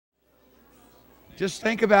Just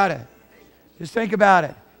think about it. Just think about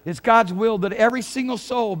it. It's God's will that every single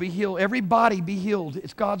soul be healed, every body be healed.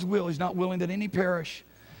 It's God's will. He's not willing that any perish.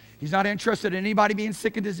 He's not interested in anybody being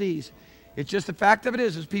sick and disease. It's just the fact of it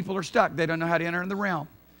is people are stuck. They don't know how to enter in the realm.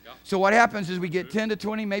 So what happens is we get 10 to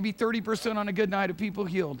 20, maybe 30% on a good night of people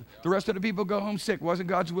healed. The rest of the people go home sick. Wasn't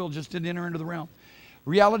God's will, just didn't enter into the realm.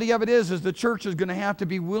 Reality of it is the church is going to have to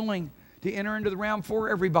be willing to enter into the realm for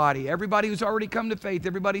everybody. Everybody who's already come to faith,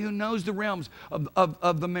 everybody who knows the realms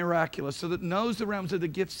of the miraculous, so that knows the realms of the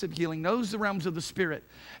gifts of healing, knows the realms of the Spirit,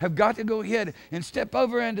 have got to go ahead and step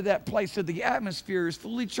over into that place so the atmosphere is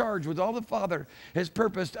fully charged with all the Father has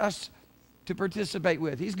purposed us to participate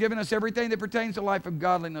with. He's given us everything that pertains to life of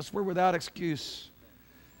godliness. We're without excuse.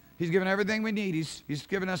 He's given everything we need. He's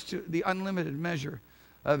given us to the unlimited measure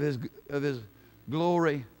of His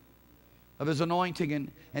glory, of His anointing,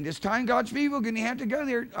 and it's time God's people are going to have to go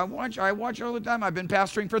there. I watch all the time. I've been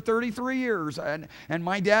pastoring for 33 years, and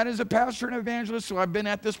my dad is a pastor and evangelist, so I've been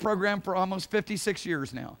at this program for almost 56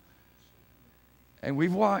 years now. And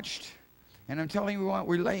we've watched, and I'm telling you what,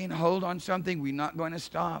 we're laying hold on something. We're not going to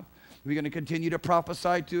stop. We're going to continue to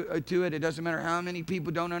prophesy to it. It doesn't matter how many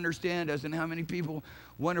people don't understand us and how many people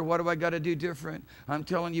wonder, what do I got to do different? I'm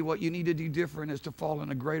telling you, what you need to do different is to fall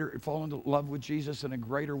into love with Jesus in a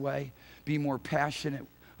greater way. Be more passionate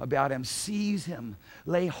about Him. Seize Him.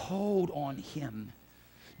 Lay hold on Him.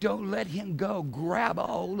 Don't let Him go. Grab a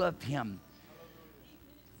hold of Him.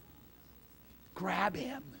 Grab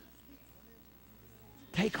Him.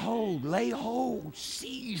 Take hold. Lay hold.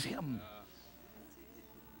 Seize Him.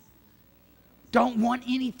 Don't want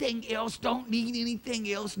anything else. Don't need anything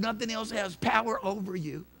else. Nothing else has power over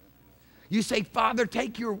you. You say, Father,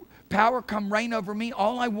 take your power. Come reign over me.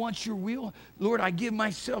 All I want is your will. Lord, I give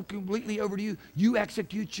myself completely over to you. You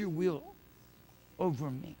execute your will over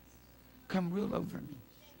me. Come rule over me.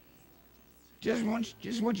 Just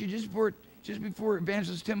before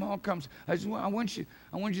Evangelist Tim Hall comes, I want you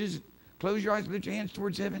to just close your eyes, lift your hands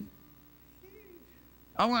towards heaven.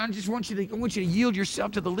 I want you to yield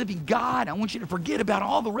yourself to the living God. I want you to forget about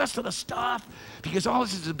all the rest of the stuff, because all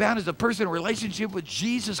this is about is a personal relationship with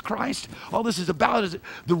Jesus Christ. All this is about is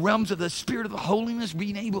the realms of the Spirit of the holiness,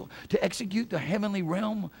 being able to execute the heavenly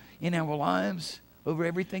realm in our lives, over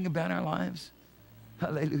everything about our lives.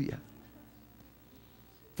 Hallelujah.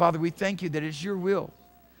 Father, we thank you that it's your will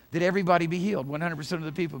that everybody be healed, 100% of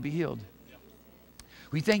the people be healed.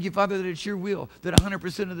 We thank you, Father, that it's your will that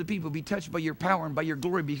 100% of the people be touched by your power and by your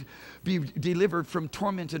glory, be delivered from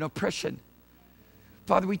torment and oppression.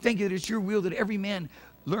 Father, we thank you that it's your will that every man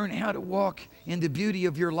learn how to walk in the beauty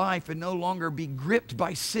of your life and no longer be gripped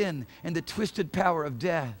by sin and the twisted power of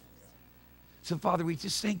death. So, Father, we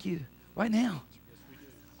just thank you right now.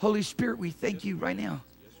 Holy Spirit, we thank you right now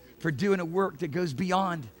for doing a work that goes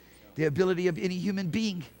beyond the ability of any human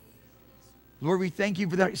being. Lord, we thank you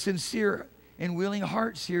for that sincere and willing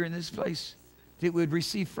hearts here in this place that would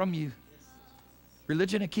receive from you.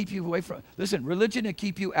 Religion will keep you away from, listen, religion will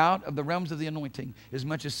keep you out of the realms of the anointing as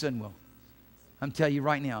much as sin will. I'm telling you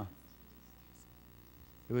right now,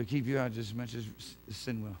 it will keep you out just as much as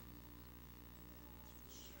sin will.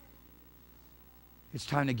 It's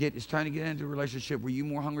time to get into a relationship where you're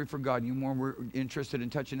more hungry for God, you're more interested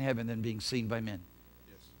in touching heaven than being seen by men.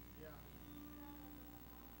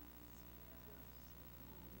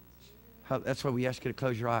 That's why we ask you to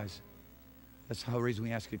close your eyes. That's the whole reason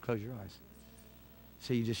we ask you to close your eyes.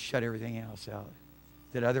 So you just shut everything else out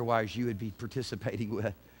that otherwise you would be participating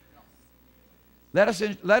with. Let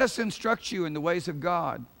us instruct you in the ways of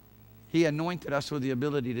God. He anointed us with the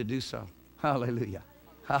ability to do so. Hallelujah.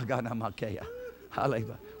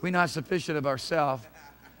 Hallelujah. We're not sufficient of ourselves.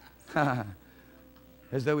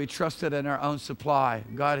 As though we trusted in our own supply.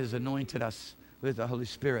 God has anointed us with the Holy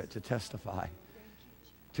Spirit to testify.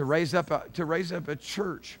 To raise up a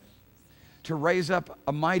church, to raise up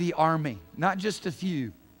a mighty army, not just a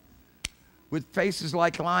few, with faces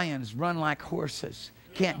like lions, run like horses,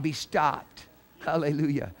 can't be stopped.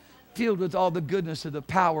 Hallelujah. Filled with all the goodness of the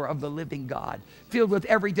power of the living God, filled with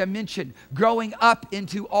every dimension, growing up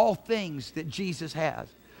into all things that Jesus has,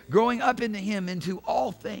 growing up into Him into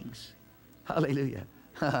all things. Hallelujah.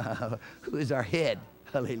 Who is our head?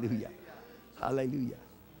 Hallelujah. Hallelujah.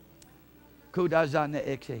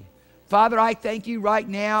 Father, I thank you right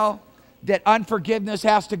now that unforgiveness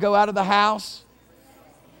has to go out of the house.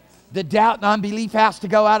 The doubt and unbelief has to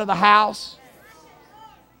go out of the house.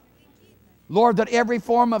 Lord, that every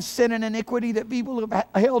form of sin and iniquity that people have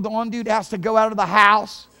held on to has to go out of the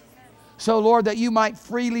house. So, Lord, that you might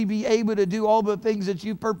freely be able to do all the things that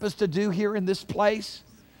you purpose to do here in this place.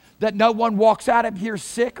 That no one walks out of here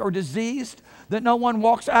sick or diseased. that no one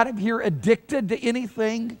walks out of here addicted to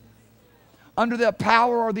anything, under the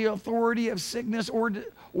power or the authority of sickness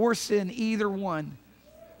or sin, either one.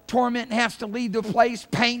 Torment has to leave the place.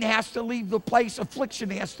 Pain has to leave the place. Affliction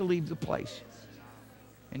has to leave the place.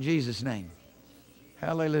 In Jesus' name.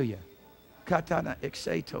 Hallelujah. Katana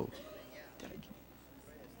exeto. Give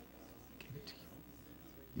it to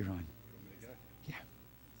you. You're on. Yeah.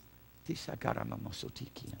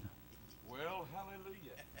 Well, hallelujah.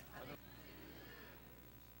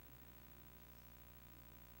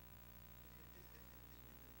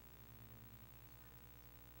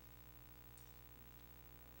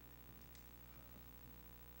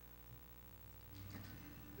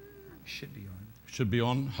 Should be on. Should be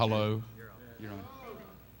on. Hello. You're on.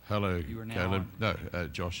 Hello, You are now Caleb. on. No,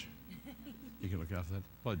 Josh. You can look after that.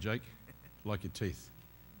 Hello, Jake. Like your teeth.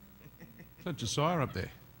 Is that Josiah up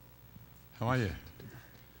there? How are you?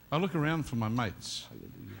 I look around for my mates.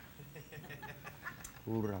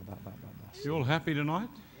 You all happy tonight?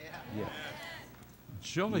 Yeah.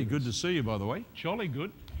 Jolly good to see you, by the way. Jolly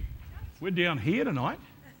good. We're down here tonight.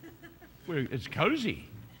 It's cozy.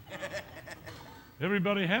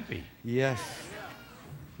 Everybody happy? Yes.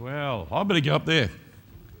 Well, I better go up there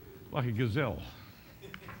like a gazelle.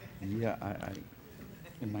 Yeah,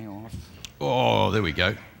 am I off? Oh, there we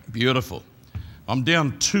go. Beautiful. I'm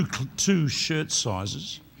down two shirt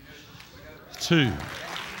sizes. 2.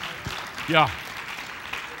 Yeah.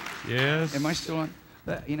 Yes. Am I still on?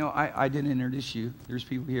 You know, I didn't introduce you. There's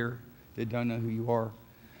people here that don't know who you are.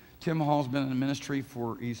 Tim Hall's been in the ministry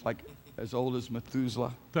he's like as old as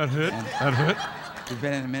Methuselah. That hurt. And That hurt. He's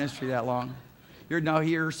been in the ministry that long. You're now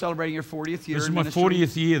here celebrating your 40th year. This is in my ministry.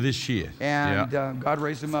 40th year this year. And yeah. God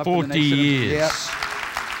raised him up. 40 in the nation years. Yep.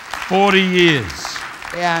 40 years.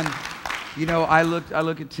 And you know, I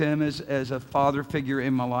look at Tim as a father figure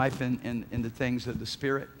in my life and in the things of the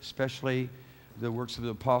Spirit, especially the works of the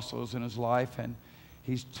apostles in his life. And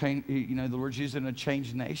he's changed, you know, the Lord's using to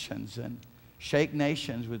change nations and shake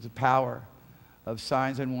nations with the power of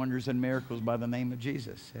signs and wonders and miracles by the name of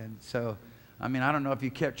Jesus. And so, I mean, I don't know if you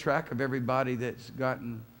kept track of everybody that's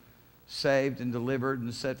gotten saved and delivered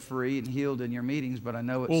and set free and healed in your meetings, but I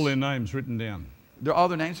know it's... All their names written down. All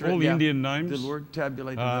their names are all written the down. Indian names. The Lord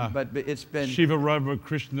tabulated them, but it's been... Shiva Rova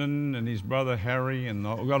Krishnan and his brother Harry, and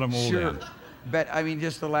I've got them all Sure. down. But I mean,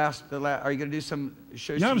 just the last, are you going to do some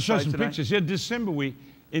show? You want to show some tonight? pictures? Yeah,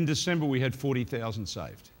 in December we had 40,000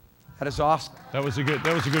 saved. That is awesome. That was a good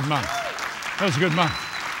month. That was a good month.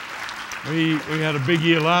 We had a big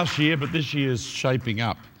year last year, but this year's shaping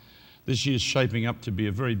up. This year's shaping up to be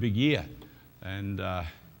a very big year. And,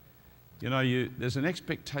 you know, there's an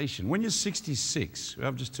expectation. When you're 66,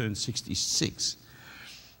 I've just turned 66,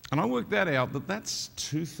 and I worked that out, that's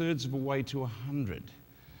 2/3 of a way to 100.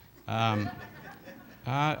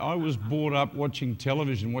 I was brought up watching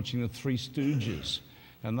television, watching the Three Stooges,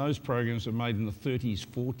 and those programs were made in the 30s,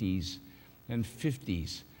 40s, and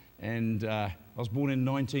 50s. And I was born in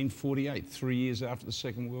 1948, 3 years after the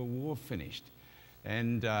Second World War finished.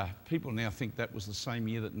 And people now think that was the same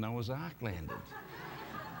year that Noah's Ark landed.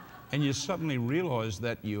 And you suddenly realise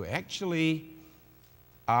that you actually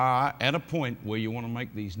are at a point where you want to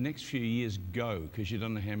make these next few years go because you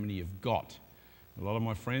don't know how many you've got. A lot of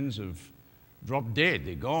my friends have dropped dead.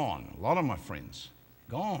 They're gone. A lot of my friends,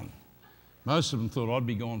 gone. Most of them thought I'd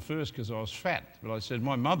be gone first because I was fat. But I said,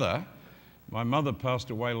 my mother passed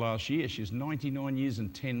away last year. She's 99 years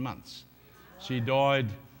and 10 months. She died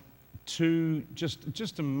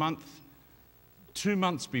just a month, 2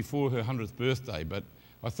 months before her 100th birthday. But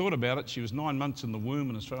I thought about it. She was 9 months in the womb,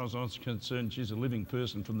 and as far as I was concerned, she's a living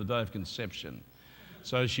person from the day of conception.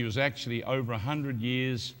 So she was actually over 100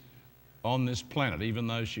 years on this planet, even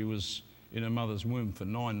though she was in her mother's womb for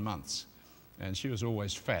 9 months. And she was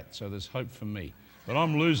always fat, so there's hope for me. But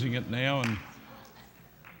I'm losing it now, and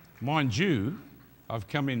mind you, I've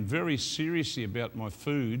come in very seriously about my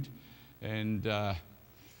food, and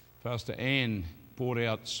Pastor Ann brought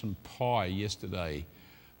out some pie yesterday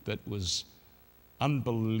that was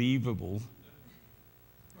unbelievable,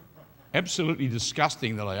 absolutely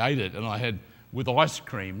disgusting that I ate it, and I had with ice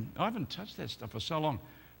cream. I haven't touched that stuff for so long,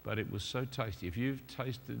 but it was so tasty. If you've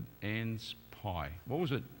tasted Ann's pie, what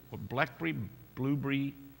was it? What, blackberry,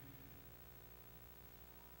 blueberry?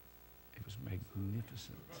 It was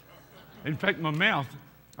magnificent. In fact, my mouth,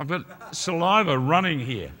 I've got saliva running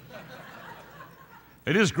here.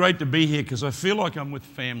 It is great to be here because I feel like I'm with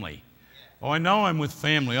family. I know I'm with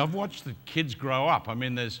family. I've watched the kids grow up. I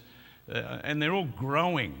mean, and they're all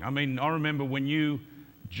growing. I mean, I remember when you,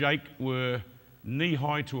 Jake, were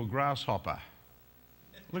knee-high to a grasshopper.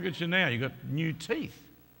 Look at you now. You've got new teeth.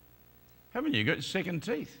 Haven't you? You've got second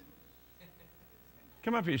teeth.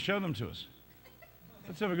 Come up here, show them to us.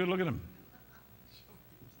 Let's have a good look at them.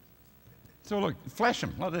 So look, flash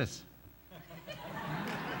them like this.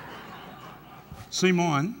 See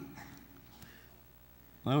mine?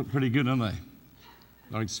 They look pretty good, don't they?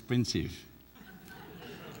 They're expensive.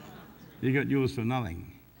 You got yours for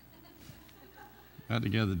nothing. I had to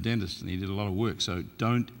go to the dentist and he did a lot of work, so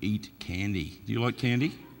don't eat candy. Do you like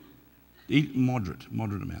candy? Eat moderate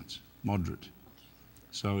amounts, moderate.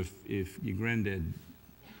 So if your granddad,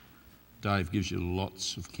 Dave, gives you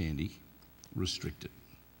lots of candy, restrict it.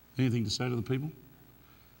 Anything to say to the people?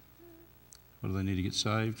 What do they need to get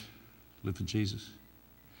saved? Live for Jesus?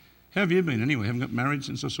 How have you been anyway? Haven't got married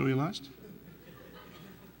since I saw you last?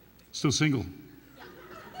 Still single?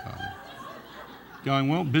 Going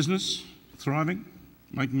well? Business? Thriving?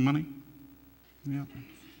 Making money? Yeah.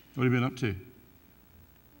 What have you been up to?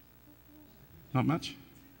 Not much?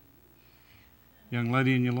 Young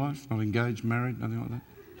lady in your life? Not engaged, married, nothing like that?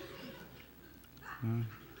 No.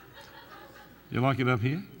 You like it up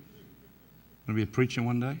here? Want to be a preacher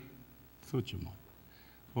one day? Thought you might.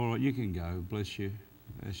 All right, you can go. Bless you.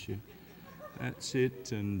 Bless you. That's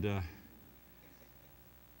it. And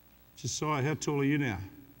Josiah, how tall are you now?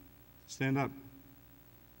 Stand up.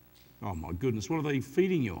 Oh my goodness, what are they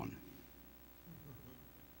feeding you on?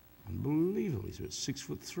 Unbelievable. He's about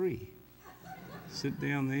 6'3". Sit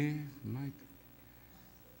down there, mate.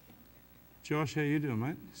 Josh, how you doing,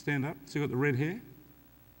 mate? Stand up. Still got the red hair?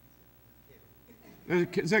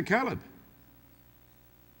 Is that Caleb?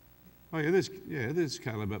 Oh yeah, there's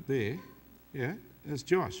Caleb up there. Yeah, that's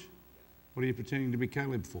Josh. What are you pretending to be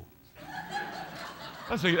Caleb for?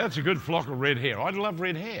 That's a good flock of red hair. I'd love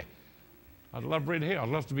red hair. I'd love red hair. I'd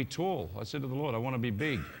love to be tall. I said to the Lord, I want to be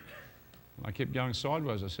big. And I kept going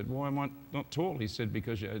sideways. I said, why am I not tall? He said,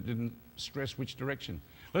 because you didn't stress which direction.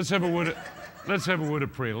 Let's have a word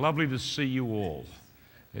of prayer. Lovely to see you all.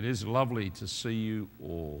 It is lovely to see you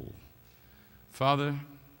all. Father,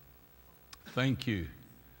 thank you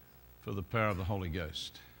for the power of the Holy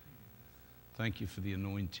Ghost. Thank you for the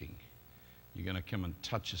anointing. You're going to come and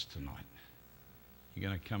touch us tonight. You're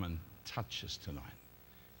going to come and touch us tonight.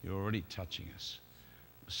 You're already touching us.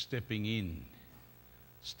 Stepping in,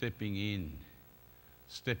 stepping in,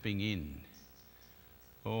 stepping in.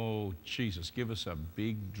 Oh, Jesus, give us a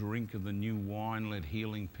big drink of the new wine. Let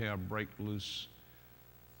healing power break loose.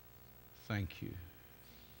 Thank you.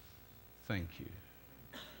 Thank you.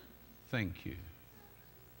 Thank you.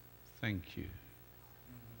 Thank you.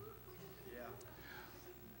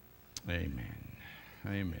 Amen.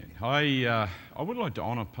 Amen. I would like to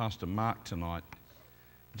honour Pastor Mark tonight.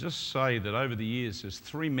 Just say that over the years there's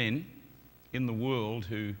 3 men in the world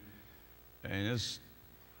and there's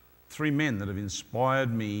 3 men that have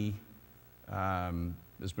inspired me.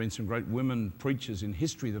 There's been some great women preachers in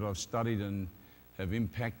history that I've studied and have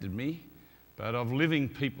impacted me. But of living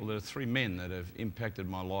people, there are 3 men that have impacted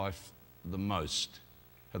my life the most,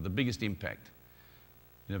 had the biggest impact.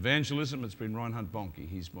 In evangelism, it's been Reinhard Bonnke.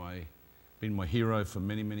 He's been my hero for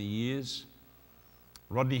many, many years.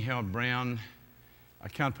 Rodney Howard-Browne, I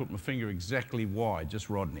can't put my finger exactly why, just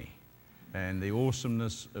Rodney. And the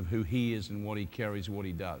awesomeness of who he is and what he carries, what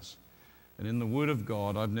he does. And in the Word of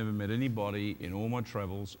God, I've never met anybody in all my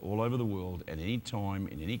travels, all over the world, at any time,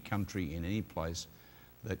 in any country, in any place,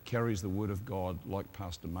 that carries the Word of God like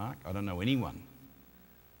Pastor Mark. I don't know anyone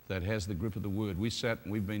that has the grip of the Word. We sat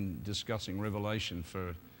and we've been discussing Revelation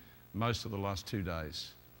for most of the last 2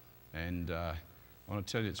 days. And I want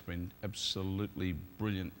to tell you, it's been absolutely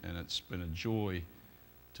brilliant, and it's been a joy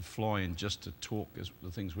to fly in just to talk as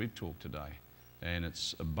the things we've talked today. And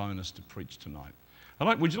it's a bonus to preach tonight.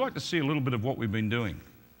 Would you like to see a little bit of what we've been doing?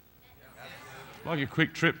 Like a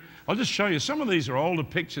quick trip. I'll just show you. Some of these are older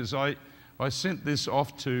pictures. I sent this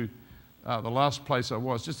off to the last place I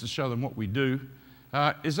was just to show them what we do.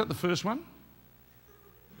 Is that the first one?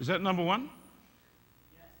 Is that number 1?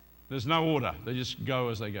 Yes. There's no order. They just go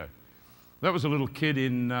as they go. That was a little kid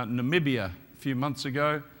in Namibia a few months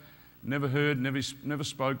ago. Never heard, never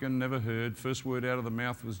spoken, never heard. First word out of the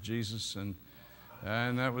mouth was Jesus, and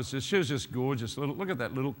that was just, she was just gorgeous. Look at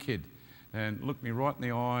that little kid, and looked me right in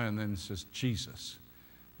the eye, and then says Jesus,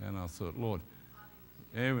 and I thought, Lord,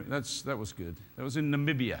 yeah, that was good. That was in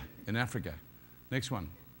Namibia, in Africa. Next one.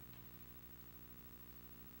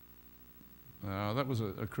 That was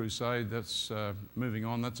a crusade. That's moving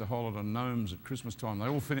on. That's a whole lot of gnomes at Christmas time.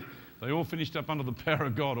 They all finished up under the power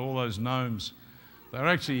of God, all those gnomes. They were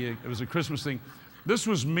actually, it was a Christmas thing. This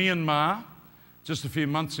was Myanmar. Just a few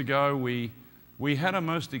months ago, we had a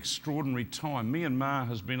most extraordinary time. Myanmar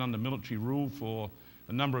has been under military rule for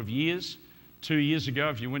a number of years. 2 years ago,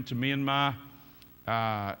 if you went to Myanmar,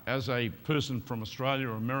 as a person from Australia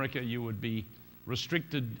or America, you would be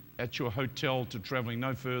restricted at your hotel to travelling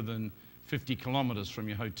no further than 50 kilometres from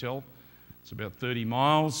your hotel. It's about 30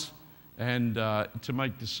 miles, and to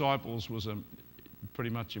make disciples was pretty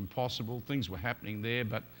much impossible. Things were happening there,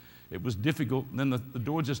 but it was difficult. And then the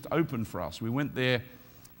door just opened for us. We went there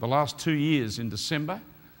the last 2 years in December.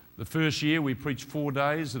 The first year we preached 4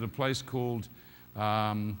 days at a place called,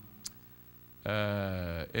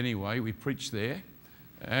 anyway, we preached there.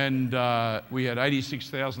 And we had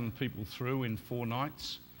 86,000 people through in 4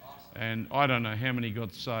 nights. And I don't know how many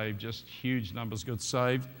got saved, just huge numbers got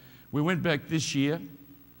saved. We went back this year.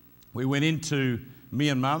 We went into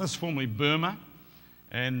Myanmar, that's formerly Burma.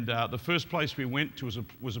 And the first place we went to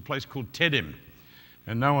was a place called Tedim.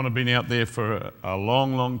 And no one had been out there for a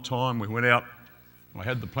long, long time. We went out. I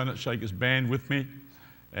had the Planet Shakers band with me.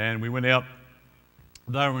 And we went out.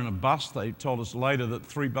 They were in a bus. They told us later that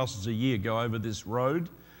 3 buses a year go over this road.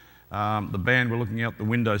 The band were looking out the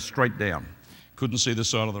window straight down. Couldn't see the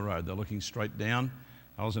side of the road. They're looking straight down.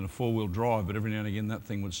 I was in a 4-wheel drive, but every now and again that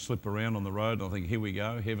thing would slip around on the road. And I think, here we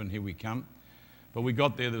go, heaven, here we come. But we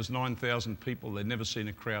got there was 9,000 people. They'd never seen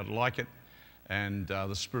a crowd like it. And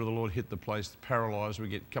the Spirit of the Lord hit the place, paralysed. We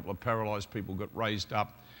get a couple of paralysed people got raised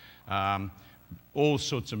up. All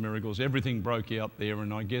sorts of miracles. Everything broke out there,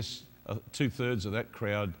 and I guess 2/3 of that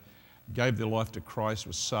crowd gave their life to Christ,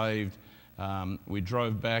 was saved. We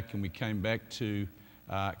drove back and we came back to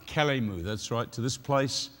Kalemu, that's right, to this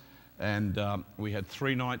place. And we had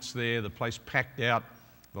 3 nights there. The place packed out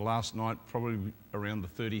the last night, probably around the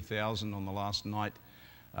 30,000 on the last night.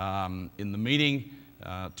 In the meeting,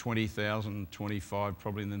 20,000, 25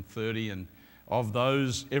 probably, and then 30. And of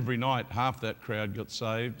those, every night, half that crowd got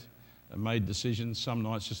saved and made decisions. Some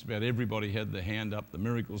nights just about everybody had their hand up. The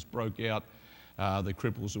miracles broke out. The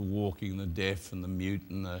cripples were walking, the deaf and the mute,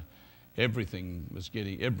 and everything was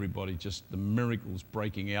getting, everybody just, the miracles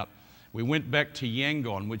breaking out. We went back to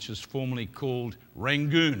Yangon, which is formerly called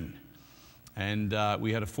Rangoon. And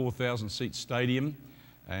we had a 4,000-seat stadium,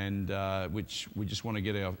 and which we just want to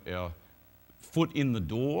get our foot in the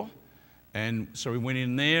door. And so we went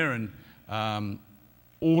in there, and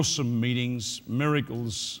awesome meetings,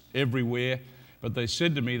 miracles everywhere. But they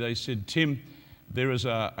said to me, they said, Tim, there is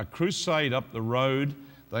a crusade up the road.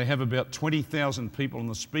 They have about 20,000 people, and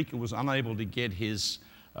the speaker was unable to get his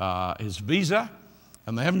visa,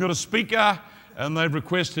 and they haven't got a speaker, and they've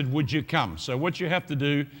requested, would you come? So what you have to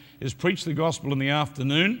do is preach the gospel in the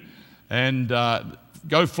afternoon, and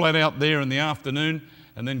go flat out there in the afternoon,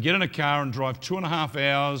 and then get in a car and drive 2.5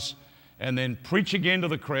 hours, and then preach again to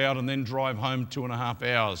the crowd, and then drive home 2.5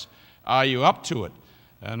 hours. Are you up to it?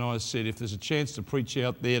 And I said, if there's a chance to preach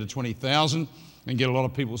out there to 20,000 and get a lot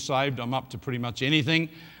of people saved, I'm up to pretty much anything.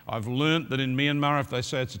 I've learnt that in Myanmar, if they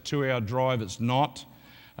say it's a 2-hour drive, it's not.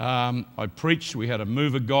 I preached, we had a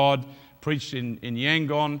move of God, preached in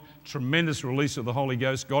Yangon, tremendous release of the Holy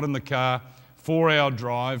Ghost, got in the car, 4-hour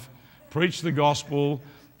drive, preached the gospel,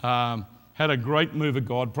 had a great move of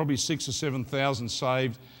God, probably 6,000 or 7,000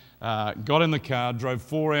 saved, got in the car, drove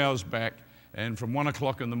 4 hours back, and from 1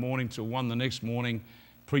 o'clock in the morning till 1 the next morning,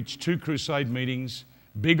 preached 2 crusade meetings,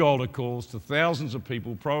 big altar calls to thousands of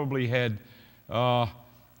people, probably had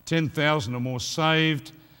 10,000 or more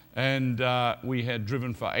saved, and we had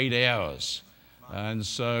driven for 8 hours. And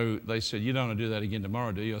so they said, you don't want to do that again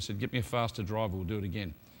tomorrow, do you? I said, get me a faster driver, we'll do it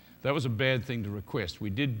again. That was a bad thing to request. We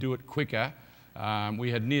did do it quicker.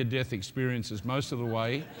 We had near-death experiences most of the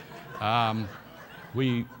way.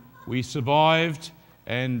 We survived,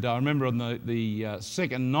 and I remember on the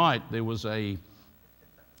second night there was a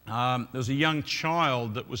young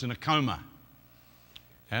child that was in a coma.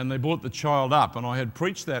 And they brought the child up, and I had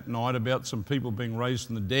preached that night about some people being raised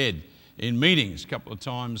from the dead in meetings. A couple of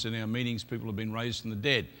times in our meetings, people have been raised from the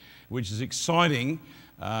dead, which is exciting.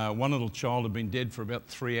 One little child had been dead for about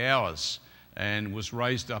 3 hours and was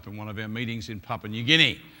raised up in one of our meetings in Papua New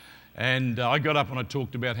Guinea. And I got up and I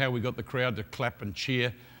talked about how we got the crowd to clap and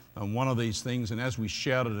cheer on one of these things, and as we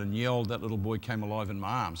shouted and yelled, that little boy came alive in my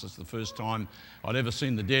arms. That's the first time I'd ever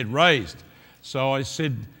seen the dead raised. So I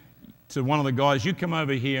said to one of the guys, you come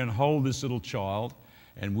over here and hold this little child,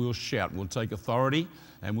 and we'll shout. We'll take authority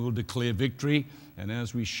and we'll declare victory. And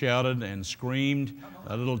as we shouted and screamed,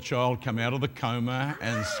 a little child came out of the coma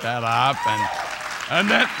and sat up, and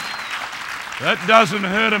that doesn't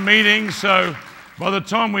hurt a meeting. So by the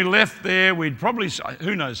time we left there, we'd probably,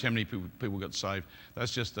 who knows how many people got saved.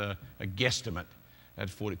 That's just a guesstimate at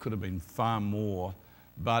 40. It could have been far more,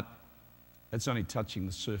 but it's only touching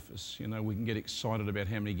the surface. You know, we can get excited about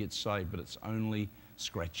how many get saved, but it's only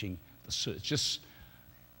scratching the surface. Just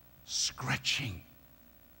scratching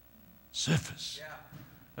Surfers.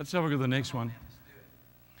 Let's have a look at the next one.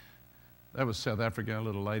 That was South Africa, a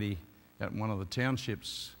little lady out in one of the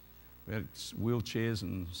townships. We had wheelchairs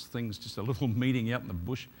and things, just a little meeting out in the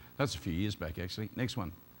bush. That's a few years back, actually. Next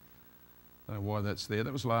one. I don't know why that's there.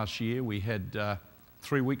 That was last year. We had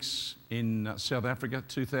 3 weeks in South Africa,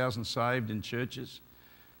 2,000 saved in churches.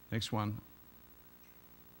 Next one.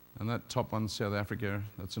 And that top one, South Africa,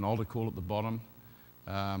 that's an altar call at the bottom.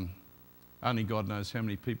 Only God knows how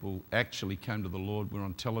many people actually came to the Lord. We're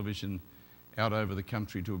on television out over the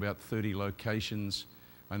country to about 30 locations.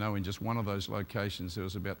 I know in just one of those locations there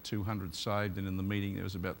was about 200 saved, and in the meeting there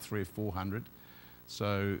was about 300 or 400.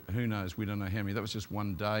 So who knows, we don't know how many. That was just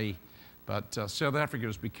one day. But South Africa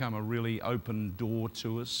has become a really open door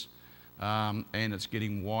to us, and it's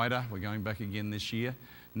getting wider. We're going back again this year.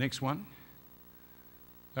 Next one.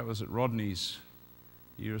 That was at Rodney's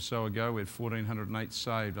a year or so ago. We had 1,408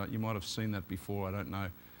 saved. You might have seen that before, I don't know.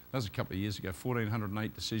 That was a couple of years ago.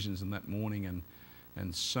 1,408 decisions in that morning,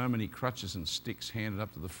 and so many crutches and sticks handed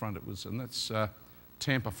up to the front. And that's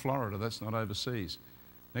Tampa, Florida. That's not overseas.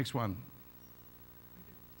 Next one.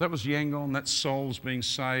 That was Yangon. That's souls being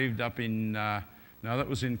saved up in, no, that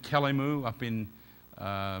was in Kalimu, up in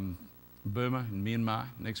Burma, in Myanmar.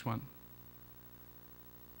 Next one.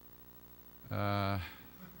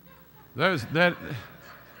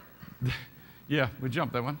 Yeah, we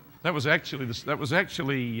jumped that one. That was actually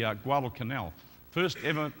Guadalcanal. First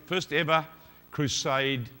ever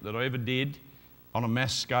crusade that I ever did on a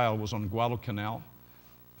mass scale was on Guadalcanal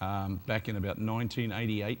back in about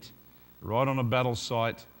 1988, right on a battle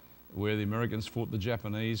site where the Americans fought the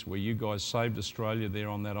Japanese, where you guys saved Australia there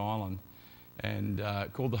on that island, and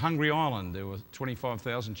called the Hungry Island. There were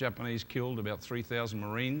 25,000 Japanese killed, about 3,000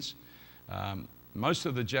 Marines. Most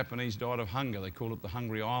of the Japanese died of hunger. They called it the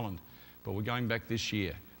Hungry Island. But we're going back this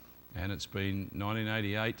year, and it's been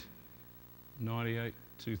 1988, 98,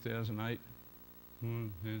 2008.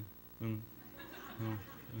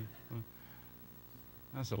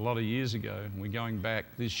 That's a lot of years ago, and we're going back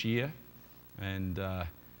this year, and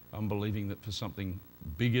I'm believing that for something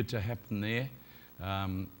bigger to happen there. I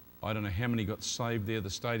don't know how many got saved there. The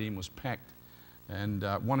stadium was packed, and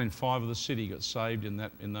 1 in 5 of the city got saved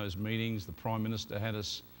in those meetings. The Prime Minister had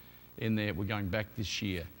us in there. We're going back this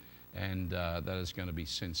year, and that is going to be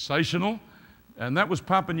sensational. And that was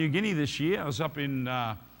Papua New Guinea this year. I was up in,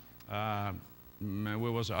 where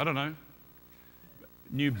was I? I don't know.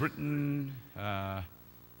 New Britain,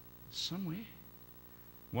 somewhere.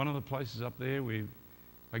 One of the places up there.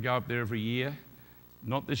 I go up there every year.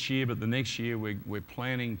 Not this year, but the next year we're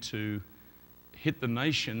planning to hit the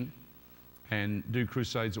nation and do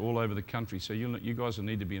crusades all over the country. So you guys will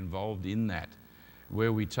need to be involved in that,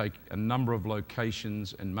 where we take a number of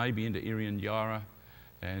locations and maybe into Irian Jaya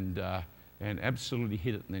and absolutely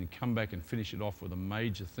hit it, and then come back and finish it off with a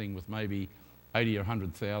major thing with maybe 80 or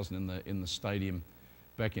 100,000 in the stadium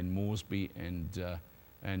back in Moresby,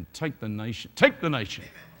 and take the nation. Take the nation.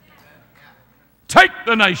 Take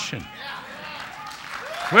the nation.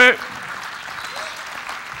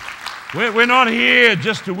 We're not here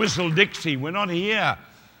just to whistle Dixie. We're not here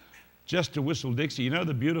just to whistle Dixie. You know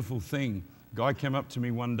the beautiful thing? A guy came up to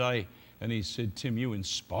me one day and he said, "Tim, you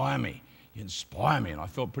inspire me. You inspire me." And I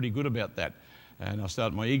felt pretty good about that. And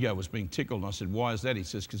my ego was being tickled. And I said, "Why is that?" He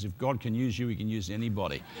says, "Because if God can use you, he can use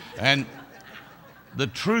anybody." And the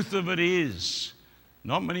truth of it is,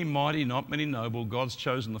 not many mighty, not many noble. God's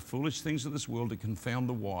chosen the foolish things of this world to confound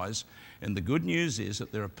the wise. And the good news is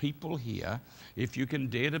that there are people here, if you can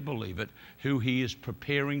dare to believe it, who he is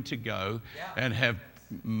preparing to go and have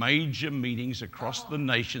major meetings across the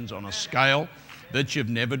nations on a scale that you've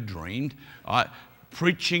never dreamed,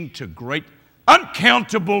 preaching to great,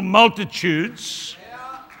 uncountable multitudes.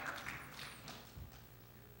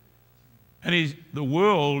 And the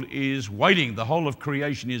world is waiting. The whole of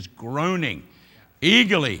creation is groaning,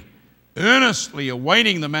 eagerly, earnestly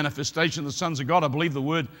awaiting the manifestation of the sons of God. I believe the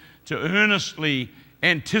word to earnestly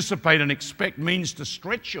anticipate and expect means to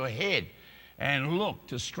stretch your head and look,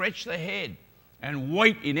 to stretch the head and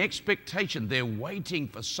wait in expectation. They're waiting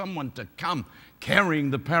for someone to come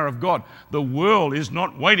carrying the power of God. The world is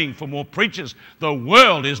not waiting for more preachers. The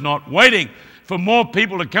world is not waiting for more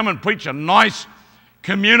people to come and preach a nice,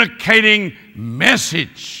 communicating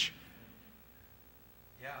message.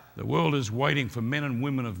 The world is waiting for men and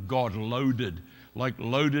women of God loaded, like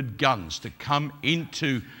loaded guns, to come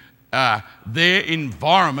into their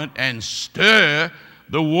environment and stir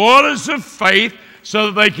the waters of faith so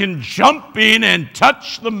that they can jump in and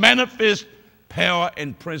touch the manifest power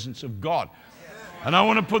and presence of God. And I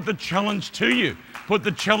want to put the challenge to you. Put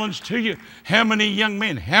the challenge to you. How many young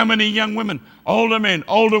men, how many young women, men,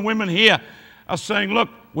 older women here are saying, look,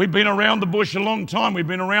 we've been around the bush a long time. We've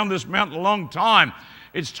been around this mountain a long time.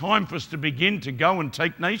 It's time for us to begin to go and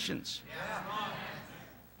take nations.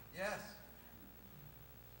 Yes.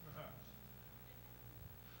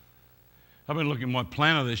 I've been looking at my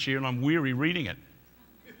planner this year and I'm weary reading it.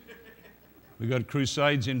 We've got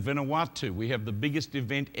crusades in Vanuatu. We have the biggest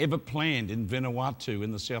event ever planned in Vanuatu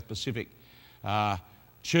in the South Pacific.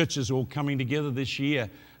 Churches all coming together this year.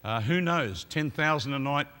 Who knows, 10,000 a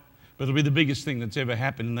night, but it'll be the biggest thing that's ever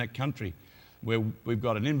happened in that country. Where we've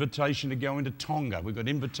got an invitation to go into Tonga. We've got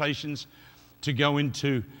invitations to go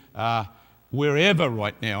into wherever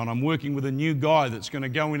right now. And I'm working with a new guy that's going to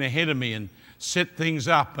go in ahead of me and set things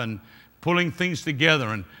up and pulling things together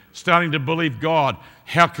and starting to believe God.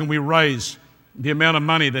 How can we raise the amount of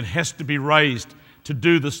money that has to be raised to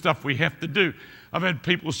do the stuff we have to do? I've had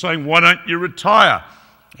people saying, why don't you retire?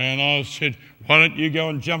 And I said, why don't you go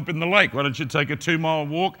and jump in the lake? Why don't you take a 2-mile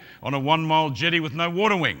walk on a 1-mile jetty with no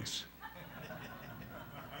water wings?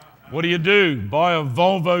 What do? Buy a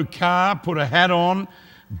Volvo car, put a hat on,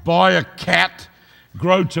 buy a cat,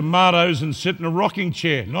 grow tomatoes and sit in a rocking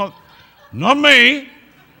chair. Not me.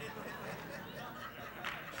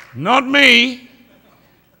 Not me.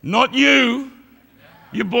 Not you.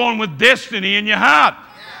 You're born with destiny in your heart.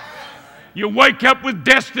 You wake up with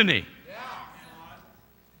destiny.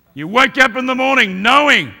 You wake up in the morning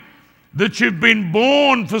knowing that you've been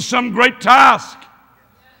born for some great task.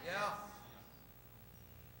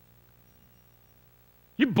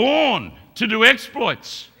 You're born to do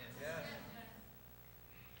exploits.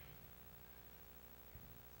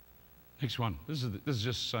 Next one. This is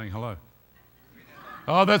just saying hello.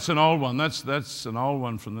 Oh, that's an old one. That's an old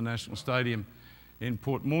one from the National Stadium in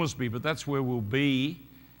Port Moresby, but that's where we'll be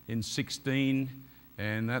in 16,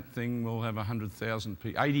 and that thing will have 100,000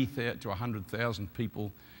 people, 80 to 100,000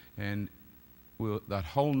 people, and that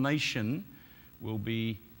whole nation will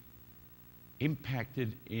be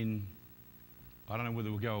impacted in, I don't know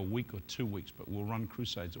whether we'll go a week or 2 weeks, but we'll run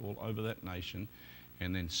crusades all over that nation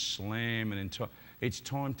and then slam and it's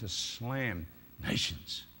time to slam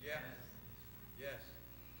nations. Yes. Yes.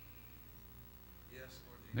 Yes,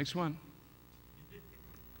 Lord Jesus. Next one.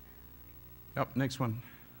 Yep, next one.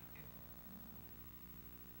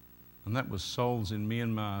 And that was souls in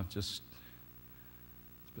Myanmar, just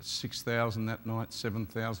about 6,000 that night,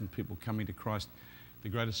 7,000 people coming to Christ. The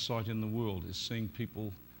greatest sight in the world is seeing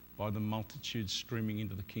people by the multitude streaming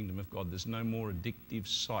into the kingdom of God. There's no more addictive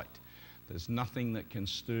sight. There's nothing that can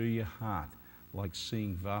stir your heart like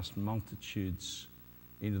seeing vast multitudes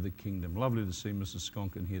into the kingdom. Lovely to see Mrs.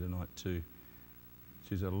 Skonkin here tonight too.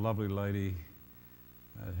 She's a lovely lady.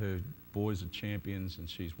 Her boys are champions and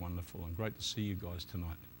she's wonderful. And great to see you guys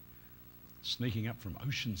tonight. Sneaking up from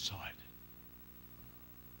Oceanside.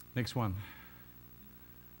 Next one.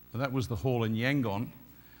 And that was the hall in Yangon.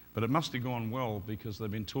 But it must have gone well because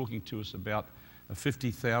they've been talking to us about a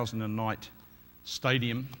 50,000 a night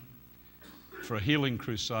stadium for a healing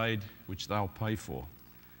crusade, which they'll pay for.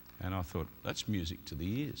 And I thought, that's music to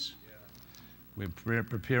the ears. Yeah. We're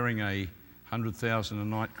preparing a 100,000 a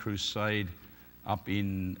night crusade up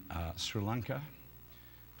in Sri Lanka.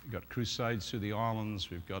 We've got crusades through the islands.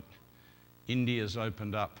 We've got India's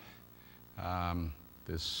opened up.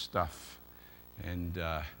 There's stuff. And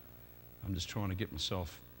I'm just trying to get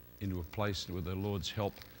myself into a place with the Lord's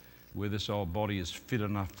help where this old body is fit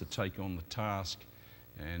enough to take on the task.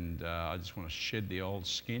 And I just want to shed the old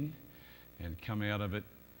skin and come out of it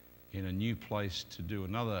in a new place to do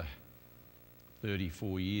another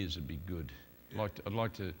 34 years would be good. I'd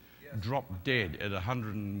like to drop dead at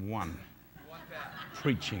 101.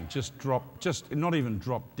 Preaching, just not even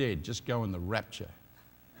drop dead, just go in the rapture.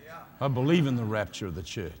 I believe in the rapture of the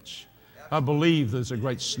church. I believe there's a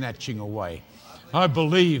great snatching away. I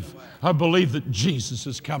believe that Jesus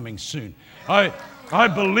is coming soon. I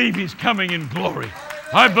believe he's coming in glory.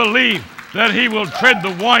 I believe that he will tread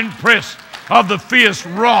the winepress of the fierce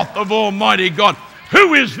wrath of Almighty God.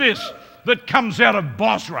 Who is this that comes out of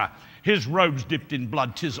Bosra? His robes dipped in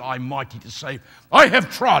blood, 'tis I mighty to save. I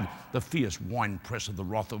have trod the fierce winepress of the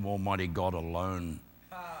wrath of Almighty God alone.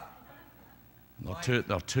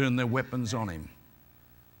 They'll turn their weapons on him.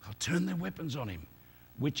 They'll turn their weapons on him,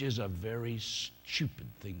 which is a very stupid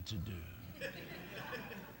thing to do.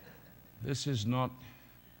 This is not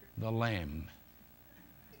the Lamb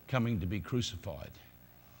coming to be crucified.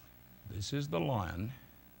 This is the Lion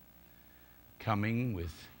coming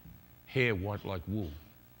with hair white like wool,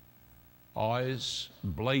 eyes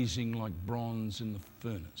blazing like bronze in the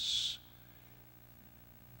furnace,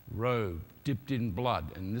 robe dipped in blood,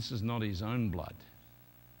 and this is not his own blood.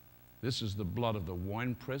 This is the blood of the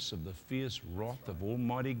winepress of the fierce wrath of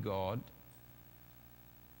Almighty God.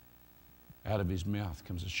 Out of his mouth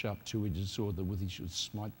comes a sharp two-edged sword that with he should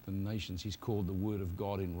smite the nations. He's called the word of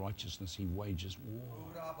God. In righteousness he wages war.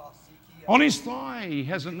 On his thigh he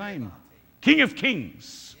has a name. King of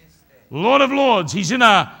Kings, Lord of Lords. He's in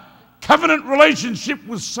a covenant relationship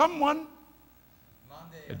with someone.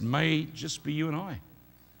 It may just be you and I.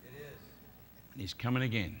 And he's coming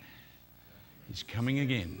again. He's coming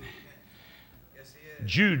again.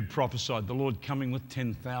 Jude prophesied the Lord coming with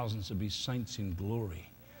 10,000s of his saints in glory.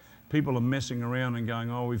 People are messing around and going,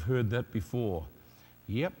 oh, we've heard that before.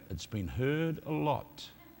 Yep, it's been heard a lot.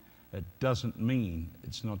 It doesn't mean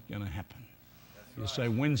it's not going to happen. You say,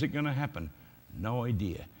 when's it going to happen? No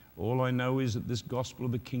idea. All I know is that this gospel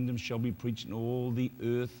of the kingdom shall be preached in all the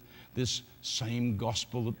earth. This same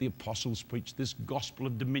gospel that the apostles preached, this gospel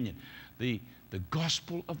of dominion, the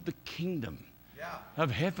gospel of the kingdom of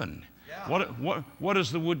heaven. What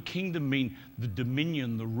does the word kingdom mean? The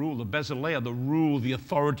dominion, the rule, the basileia, the rule, the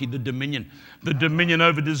authority, the dominion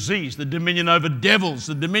over disease, the dominion over devils,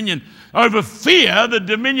 the dominion over fear, the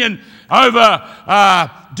dominion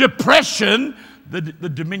over depression, the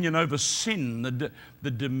dominion over sin,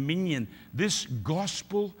 the dominion, this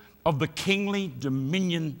gospel of the kingly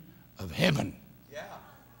dominion of heaven.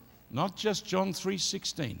 Not just John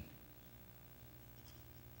 3:16.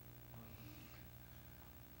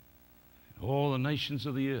 All the nations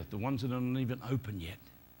of the earth, the ones that aren't even open yet.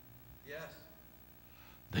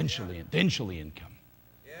 Then shall the end come.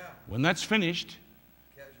 When that's finished,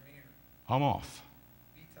 I'm off.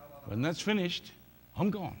 When that's finished, I'm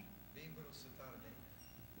gone.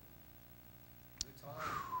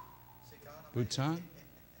 Bhutan?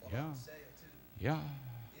 Yeah.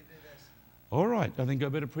 All right, I think I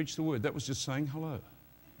better preach the word. That was just saying hello.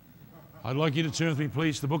 I'd like you to turn with me,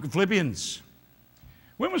 please, to the book of Philippians.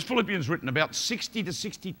 When was Philippians written? About 60 to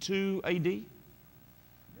 62 AD?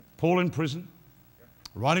 Paul in prison,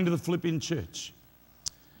 writing to the Philippian church.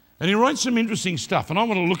 And he writes some interesting stuff, and I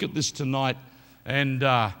want to look at this tonight and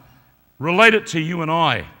relate it to you and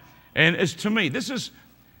I. And as to me, this is,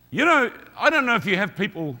 I don't know if you have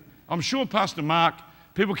people, I'm sure Pastor Mark,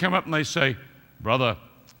 people come up and they say, brother,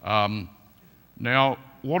 now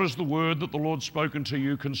what is the word that the Lord's spoken to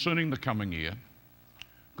you concerning the coming year?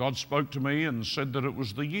 God spoke to me and said that it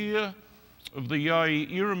was the year of the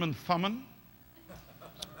Urim and Thummim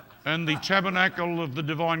and the tabernacle of the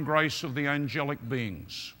divine grace of the angelic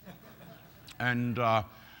beings. And that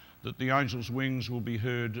the angel's wings will be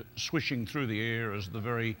heard swishing through the air as the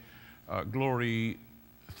very glory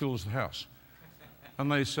fills the house.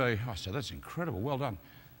 And they say, I say, that's incredible, well done.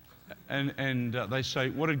 And they say,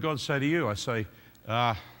 what did God say to you? I say,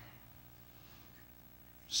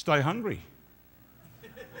 stay hungry.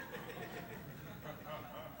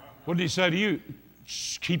 What did he say to you?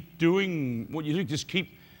 Just keep doing what you do. Just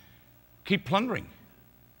keep plundering.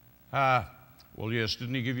 Well, yes,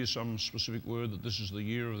 didn't he give you some specific word that this is the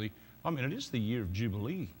year of the... I mean, it is the year of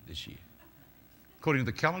Jubilee this year. According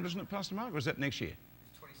to the calendar, isn't it, Pastor Mark? Or is that next year?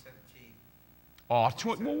 It's 2017. Oh,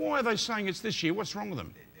 well, why are they saying it's this year? What's wrong with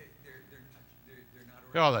them?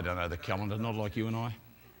 They're not Oh, they don't know the calendar, not like you and I.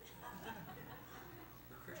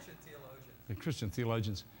 They're Christian theologians. They're Christian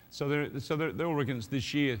theologians. So they all reckon it's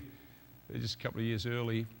this year. They're just a couple of years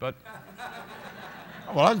early. But,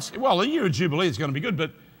 well, the year of Jubilee is going to be good.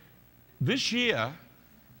 But this year,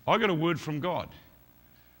 I got a word from God.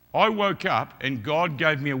 I woke up and God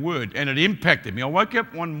gave me a word and it impacted me. I woke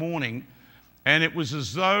up one morning and it was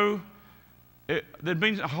as though there'd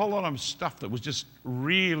been a whole lot of stuff that was just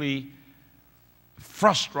really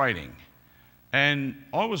frustrating. And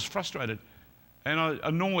I was frustrated and I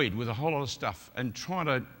annoyed with a whole lot of stuff and trying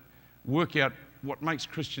to work out what makes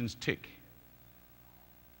Christians tick.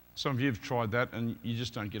 Some of you have tried that and you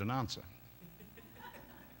just don't get an answer.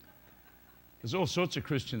 There's all sorts of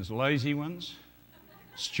Christians, lazy ones,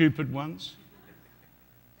 stupid ones,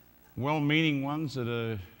 well-meaning ones that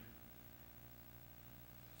are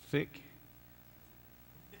thick.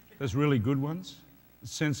 There's really good ones,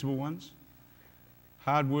 sensible ones,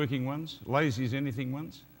 hard-working ones, lazy as anything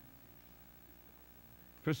ones.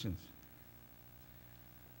 Christians.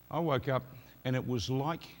 I woke up and it was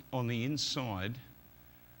like on the inside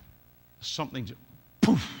something just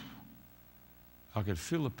poof. I could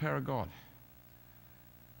feel the power of God.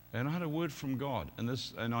 And I had a word from God,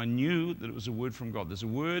 and I knew that it was a word from God. There's a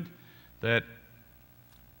word that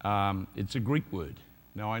it's a Greek word.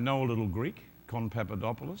 Now I know a little Greek. Con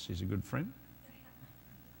Papadopoulos, he's a good friend.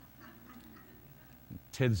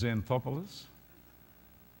 Ted Xanthopoulos.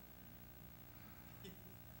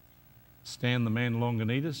 Stan the Man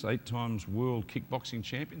Longanitas, 8 times world kickboxing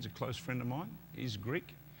champion, is a close friend of mine. He's Greek.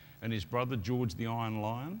 And his brother, George the Iron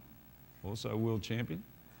Lion, also a world champion.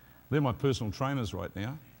 They're my personal trainers right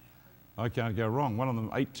now. I can't go wrong. One of them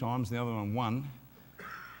 8 times, the other one 1.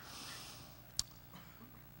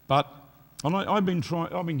 But I've been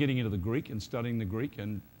getting into the Greek and studying the Greek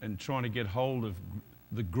and trying to get hold of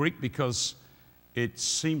the Greek because it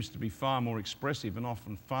seems to be far more expressive and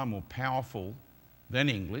often far more powerful than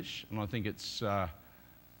English. And I think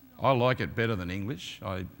I like it better than English.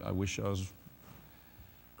 I wish I was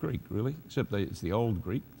Greek, really, except it's the old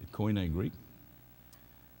Greek, the Koine Greek.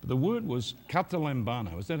 But the word was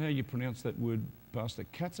katalambano. Is that how you pronounce that word, Pastor?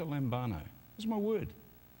 Katalambano. That's my word.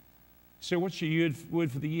 So what's your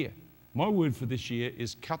word for the year? My word for this year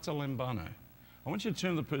is katalambano. I want you to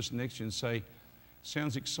turn to the person next to you and say,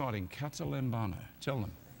 sounds exciting, katalambano. Tell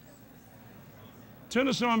them. Turn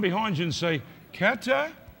to someone behind you and say,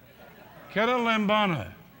 katalambano.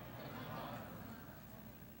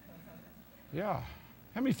 Yeah.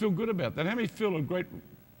 How many feel good about that? How many feel a great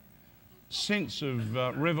sense of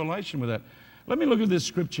revelation with that? Let me look at this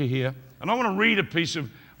scripture here, and I want to read a piece of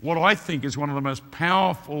what I think is one of the most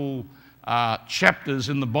powerful chapters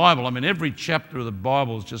in the Bible. I mean, every chapter of the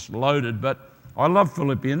Bible is just loaded, but I love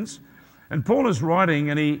Philippians. And Paul is writing,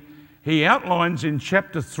 and he outlines in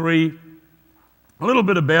chapter 3 a little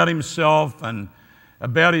bit about himself and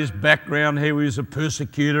about his background, how he was a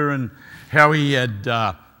persecutor and how he had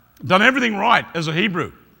done everything right as a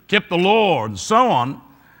Hebrew, kept the law and so on.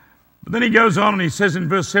 But then he goes on and he says in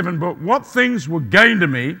verse 7, but what things were gain to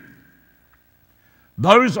me,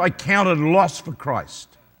 those I counted loss for Christ.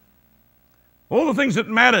 All the things that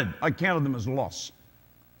mattered, I counted them as loss.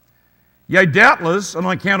 Yea, doubtless, and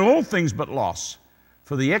I count all things but loss,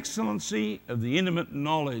 for the excellency of the intimate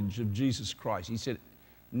knowledge of Jesus Christ. He said,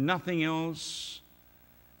 nothing else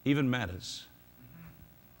even matters.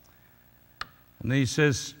 And then he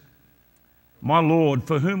says, my Lord,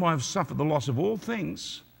 for whom I have suffered the loss of all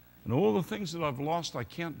things, and all the things that I've lost I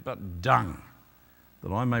count but dung,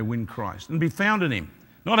 that I may win Christ, and be found in him,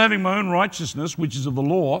 not having my own righteousness, which is of the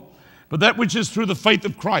law, but that which is through the faith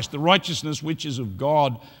of Christ, the righteousness which is of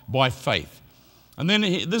God by faith. And then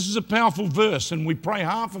this is a powerful verse, and we pray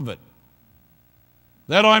half of it.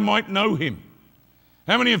 That I might know him.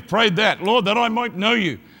 How many have prayed that? Lord, that I might know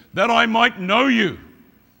you. That I might know you.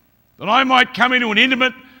 That I might come into an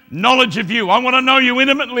intimate knowledge of you. I want to know you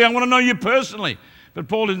intimately. I want to know you personally. But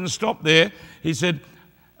Paul didn't stop there. He says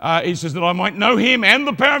that I might know him and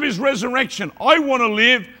the power of his resurrection. I want to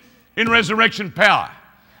live in resurrection power.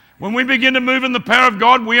 When we begin to move in the power of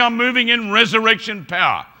God, we are moving in resurrection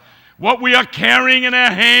power. What we are carrying in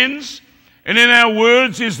our hands and in our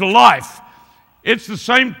words is life. It's the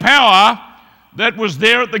same power that was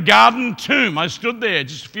there at the garden tomb. I stood there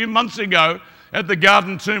just a few months ago at the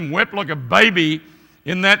garden tomb, wept like a baby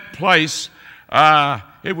in that place.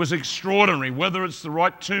 It was extraordinary. Whether it's the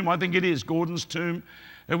right tomb, I think it is, Gordon's tomb.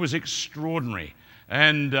 It was extraordinary.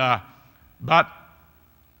 But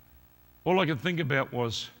all I could think about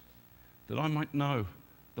was that I might know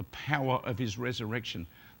the power of his resurrection,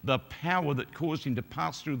 the power that caused him to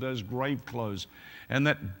pass through those grave clothes, and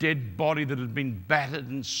that dead body that had been battered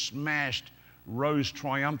and smashed rose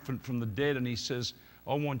triumphant from the dead. And he says,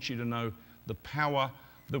 I want you to know the power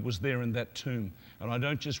that was there in that tomb. And I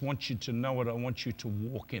don't just want you to know it, I want you to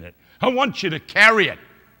walk in it. I want you to carry it.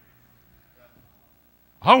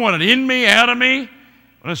 I want it in me, out of me.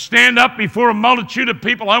 When I stand up before a multitude of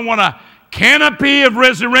people, I want a canopy of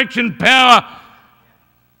resurrection power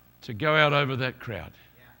to go out over that crowd.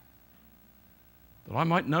 That I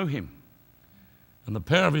might know him and the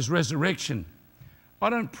power of his resurrection. I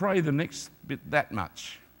don't pray the next bit that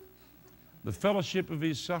much. The fellowship of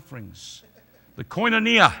his sufferings. The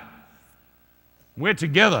koinonia. We're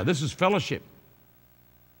together. This is fellowship.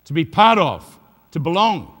 To be part of. To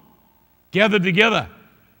belong. Gathered together.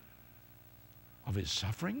 Of his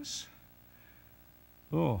sufferings?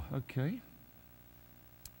 Oh, okay.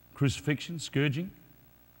 Crucifixion, scourging.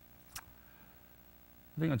 I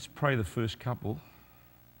think I'd pray the first couple.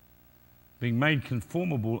 Being made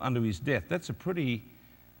conformable unto his death. That's a pretty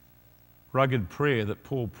rugged prayer that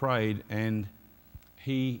Paul prayed, and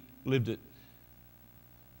he lived it.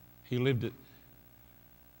 He lived it.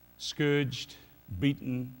 Scourged,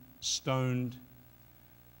 beaten, stoned,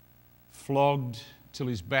 flogged till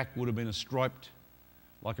his back would have been striped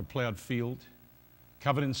like a ploughed field,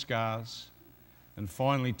 covered in scars, and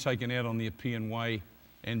finally taken out on the Appian Way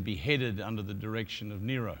and beheaded under the direction of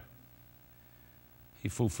Nero. He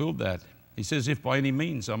fulfilled that. He says, if by any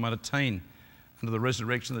means I might attain unto the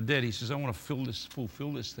resurrection of the dead, he says, I want to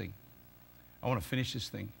fulfill this thing. I want to finish this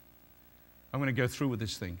thing. I'm going to go through with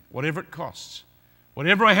this thing, whatever it costs,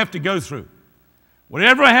 whatever I have to go through,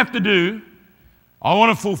 whatever I have to do, I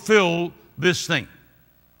want to fulfill this thing.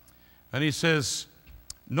 And he says,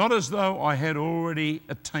 not as though I had already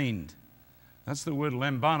attained. That's the word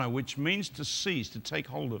lambano, which means to seize, to take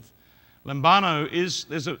hold of. Lambano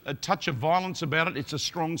there's a touch of violence about it. It's a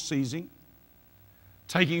strong seizing,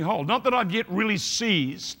 taking hold. Not that I've yet really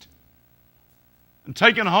seized and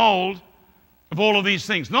taken hold of all of these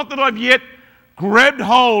things. Not that I've yet grabbed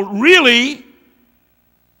hold, really,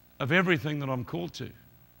 of everything that I'm called to.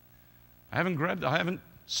 I haven't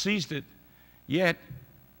seized it yet.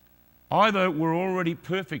 Either we're already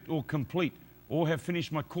perfect or complete, or have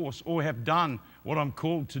finished my course, or have done what I'm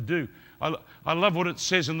called to do. I love what it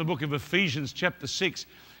says in the book of Ephesians chapter 6.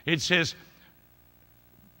 It says,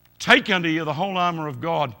 take unto you the whole armor of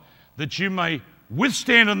God, that you may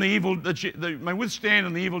withstand in the evil, that you may withstand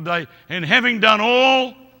in the evil day, and having done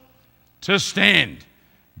all, to stand.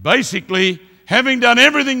 Basically, having done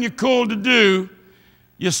everything you're called to do,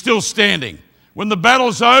 you're still standing. When the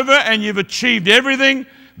battle's over and you've achieved everything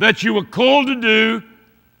that you were called to do,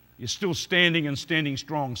 you're still standing and standing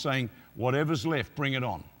strong, saying, whatever's left, bring it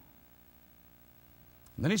on.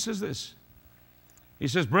 And then he says this. He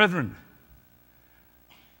says, brethren,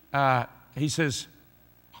 he says,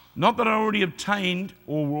 not that I already obtained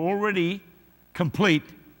or were already complete,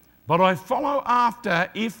 but I follow after,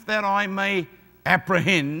 if that I may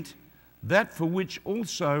apprehend that for which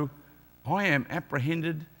also I am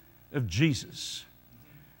apprehended of Jesus.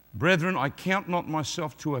 Brethren, I count not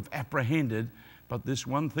myself to have apprehended, but this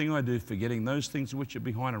one thing I do, forgetting those things which are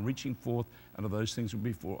behind and reaching forth unto those things which are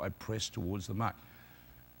before, I press towards the mark.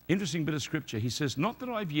 Interesting bit of scripture. He says, not that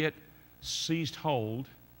I've yet seized hold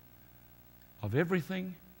of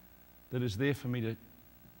everything that is there for me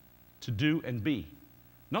to do and be.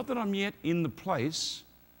 Not that I'm yet in the place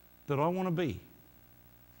that I want to be.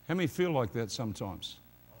 How many feel like that sometimes?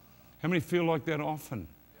 How many feel like that often?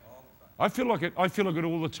 I feel like it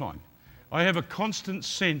all the time. I have a constant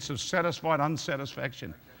sense of satisfied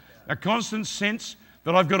unsatisfaction. A constant sense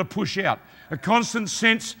that I've got to push out. A constant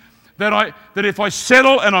sense that if I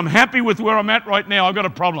settle and I'm happy with where I'm at right now, I've got a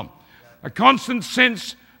problem. A constant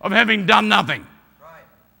sense of having done nothing.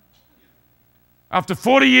 After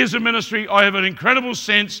 40 years of ministry, I have an incredible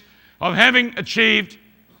sense of having achieved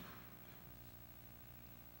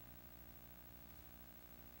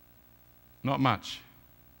not much.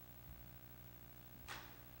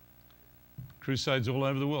 Crusades all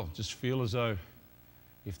over the world just feel as though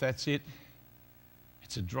if that's it,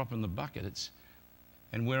 it's a drop in the bucket.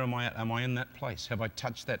 And where am I at? Am I in that place? Have I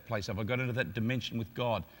touched that place? Have I got into that dimension with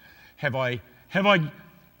God? Have I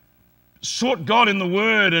sought God in the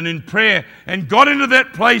Word and in prayer and got into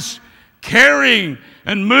that place carrying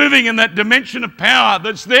and moving in that dimension of power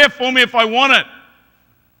that's there for me if I want it?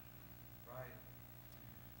 Right.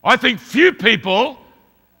 I think few people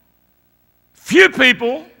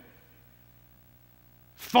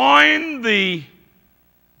find the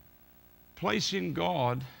place in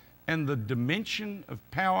God and the dimension of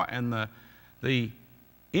power and the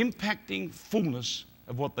impacting fullness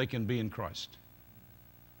of what they can be in Christ.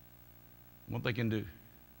 What they can do. Right.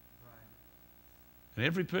 And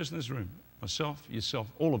every person in this room, myself, yourself,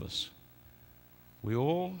 all of us, we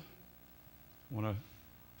all want to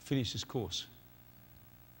finish this course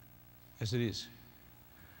as it is.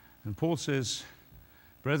 And Paul says,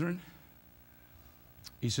 brethren,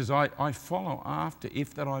 he says, I follow after,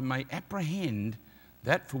 if that I may apprehend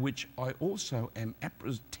that for which I also am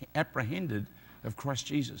apprehended of Christ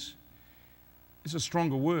Jesus. It's a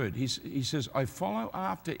stronger word. He says, I follow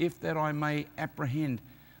after, if that I may apprehend.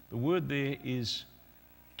 The word there is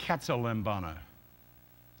katalambano.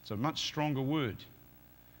 It's a much stronger word.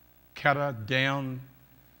 Kata, down.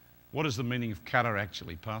 What is the meaning of kata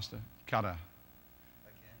actually, Pastor? Kata.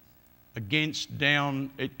 Against, down.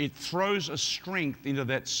 It throws a strength into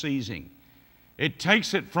that seizing. It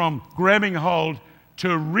takes it from grabbing hold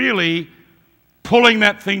to really pulling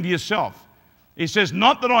that thing to yourself. He says,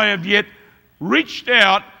 not that I have yet reached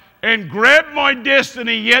out and grabbed my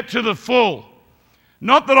destiny yet to the full.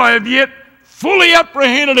 Not that I have yet fully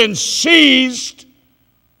apprehended and seized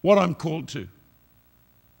what I'm called to.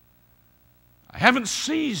 I haven't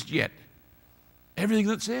seized yet everything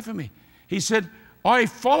that's there for me. He said, I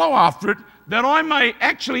follow after it that I may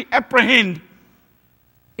actually apprehend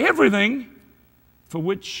everything for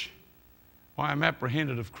which I am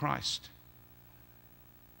apprehended of Christ.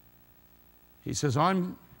 He says,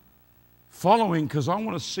 I'm following because I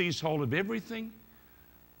want to seize hold of everything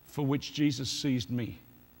for which Jesus seized me.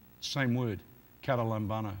 Same word,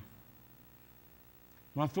 katalambano.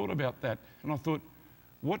 And I thought about that, and I thought,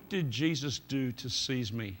 what did Jesus do to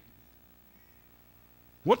seize me?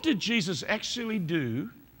 What did Jesus actually do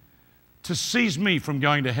to seize me from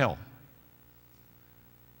going to hell?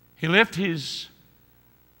 He left his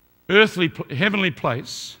heavenly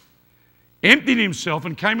place, emptied himself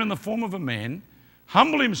and came in the form of a man,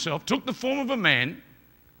 humbled himself, took the form of a man,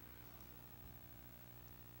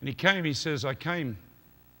 and he came, he says, I came,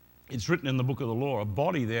 it's written in the book of the law, a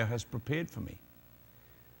body thou hast prepared for me.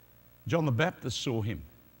 John the Baptist saw him.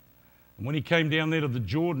 And when he came down there to the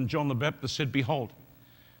Jordan, John the Baptist said, behold,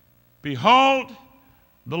 behold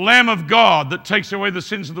the Lamb of God that takes away the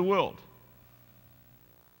sins of the world.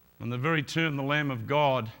 And the very term, the Lamb of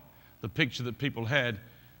God, the picture that people had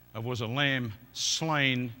was a lamb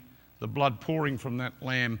slain, the blood pouring from that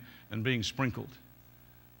lamb and being sprinkled.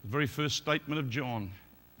 The very first statement of John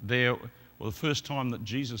there, or the first time that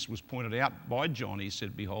Jesus was pointed out by John, he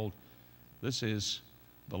said, behold, this is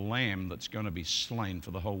the lamb that's going to be slain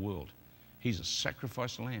for the whole world. He's a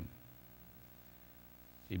sacrificed lamb.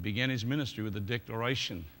 He began his ministry with a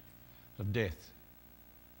declaration of death.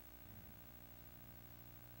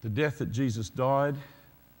 The death that Jesus died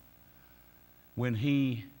when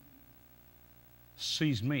he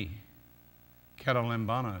seized me,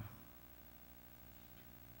 Catalambano.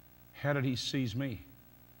 How did he seize me?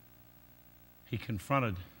 He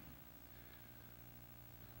confronted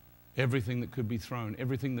everything that could be thrown,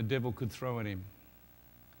 everything the devil could throw at him.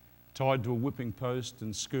 Tied to a whipping post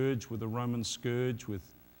and scourged with a Roman scourge with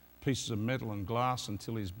pieces of metal and glass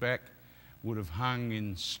until his back would have hung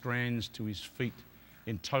in strands to his feet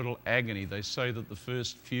in total agony. They say that the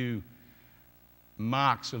first few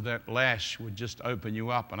marks of that lash would just open you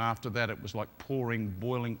up, and after that it was like pouring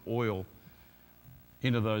boiling oil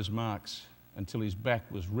into those marks until his back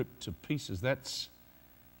was ripped to pieces. That's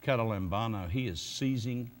Catalambano. He is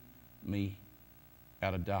seizing me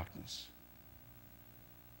out of darkness.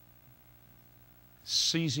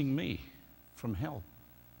 Seizing me from hell.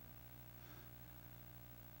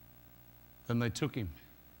 Then they took him.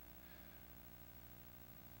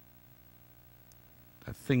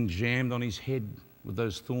 That thing jammed on his head with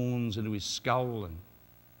those thorns into his skull and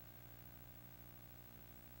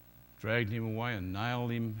dragged him away and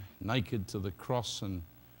nailed him naked to the cross and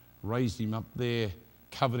raised him up there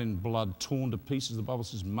covered in blood, torn to pieces. The Bible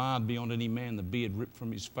says marred beyond any man, the beard ripped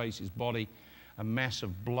from his face, his body, a mass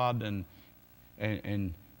of blood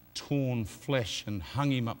and torn flesh, and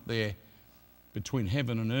hung him up there between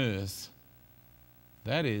heaven and earth.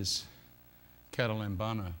 That is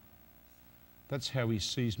Catalambano. That's how he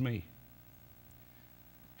seized me.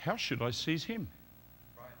 How should I seize him?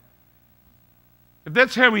 Right. If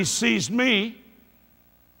that's how he seized me,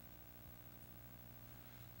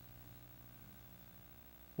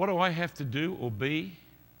 what do I have to do or be?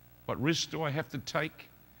 What risks do I have to take?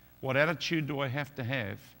 What attitude do I have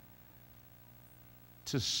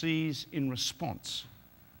to seize in response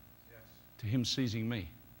to him seizing me?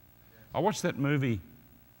 I watched that movie,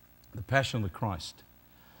 The Passion of the Christ.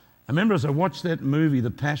 I remember as I watched that movie,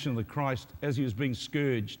 The Passion of the Christ, as he was being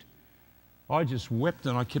scourged, I just wept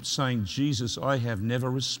and I kept saying, Jesus, I have never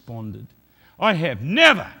responded. I have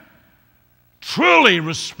never truly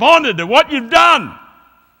responded to what you've done.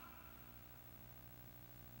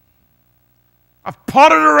 I've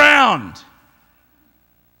potted around,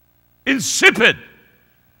 insipid,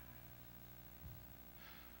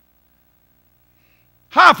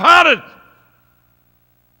 half-hearted.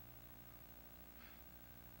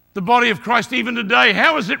 The body of Christ even today,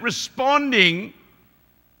 how is it responding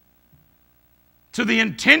to the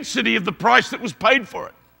intensity of the price that was paid for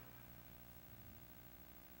it?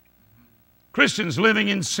 Christians living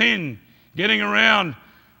in sin, getting around,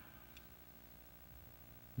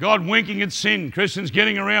 God winking at sin, Christians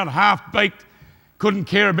getting around half-baked, couldn't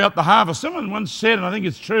care about the harvest. Someone once said, and I think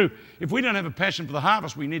it's true, if we don't have a passion for the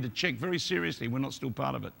harvest, we need to check very seriously we're not still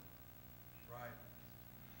part of it. Right.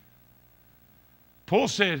 Paul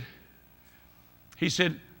said, he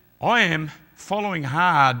said, I am following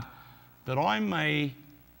hard that I might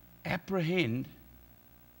apprehend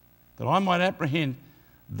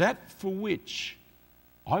that for which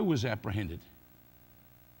I was apprehended.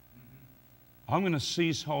 I'm going to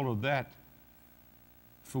seize hold of that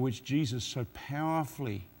for which Jesus so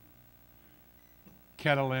powerfully,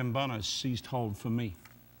 Catalambano, seized hold for me.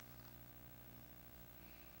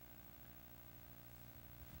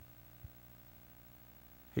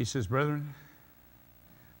 He says, brethren.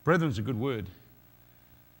 Brethren's a good word.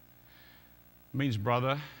 It means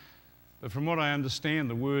brother. But from what I understand,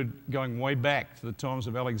 the word going way back to the times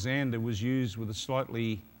of Alexander was used with a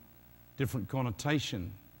slightly different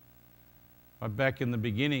connotation. Back in the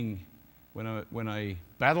beginning, when a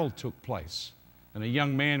battle took place, And a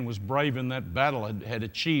young man was brave in that battle, had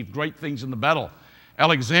achieved great things in the battle.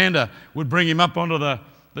 Alexander would bring him up onto the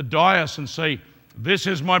dais and say, "This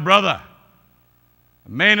is my brother, a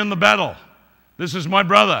man in the battle. This is my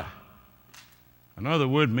brother." I know the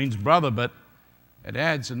word means brother, but it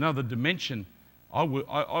adds another dimension. I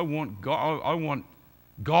want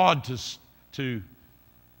God to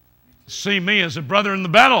see me as a brother in the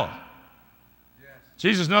battle. Yes.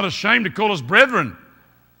 Jesus is not ashamed to call us brethren.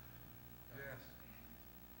 Yes.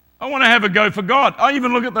 I want to have a go for God. I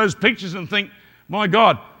even look at those pictures and think, my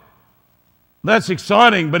God, that's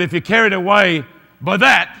exciting, but if you're carried away by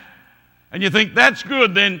that and you think that's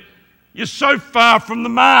good, then you're so far from the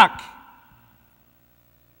mark.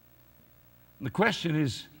 And the question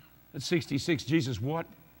is, at 66, Jesus,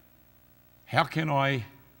 how can I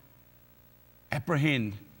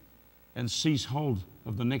apprehend and seize hold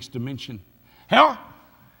of the next dimension? How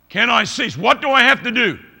can I seize? What do I have to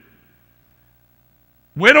do?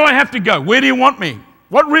 Where do I have to go? Where do you want me?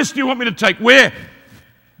 What risk do you want me to take? Where?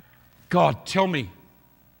 God, tell me.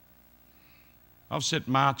 I've set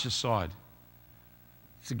March aside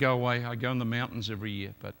to go away. I go in the mountains every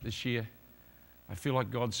year, but this year I feel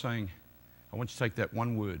like God's saying, I want you to take that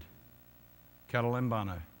one word,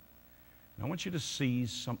 Katalambano, and I want you to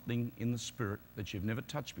seize something in the Spirit that you've never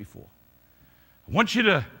touched before. I want you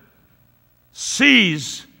to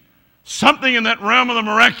seize something in that realm of the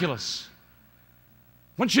miraculous.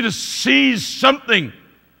 I want you to seize something.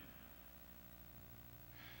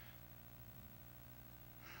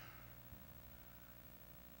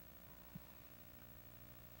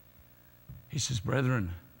 He says,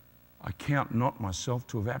 brethren, I count not myself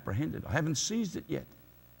to have apprehended. I haven't seized it yet.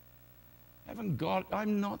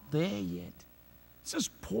 I'm not there yet. This is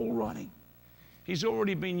Paul writing. He's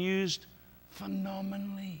already been used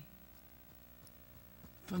phenomenally.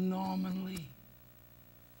 Phenomenally.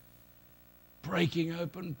 Breaking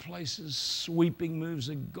open places, sweeping moves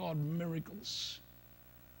of God, miracles.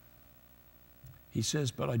 He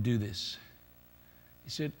says, but I do this. He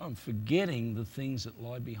said, I'm forgetting the things that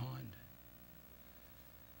lie behind.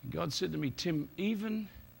 And God said to me, Tim, even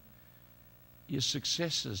your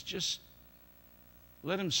successes, just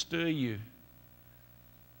let them stir you,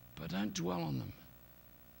 but don't dwell on them.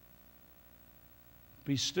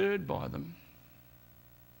 Be stirred by them,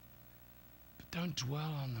 but don't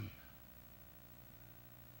dwell on them.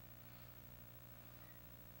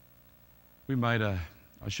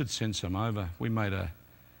 I should send some over. We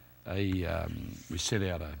sent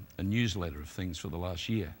out a newsletter of things for the last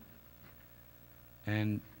year.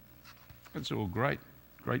 And it's all great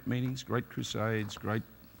meetings, great crusades, great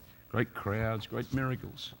crowds, great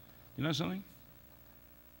miracles. You know something?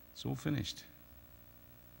 It's all finished.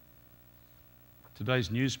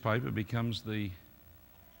 Today's newspaper becomes the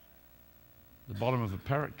bottom of a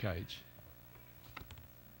parrot cage.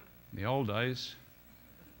 In the old days,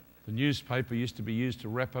 the newspaper used to be used to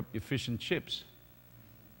wrap up your fish and chips.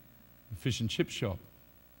 A fish and chip shop.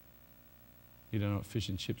 You don't know what fish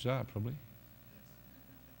and chips are, probably.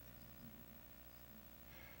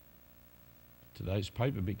 Today's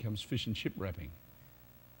paper becomes fish and chip wrapping.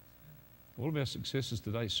 All of our successes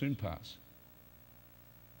today soon pass.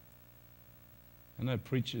 I know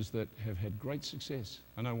preachers that have had great success.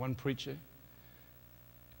 I know one preacher,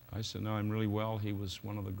 I used to know him really well. He was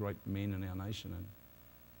one of the great men in our nation. And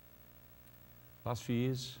last few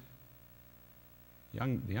years, the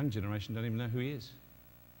young generation don't even know who he is.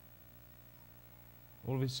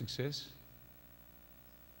 All of his success,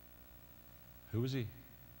 who was he?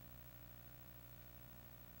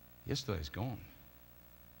 Yesterday's gone.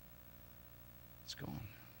 It's gone.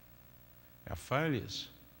 Our failures,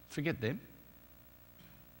 forget them.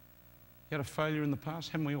 You had a failure in the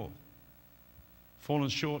past, haven't we all? Fallen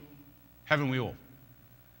short, haven't we all?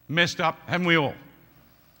 Messed up, haven't we all?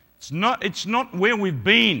 It's not where we've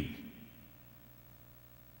been.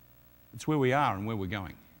 It's where we are and where we're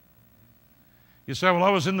going. You say, well,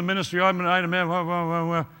 I was in the ministry, I've been a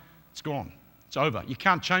man, it's gone. It's over. You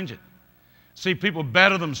can't change it. See people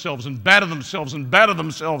batter themselves and batter themselves and batter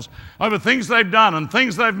themselves over things they've done and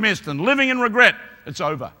things they've missed and living in regret. It's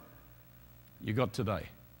over. You got today.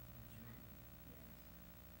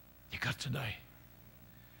 You got today.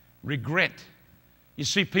 Regret. You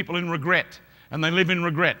see people in regret and they live in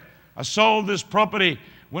regret. I sold this property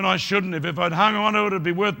when I shouldn't have. If I'd hung on to it, it'd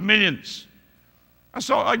be worth millions.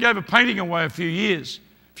 I gave a painting away a few years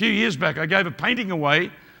back. I gave a painting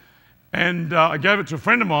away and I gave it to a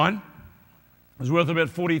friend of mine. It was worth about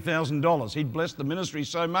 $40,000. He'd blessed the ministry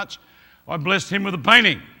so much, I blessed him with a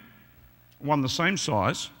painting. One the same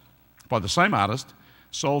size, by the same artist,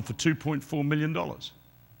 sold for $2.4 million.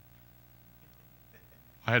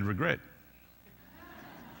 I had regret.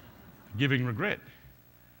 giving regret.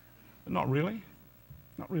 But not really.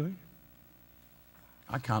 Not really.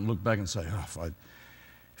 I can't look back and say, oh,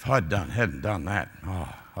 if hadn't done that,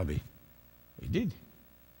 oh, he did.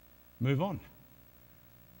 Move on.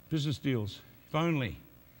 Business deals. If only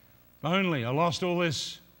I lost all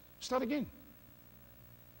this, start again.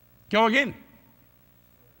 Go again.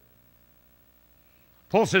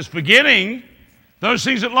 Paul says, forgetting those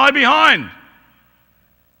things that lie behind.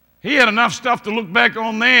 He had enough stuff to look back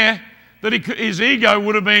on there that his ego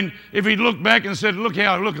would have been, if he'd looked back and said, look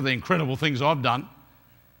at the incredible things I've done.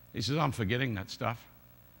 He says, I'm forgetting that stuff.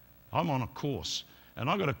 I'm on a course. And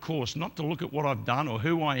I've got a course not to look at what I've done or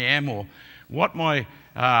who I am or what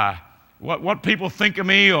what people think of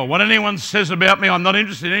me or what anyone says about me. I'm not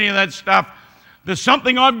interested in any of that stuff. There's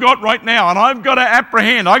something I've got right now, and I've got to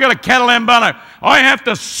apprehend. I've got to catalambano. I have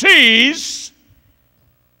to seize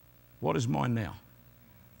what is mine now.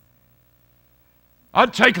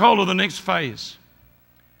 I'd take hold of the next phase.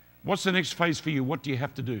 What's the next phase for you? What do you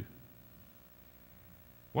have to do?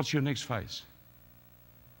 What's your next phase?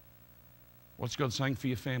 What's God saying for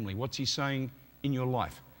your family? What's He saying in your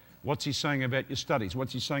life? What's He saying about your studies?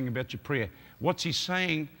 What's He saying about your prayer? What's He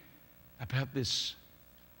saying about this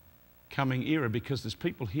coming era? Because there's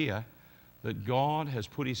people here that God has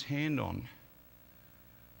put His hand on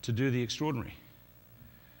to do the extraordinary.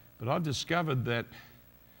 But I've discovered that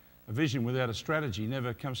a vision without a strategy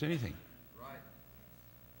never comes to anything. Right.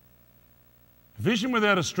 A vision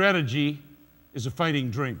without a strategy is a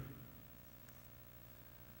fading dream.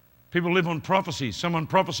 People live on prophecies. Someone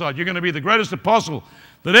prophesied, you're going to be the greatest apostle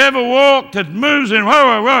that ever walked, that moves in. Whoa,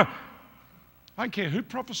 whoa, whoa. I don't care who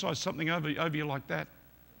prophesies something over you like that.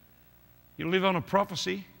 You live on a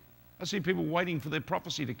prophecy. I see people waiting for their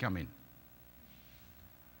prophecy to come in.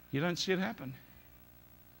 You don't see it happen.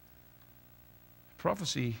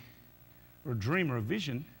 Prophecy or a dream or a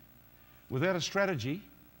vision without a strategy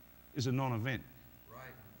is a non-event. Right.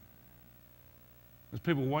 There's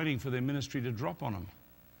people waiting for their ministry to drop on them.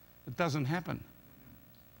 It doesn't happen.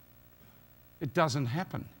 It doesn't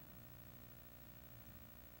happen.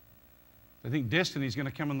 They think destiny is going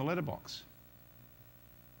to come in the letterbox.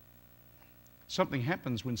 Something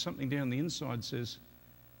happens when something down the inside says,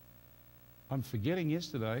 I'm forgetting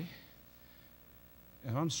yesterday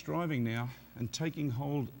and I'm striving now and taking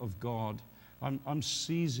hold of God. I'm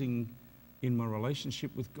seizing in my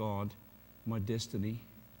relationship with God my destiny.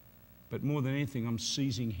 But more than anything, I'm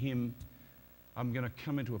seizing Him. I'm going to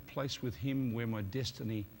come into a place with Him where my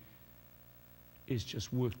destiny is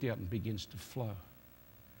just worked out and begins to flow.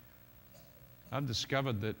 I've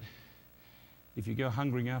discovered that if you go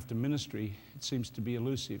hungering after ministry, it seems to be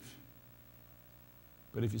elusive.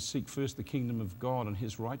 But if you seek first the kingdom of God and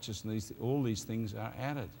His righteousness, all these things are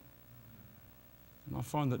added. And I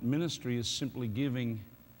find that ministry is simply giving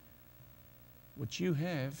what you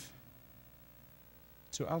have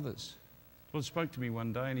to others. The Lord spoke to me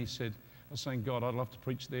one day and He said, I was saying, God, I'd love to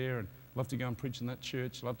preach there and love to go and preach in that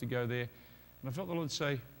church, love to go there. And I felt the Lord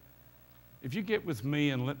say, if you get with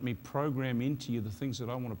me and let me program into you the things that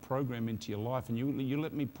I want to program into your life, and you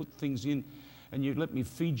let me put things in, and you let me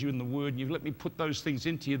feed you in the Word, and you let me put those things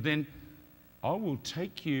into you, then I will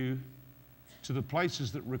take you to the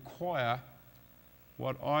places that require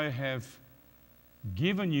what I have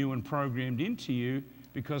given you and programmed into you,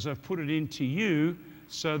 because I've put it into you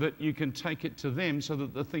so that you can take it to them, so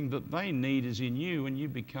that the thing that they need is in you, and you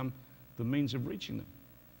become the means of reaching them.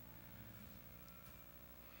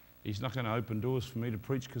 He's not going to open doors for me to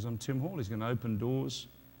preach because I'm Tim Hall. He's going to open doors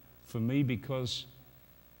for me because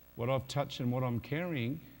what I've touched and what I'm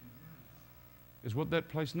carrying is what that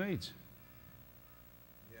place needs.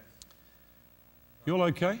 Yes. You all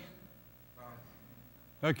okay?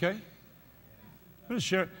 Okay? Let's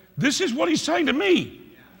share it. This is what He's saying to me.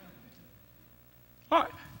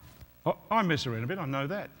 I mess around a bit, I know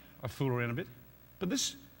that. I fool around a bit. But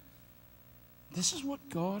this is what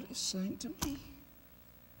God is saying to me.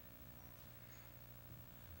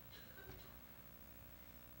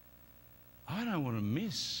 I don't want to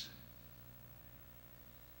miss.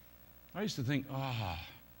 I used to think,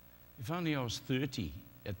 if only I was 30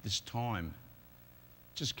 at this time,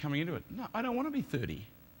 just coming into it. No, I don't want to be 30.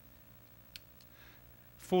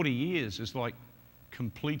 40 years is like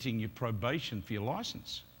completing your probation for your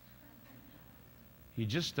license. You're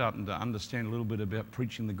just starting to understand a little bit about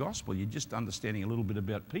preaching the gospel. You're just understanding a little bit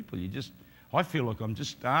about people. I feel like I'm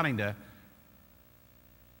just starting to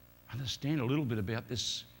understand a little bit about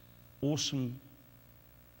this awesome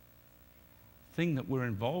thing that we're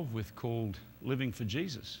involved with called living for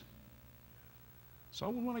Jesus. So I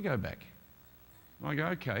wouldn't want to go back. I go,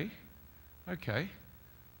 okay,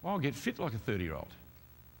 I'll get fit like a 30-year-old.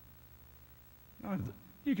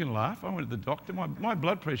 You can laugh. I went to the doctor. My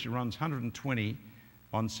blood pressure runs 120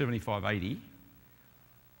 on 75/80.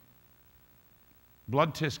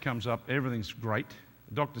 Blood test comes up, everything's great.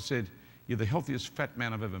 The doctor said, "You're the healthiest fat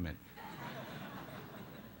man I've ever met."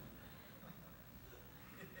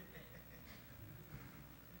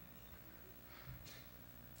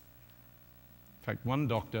 In fact, one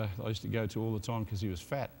doctor I used to go to all the time because he was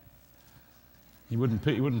fat. He wouldn't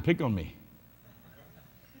pick on me.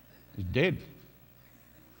 He's dead.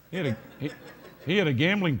 He had a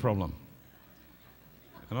gambling problem.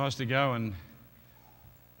 And I used to go and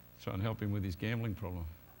try and help him with his gambling problem.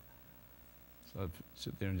 So I'd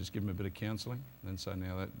sit there and just give him a bit of counselling and then say,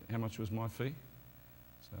 "Now, how much was my fee?"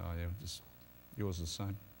 So, "Oh, yeah, just yours is the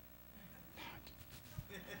same."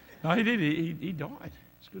 No, he did. He died.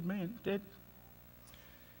 He's a good man, dead.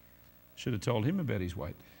 Should have told him about his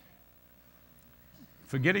weight.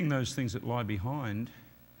 Forgetting those things that lie behind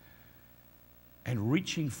and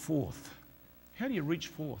reaching forth. How do you reach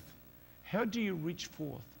forth? How do you reach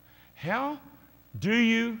forth? How do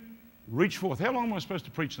you reach forth? How long am I supposed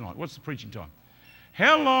to preach tonight? What's the preaching time?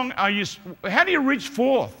 How do you reach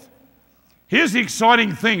forth? Here's the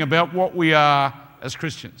exciting thing about what we are as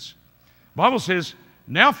Christians. The Bible says,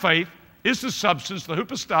 now faith is the substance, the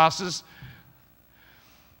hypostasis.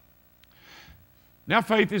 Now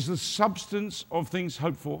faith is the substance of things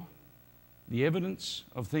hoped for, the evidence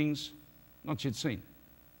of things not yet seen,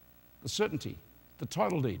 the certainty, the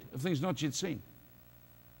title deed of things not yet seen.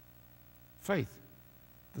 Faith,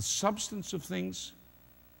 the substance of things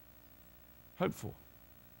hoped for.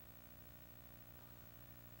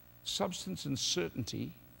 Substance and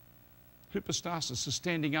certainty, hypostasis, the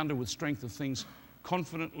standing under with strength of things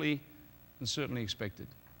confidently and certainly expected.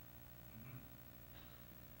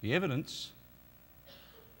 The evidence,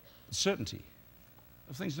 the certainty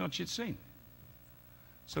of things not yet seen.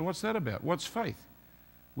 So what's that about? What's faith?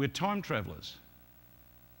 We're time travelers.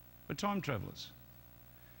 We're time travelers.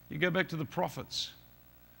 You go back to the prophets.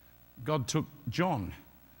 God took John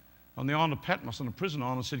on the island of Patmos, on a prison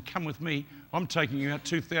island, and said, "Come with me. I'm taking you out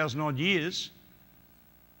 2,000 odd years.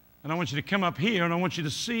 And I want you to come up here and I want you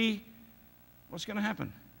to see what's going to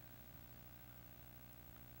happen."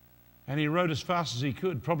 And he wrote as fast as he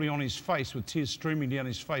could, probably on his face with tears streaming down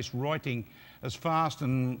his face, writing as fast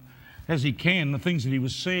and as he can the things that he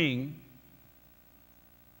was seeing.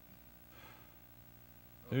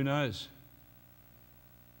 Who knows?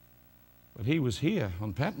 But he was here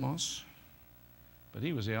on Patmos, but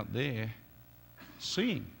he was out there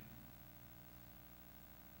seeing.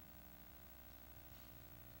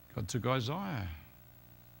 God took Isaiah,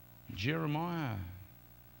 Jeremiah,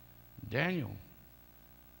 Daniel.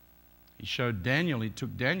 He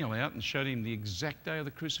took Daniel out and showed him the exact day of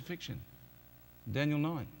the crucifixion. Daniel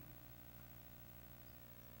 9.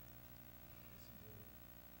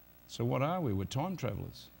 So what are we? We're time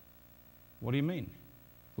travelers. What do you mean?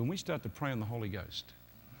 When we start to pray in the Holy Ghost,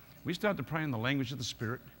 we start to pray in the language of the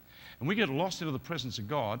Spirit, and we get lost into the presence of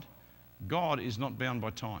God, God is not bound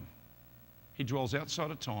by time. He dwells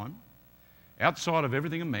outside of time, outside of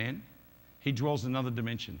everything of man. He dwells in another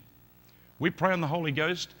dimension. We pray in the Holy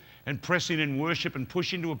Ghost and press in worship and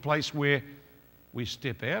push into a place where we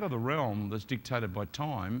step out of the realm that's dictated by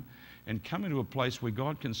time and come into a place where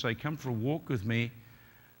God can say, "Come for a walk with me.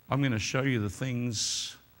 I'm going to show you the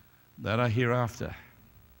things that are hereafter.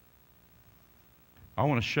 I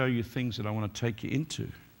want to show you things that I want to take you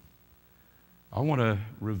into. I want to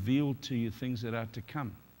reveal to you things that are to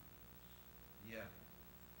come." Yeah.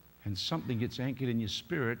 And something gets anchored in your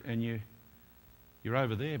spirit and you're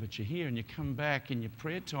over there, but you're here, and you come back in your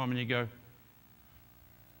prayer time and you go,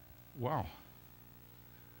 wow,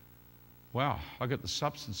 I got the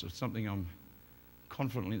substance of something I'm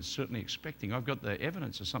confidently and certainly expecting. I've got the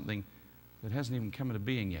evidence of something that hasn't even come into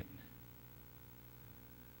being yet.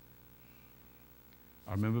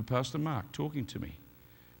 I remember Pastor Mark talking to me,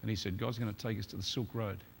 and he said, "God's going to take us to the Silk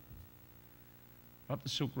Road." Up the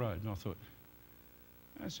Silk Road. And I thought,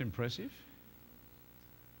 that's impressive.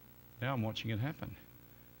 Now I'm watching it happen,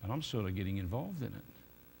 and I'm sort of getting involved in it.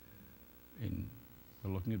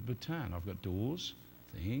 We're looking at Bhutan. I've got doors,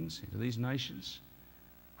 things, into these nations.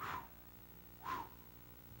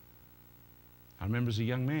 I remember as a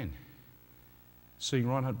young man seeing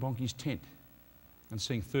Reinhard Bonnke's tent and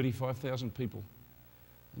seeing 35,000 people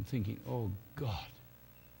and thinking, oh God,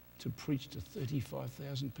 to preach to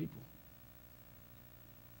 35,000 people.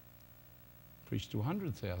 Preached to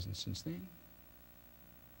 100,000 since then.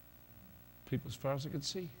 People as far as I could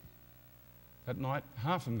see. That night,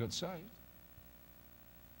 half of them got saved.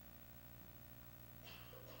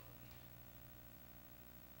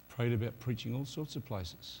 Prayed about preaching all sorts of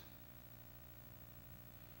places.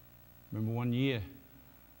 Remember one year,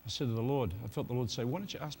 I said to the Lord, I felt the Lord say, why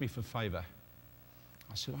don't you ask me for favour?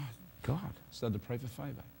 I said, oh, God. I started to pray for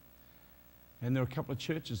favour. And there were a couple of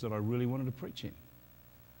churches that I really wanted to preach in.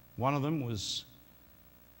 One of them was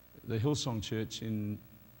the Hillsong Church in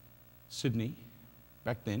Sydney,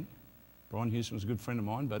 back then. Brian Houston was a good friend of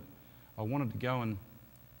mine, but I wanted to go and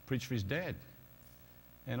preach for his dad.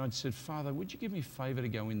 And I'd said, Father, would you give me favour to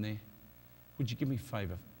go in there? Would you give me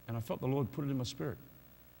favour? And I felt the Lord put it in my spirit.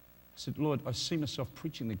 I said, Lord, I see myself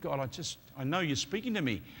preaching there. God, I know you're speaking to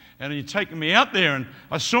me. And you're taking me out there. And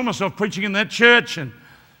I saw myself preaching in that church. And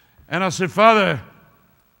I said, Father,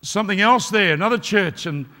 something else there, another church.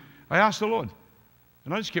 And I asked the Lord.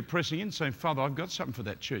 And I just kept pressing in, saying, Father, I've got something for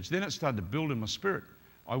that church. Then it started to build in my spirit.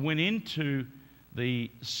 I went into the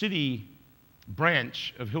city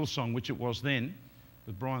branch of Hillsong, which it was then,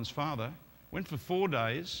 with Brian's father. Went for 5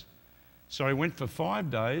 days.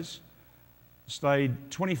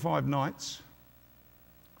 Stayed 25 nights,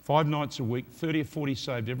 5 nights a week, 30 or 40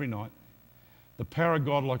 saved every night. The power of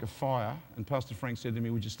God like a fire. And Pastor Frank said to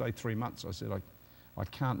me, would you stay 3 months? I said, I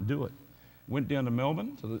can't do it. Went down to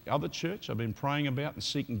Melbourne, to the other church I've been praying about and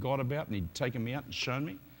seeking God about, and he'd taken me out and shown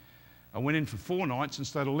me. I went in for 4 nights and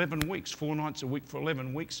stayed 11 weeks, 4 nights a week for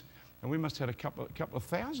 11 weeks. And we must have had a couple of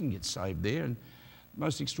thousand get saved there, and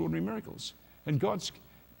most extraordinary miracles. And God's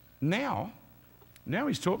now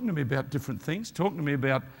he's talking to me about different things, talking to me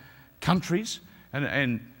about countries,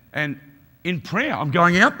 and in prayer, I'm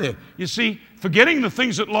going out there. You see, forgetting the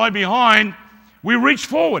things that lie behind, we reach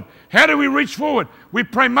forward. How do we reach forward? We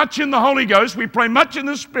pray much in the Holy Ghost. We pray much in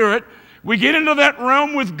the Spirit. We get into that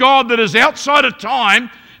realm with God that is outside of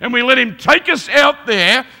time, and we let him take us out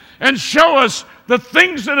there and show us the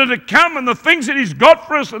things that are to come and the things that he's got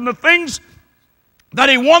for us and the things that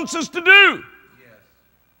he wants us to do.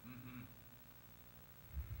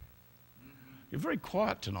 You're very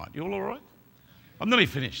quiet tonight. You all right? I'm nearly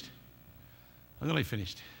finished.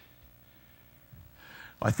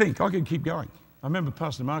 I think I could keep going. I remember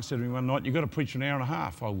Pastor Mark said to me one night, you've got to preach for an hour and a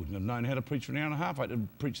half. I wouldn't have known how to preach for an hour and a half. I had to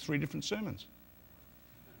preach 3 different sermons.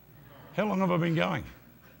 How long have I been going?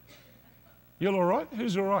 You all right?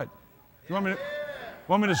 Who's all right? You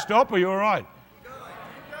want me to stop, or you all right?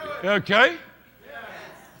 You okay?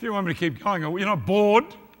 If you want me to keep going, you're not bored?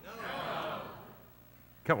 A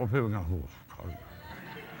couple of people go, oh.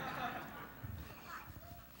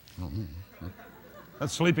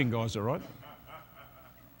 That's sleeping, guys, all right?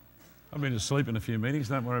 I've been asleep in a few meetings,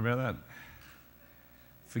 don't worry about that.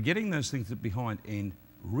 Forgetting those things that are behind and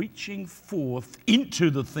reaching forth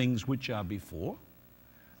into the things which are before,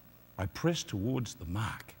 I press towards the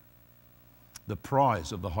mark, the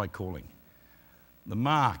prize of the high calling. The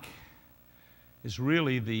mark is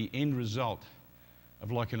really the end result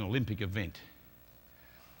of like an Olympic event.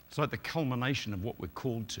 It's like the culmination of what we're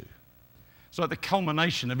called to. It's like the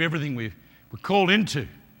culmination of everything we're called into.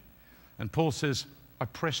 And Paul says, I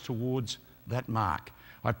press towards that mark.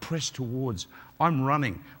 I press towards, I'm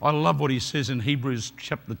running. I love what he says in Hebrews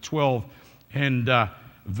chapter 12 and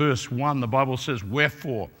verse 1. The Bible says,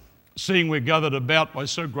 wherefore, seeing we're gathered about by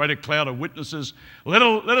so great a cloud of witnesses, let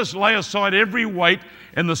us lay aside every weight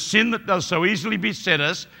and the sin that does so easily beset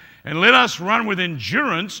us, and let us run with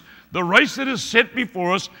endurance the race that is set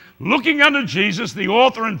before us, looking unto Jesus, the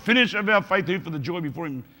author and finisher of our faith, who for the joy before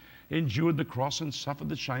him endured the cross and suffered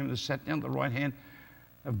the shame and is sat down at the right hand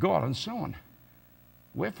of God, and so on.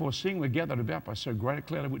 Wherefore, seeing we're gathered about by so great a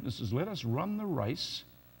cloud of witnesses, let us run the race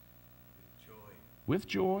with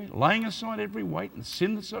joy, laying aside every weight and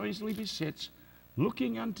sin that so easily besets,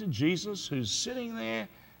 looking unto Jesus, who's sitting there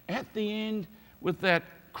at the end with that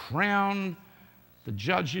crown. The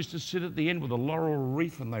judge used to sit at the end with a laurel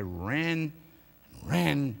wreath, and they ran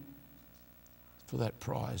for that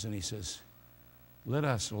prize. And he says, let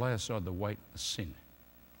us lay aside the weight of sin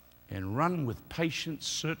and run with patience,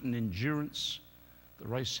 certain endurance, the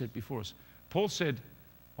race set before us. Paul said,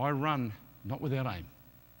 I run not without aim.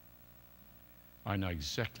 I know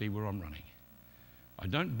exactly where I'm running. I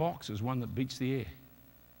don't box as one that beats the air.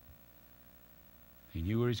 He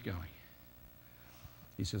knew where he's going.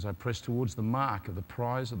 He says, I press towards the mark of the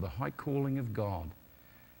prize of the high calling of God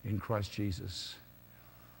in Christ Jesus.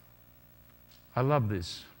 I love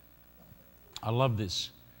this.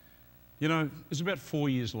 You know, it's about 4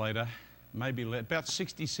 years later, maybe about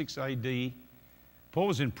 66 AD. Paul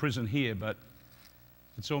was in prison here, but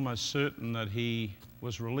it's almost certain that he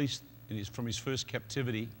was released from his first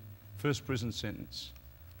captivity, first prison sentence.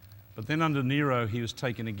 But then under Nero, he was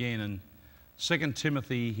taken again, and 2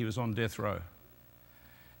 Timothy, he was on death row.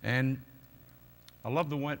 And I love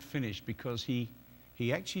the way it finished, because he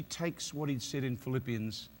actually takes what he'd said in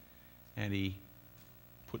Philippians and he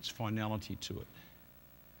puts finality to it.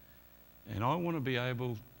 And I want to be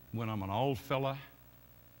able, when I'm an old fella,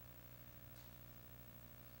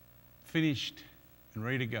 finished and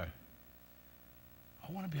ready to go,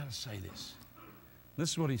 I want to be able to say this.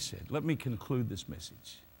 This is what he said. Let me conclude this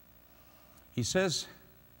message. He says,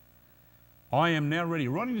 I am now ready.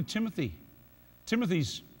 Writing to Timothy.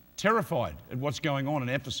 Timothy's terrified at what's going on in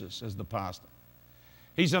Ephesus as the pastor.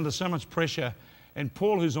 He's under so much pressure. And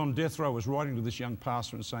Paul, who's on death row, was writing to this young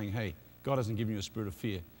pastor and saying, hey, God hasn't given you a spirit of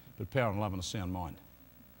fear, but power and love and a sound mind.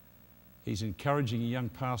 He's encouraging a young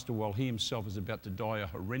pastor while he himself is about to die a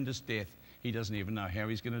horrendous death. He doesn't even know how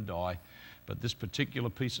he's going to die. But this particular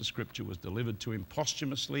piece of scripture was delivered to him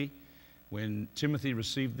posthumously. When Timothy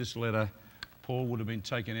received this letter, Paul would have been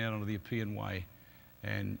taken out onto the Appian Way,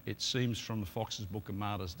 and it seems from the Fox's Book of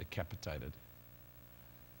Martyrs, decapitated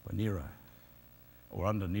by Nero, or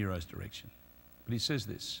under Nero's direction. But he says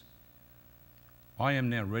this, I am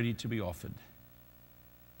now ready to be offered,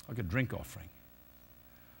 like a drink offering.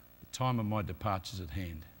 The time of my departure is at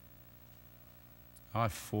hand. I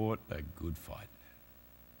fought a good fight.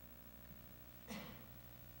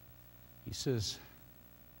 He says,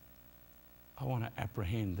 I want to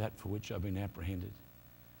apprehend that for which I've been apprehended.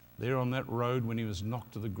 There on that road, when he was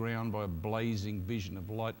knocked to the ground by a blazing vision of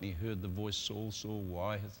light, and he heard the voice, Saul, Saul,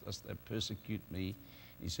 why dost thou persecute me?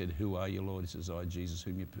 He said, who are you, Lord? He says, I, Jesus,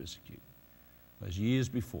 whom you persecute. Those years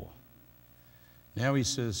before. Now he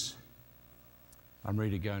says, I'm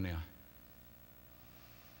ready to go now.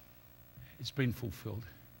 It's been fulfilled.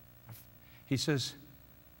 He says,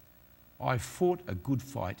 I fought a good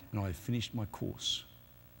fight and I have finished my course.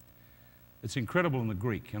 It's incredible in the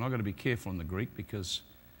Greek, and I've got to be careful in the Greek because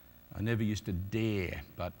I never used to dare,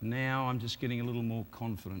 but now I'm just getting a little more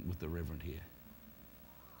confident with the Reverend here.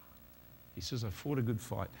 He says, I fought a good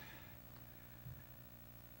fight.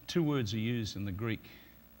 Two words are used in the Greek,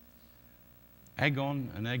 agon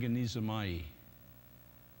and agonizomai.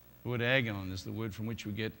 The word agon is the word from which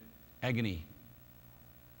we get agony.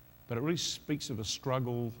 But it really speaks of a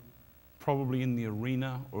struggle, probably in the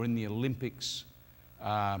arena or in the Olympics,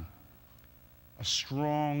 a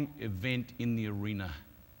strong event in the arena.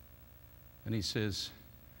 And he says,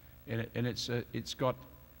 and it's got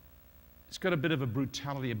a bit of a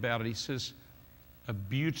brutality about it. He says, a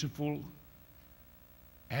beautiful,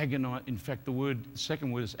 in fact, the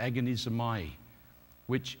second word is agonizomai,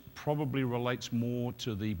 which probably relates more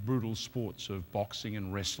to the brutal sports of boxing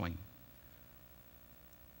and wrestling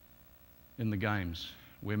in the games,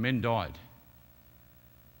 where men died.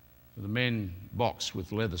 The men boxed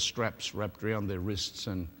with leather straps wrapped around their wrists,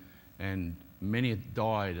 and many had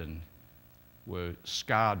died and were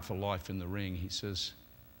scarred for life in the ring. He says,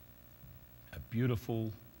 a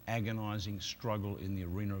beautiful, agonizing struggle in the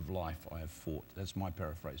arena of life I have fought. That's my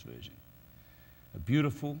paraphrase version. A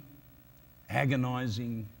beautiful,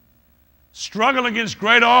 agonizing struggle against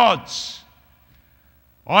great odds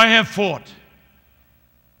I have fought,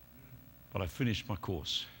 but I finished my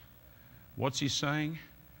course. What's he saying?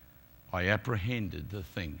 I apprehended the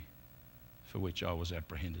thing for which I was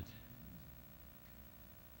apprehended.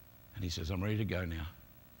 And he says, I'm ready to go now.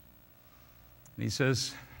 And he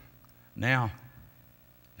says, now,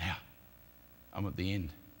 I'm at the end.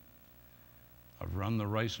 I've run the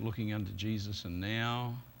race looking unto Jesus, and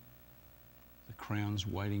now the crown's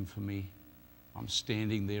waiting for me. I'm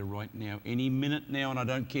standing there right now, any minute now, and I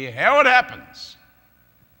don't care how it happens.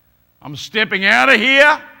 I'm stepping out of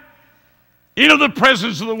here into the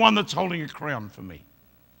presence of the one that's holding a crown for me.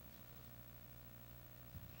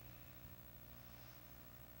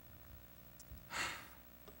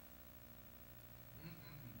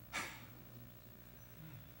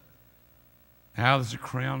 Now there's a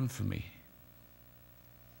crown for me.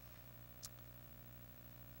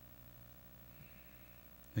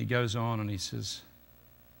 He goes on and he says,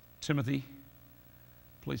 Timothy,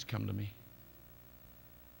 please come to me.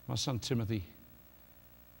 My son Timothy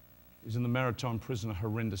is in the maritime prison, a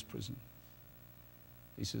horrendous prison.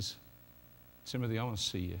 He says, Timothy, I want to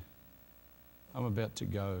see you. I'm about to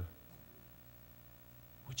go.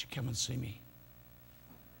 Would you come and see me?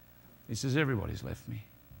 He says, everybody's left me.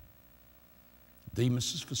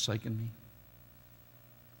 Demas has forsaken me.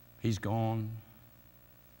 He's gone.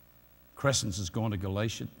 Crescens has gone to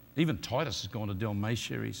Galatia. Even Titus has gone to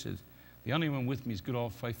Dalmatia. He says, the only one with me is good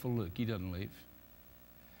old faithful Luke. He doesn't leave.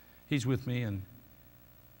 He's with me, and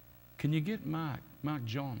can you get Mark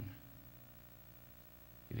John?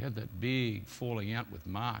 He had that big falling out with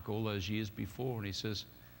Mark all those years before, and he says,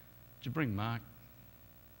 would you bring Mark?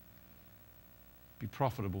 Be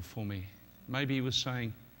profitable for me. Maybe he was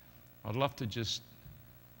saying, I'd love to just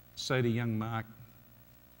say to young Mark,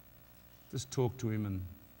 just talk to him and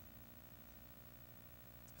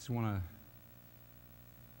just want to,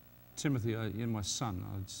 Timothy, you're my son.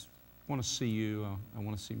 I just want to see you. I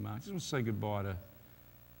want to see Mark. I just want to say goodbye to a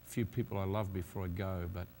few people I love before I go,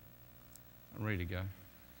 but I'm ready to go.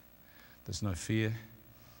 There's no fear.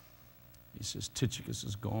 He says, Tychicus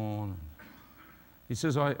is gone. He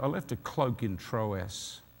says, I left a cloak in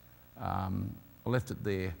Troas. I left it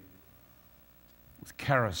there with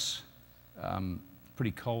Charis.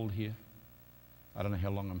 Pretty cold here. I don't know how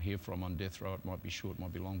long I'm here for. I'm on death row. It might be short, it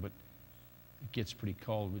might be long, but it gets pretty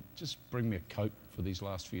cold. But just bring me a coat for these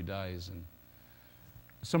last few days. And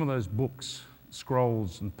some of those books,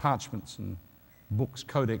 scrolls and parchments and books,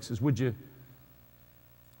 codexes, would you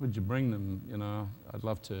bring them? You know, I'd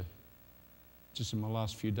love to, just in my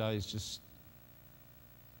last few days, just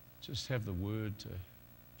have the word to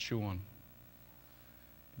chew on.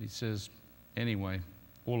 But he says, anyway,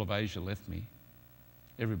 all of Asia left me.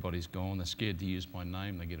 Everybody's gone. They're scared to use my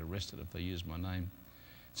name. They get arrested if they use my name.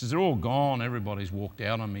 He says, they're all gone. Everybody's walked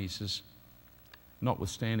out on me. He says,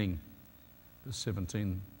 notwithstanding, verse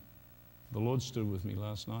 17, the Lord stood with me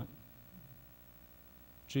last night.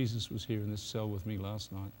 Jesus was here in this cell with me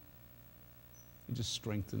last night. He just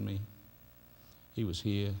strengthened me. He was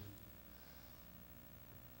here.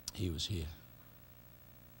 He was here.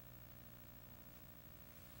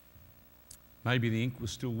 Maybe the ink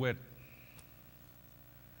was still wet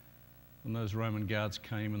when those Roman guards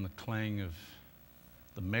came, and the clang of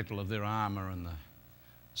the metal of their armour and the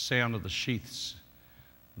sound of the sheaths,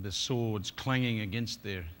 their swords clanging against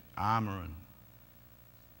their armour, and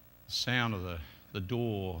the sound of the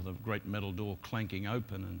door, the great metal door clanking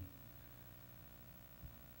open. And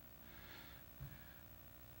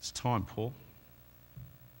it's time, Paul.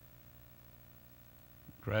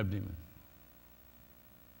 Grabbed him and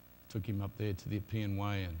took him up there to the Appian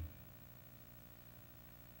Way, and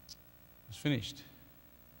it was finished.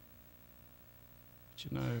 But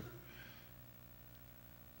you know,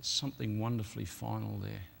 there's something wonderfully final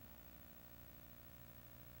there.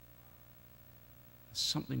 There's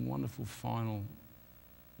something wonderfully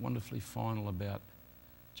final about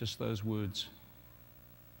just those words.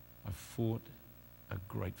 I fought a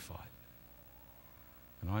great fight,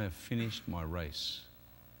 and I have finished my race.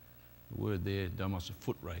 The word there, Domos, a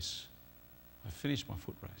foot race. I finished my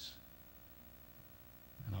foot race.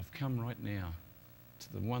 And I've come right now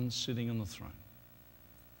to the one sitting on the throne.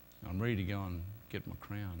 I'm ready to go and get my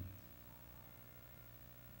crown.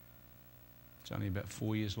 It's only about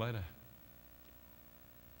 4 years later.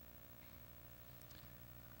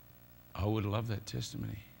 I would love that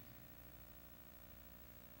testimony.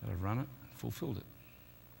 That I've run it, fulfilled it.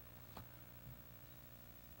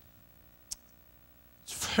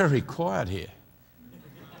 It's very quiet here.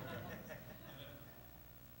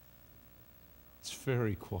 It's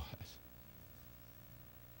very quiet.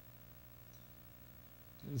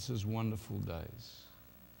 This is wonderful days.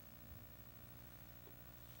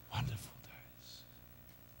 Wonderful days.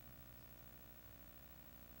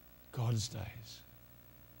 God's days.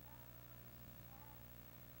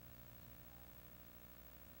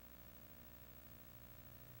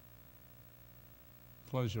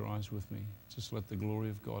 Close your eyes with me. Just let the glory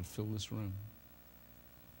of God fill this room.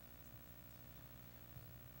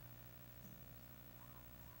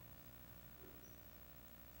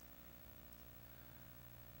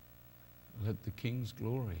 Let the King's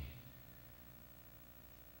glory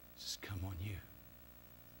just come on you.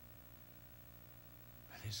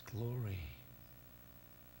 Let His glory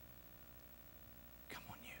come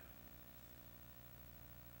on you.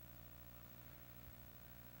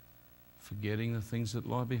 Forgetting the things that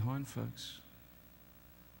lie behind, folks.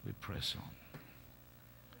 We press on.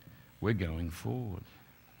 We're going forward.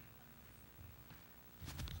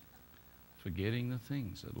 Forgetting the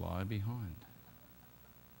things that lie behind.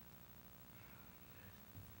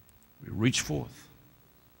 We reach forth.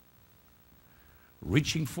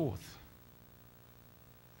 Reaching forth.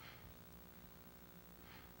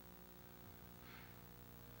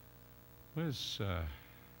 Where's... I'm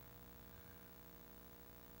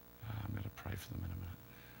going to pray for them in a minute.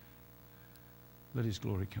 Let His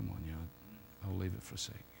glory come on you. I'll leave it for a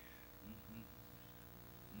sec.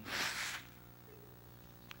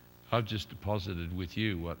 I've just deposited with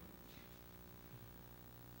you what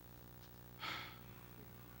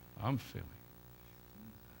I'm feeling.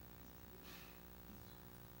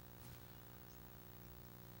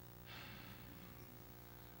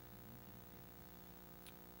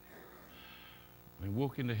 We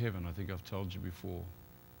walk into heaven, I think I've told you before.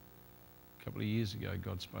 A couple of years ago,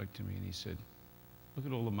 God spoke to me and He said, look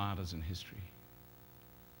at all the martyrs in history.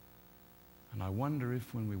 And I wonder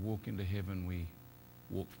if when we walk into heaven, we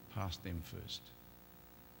walk past them first.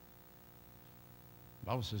 The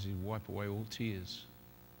Bible says he'd wipe away all tears.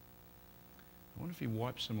 I wonder if he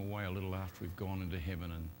wipes them away a little after we've gone into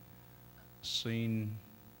heaven and seen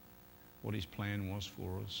what his plan was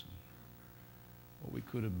for us, what we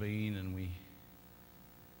could have been, and we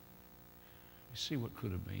see what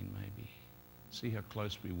could have been maybe. See how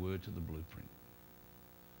close we were to the blueprint.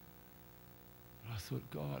 But I thought,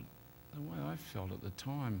 God, the way I felt at the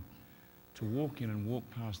time, to walk in and walk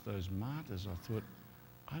past those martyrs, I thought,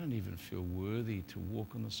 I don't even feel worthy to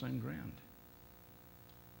walk on the same ground.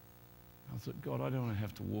 I thought, God, I don't want to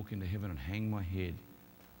have to walk into heaven and hang my head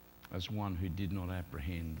as one who did not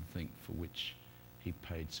apprehend the thing for which he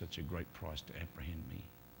paid such a great price to apprehend me.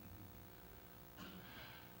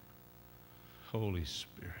 Holy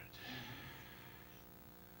Spirit.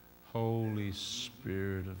 Holy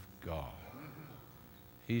Spirit of God.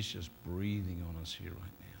 He's just breathing on us here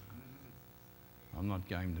right now. I'm not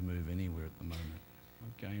game to move anywhere at the moment. I'm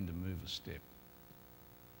not game to move a step.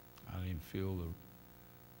 I don't even feel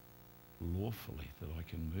lawfully that I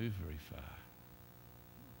can move very far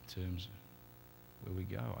in terms of where we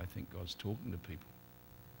go. I think God's talking to people.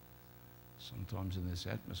 Sometimes in this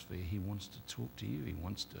atmosphere, he wants to talk to you. He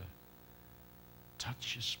wants to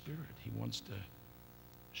touch your spirit. He wants to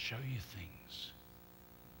show you things.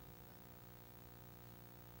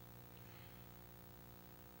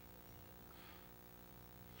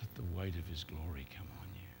 Let the weight of his glory come on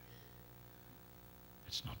you.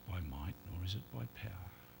 It's not by might, nor is it by power.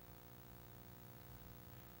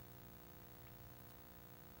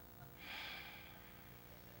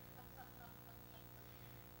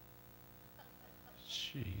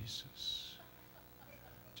 Jesus.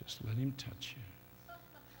 Just let him touch you.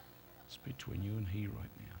 It's between you and he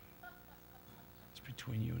right now. It's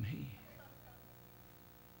between you and he.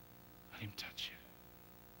 Let him touch you.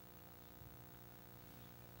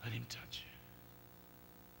 Let him touch you.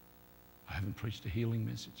 I haven't preached a healing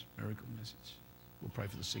message, miracle message. We'll pray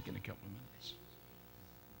for the sick in a couple of minutes.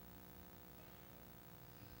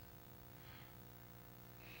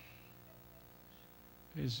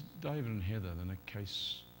 There's David and Heather, the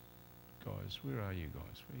case guys. Where are you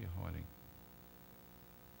guys? Where are you hiding?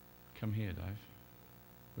 Come here, Dave.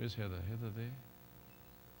 Where's Heather? Heather there?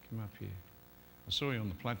 Come up here. I saw you on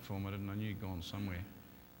the platform. I didn't know you'd gone somewhere.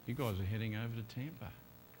 You guys are heading over to Tampa.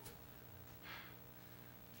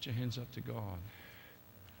 Put your hands up to God.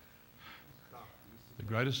 The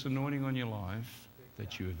greatest anointing on your life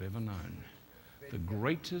that you have ever known. The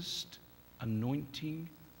greatest anointing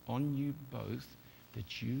on you both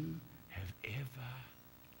that you have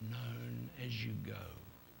ever known as you go.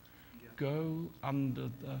 Go under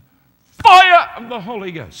the fire of the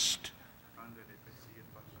Holy Ghost.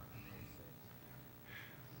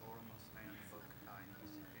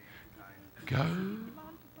 Go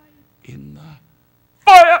in the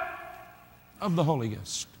fire of the Holy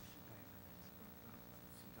Ghost.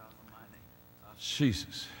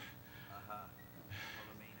 Jesus.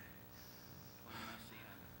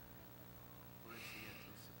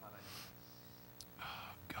 Oh,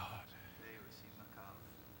 God.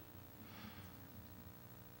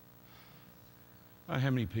 Oh, how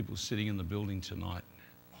many people sitting in the building tonight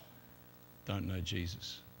don't know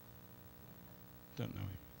Jesus? Don't know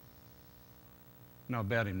him. Know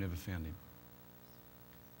about him, never found him.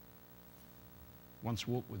 Once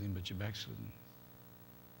walked with him, but you're backslidden.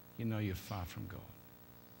 You know you're far from God.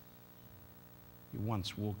 You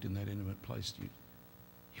once walked in that intimate place.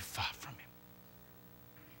 You're far from him.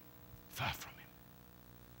 Far from him.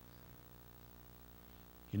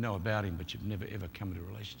 You know about him, but you've never ever come into a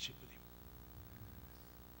relationship with him.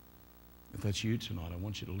 If that's you tonight, I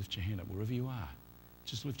want you to lift your hand up wherever you are.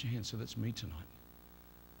 Just lift your hand. So that's me tonight.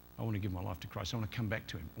 I want to give my life to Christ. I want to come back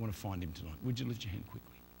to him. I want to find him tonight. Would you lift your hand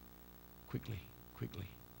quickly? Quickly, quickly.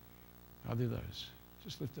 Are there those?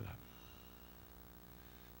 Just lift it up.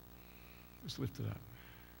 Just lift it up.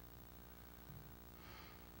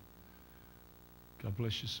 God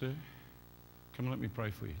bless you, sir. Come and let me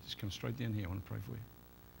pray for you. Just come straight down here. I want to pray for you.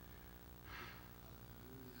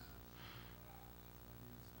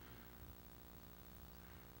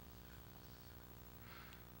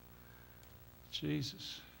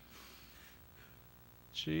 Jesus.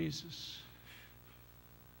 Jesus.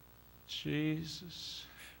 Jesus.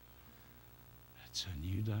 It's a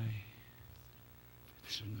new day.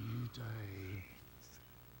 It's a new day.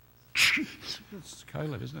 It's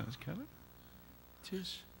Caleb, isn't it? It's Caleb? It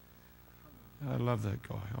is. I love that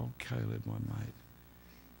guy. Oh, Caleb, my mate.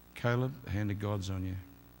 Caleb, the hand of God's on you.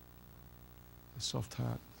 A soft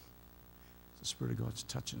heart. The Spirit of God's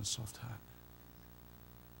touching a soft heart.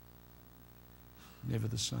 Never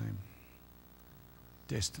the same.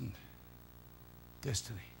 Destined.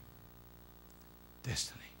 Destiny.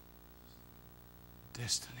 Destiny.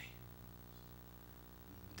 Destiny.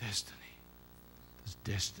 Destiny. There's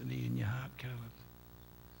destiny in your heart, Caleb.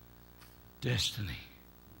 Destiny.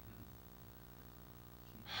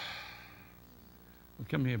 Well,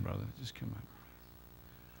 come here, brother. Just come up.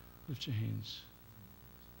 Lift your hands.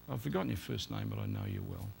 I've forgotten your first name, but I know you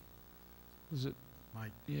well. Is it?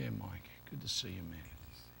 Mike. Yeah, Mike. Good to see you, man.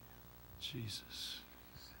 Jesus.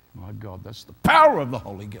 My God, that's the power of the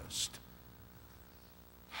Holy Ghost.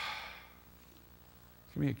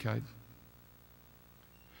 Come here, Kate.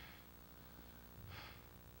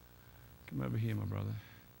 Come over here, my brother.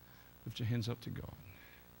 Lift your hands up to God.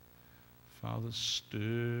 Father,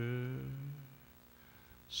 stir,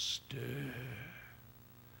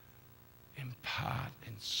 impart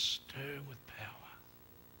and stir with power.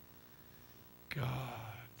 God,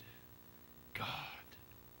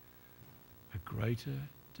 a greater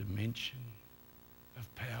dimension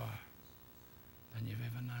of power than you've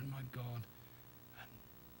ever known, my God.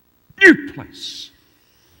 A new place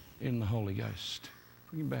in the Holy Ghost.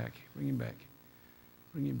 Bring him back, bring him back,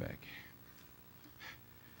 bring him back.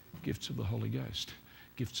 Gifts of the Holy Ghost,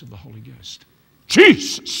 gifts of the Holy Ghost.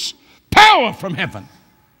 Jesus, power from heaven.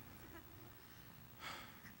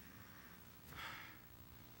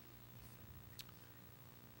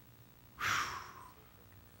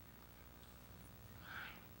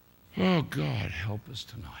 Oh, God, help us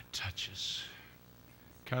tonight. Touch us.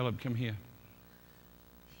 Caleb, come here.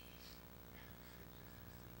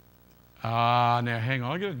 Now hang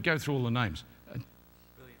on. I've got to go through all the names.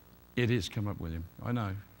 It is come up with him. I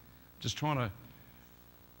know. Just trying to...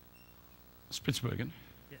 Spitsbergen?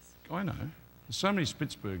 Yes. I know. There's so many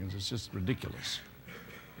Spitsbergens, it's just ridiculous.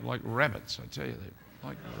 Like rabbits, I tell you. They're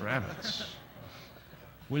like rabbits.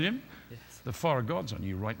 William? Yes. The fire of God's on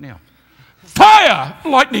you right now. Fire!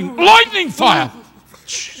 Lightning! Lightning fire!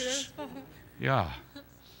 Yeah.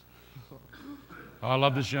 I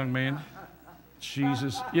love this young man.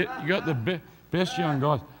 Jesus. Yeah, you got the best young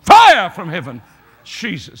guys. Fire from heaven!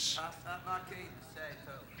 Jesus.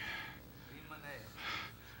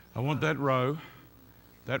 I want that row.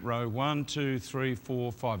 That row. 1, 2, 3,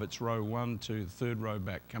 4, 5. It's row 1, 2, the third row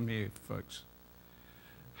back. Come here, folks.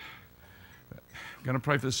 I'm going to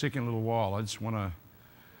pray for the sick in a little while. I just want to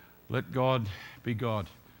let God be God.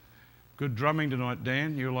 Good drumming tonight,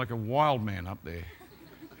 Dan. You're like a wild man up there.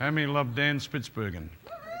 How many love Dan Spitsbergen?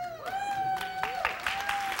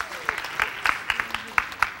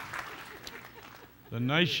 The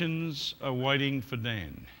nations are waiting for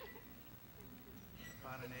Dan.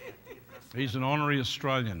 He's an honorary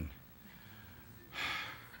Australian.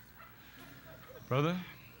 Brother,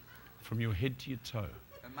 from your head to your toe,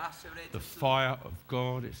 the fire of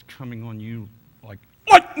God is coming on you like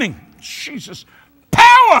lightning. Jesus.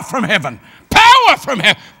 Power from heaven. Power from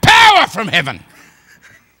heaven. Power from heaven.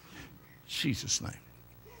 Jesus' name.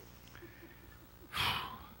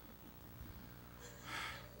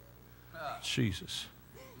 Jesus.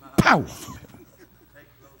 Power from heaven.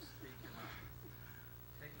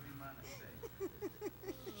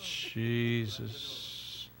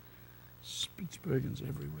 Jesus. Spitsbergens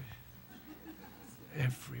everywhere.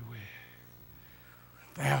 Everywhere.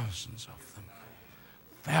 Thousands of them.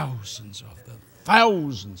 Thousands of them.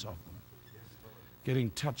 Thousands of them. Getting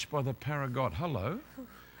touched by the power of God. Hello.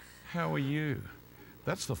 How are you?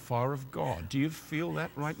 That's the fire of God. Do you feel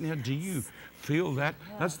that right now? Do you feel that?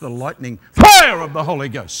 That's the lightning fire of the Holy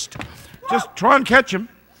Ghost. Just try and catch him.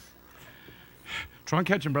 Try and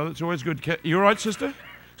catch him, brother. It's always good. You all right, sister?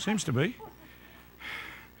 Seems to be.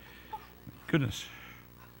 Goodness.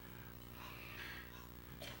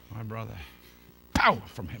 My brother. Power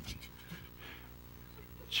from heaven.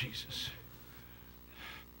 Jesus.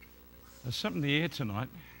 There's something in the air tonight.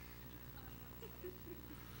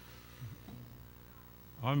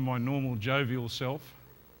 I'm my normal jovial self.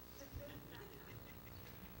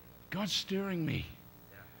 God's stirring me.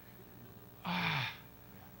 I've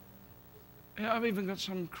even got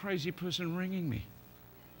some crazy person ringing me.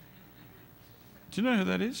 Do you know who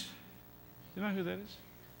that is? Do you know who that is?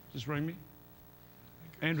 Just ring me.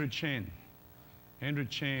 Andrew Chan. Andrew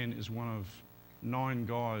Chan is one of 9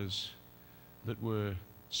 guys that were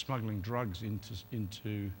smuggling drugs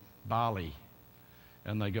into Bali,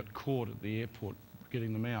 and they got caught at the airport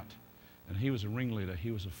getting them out. And he was a ringleader.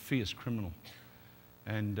 He was a fierce criminal,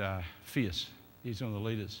 and fierce. He's one of the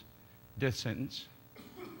leaders. Death sentence.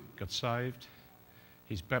 Got saved.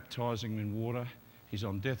 He's baptizing them in water. He's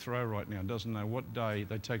on death row right now. Doesn't know what day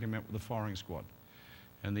they take him out with the firing squad.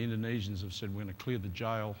 And the Indonesians have said, we're going to clear the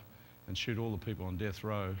jail and shoot all the people on death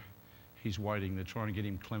row. He's waiting. They're trying to get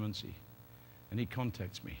him clemency. And he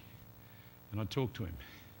contacts me. And I talk to him.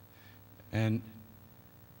 And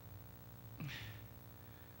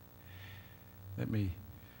let me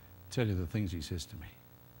tell you the things he says to me.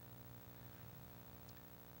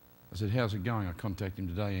 I said, how's it going? I contacted him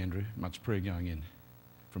today, Andrew. Much prayer going in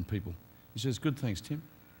from people. He says, good, thanks, Tim.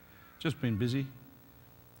 Just been busy.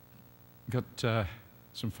 Got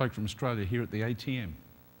some folk from Australia here at the ATM.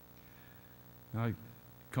 And I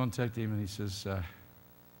contacted him and he says,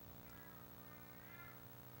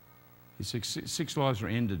 six lives were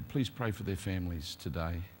ended. Please pray for their families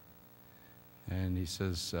today. And he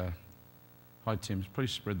says, hi, Tim,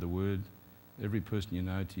 please spread the word. Every person you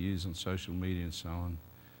know to use on social media and so on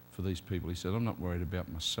for these people. He said, I'm not worried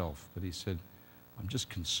about myself, but he said, I'm just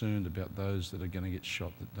concerned about those that are going to get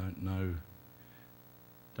shot that don't know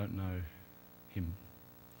him.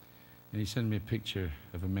 And he sent me a picture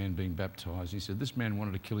of a man being baptised. He said, this man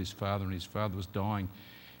wanted to kill his father and his father was dying.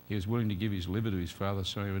 He was willing to give his liver to his father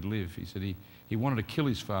so he would live. He said he wanted to kill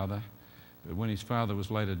his father, but when his father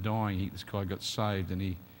was later dying, this guy got saved and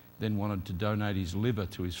he then wanted to donate his liver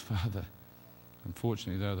to his father.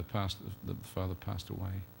 Unfortunately, though, the father passed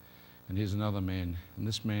away. And here's another man, and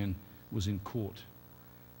this man was in court.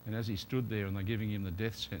 And as he stood there and they're giving him the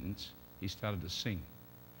death sentence, he started to sing.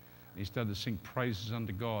 He started to sing praises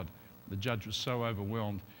unto God. The judge was so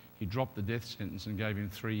overwhelmed, he dropped the death sentence and gave him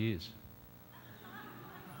 3 years.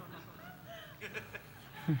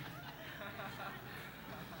 He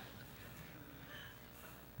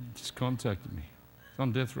just contacted me. He's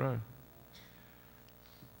on death row.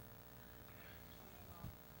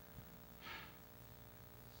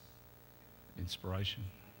 Inspiration.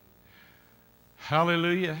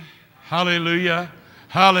 Hallelujah, hallelujah,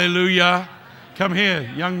 hallelujah. Come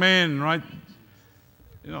here, young man, right?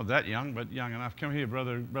 You're not that young, but young enough. Come here,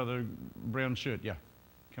 brother brown shirt. Yeah,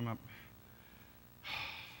 come up.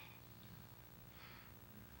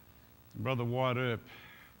 Brother White Earp.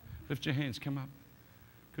 Lift your hands, come up.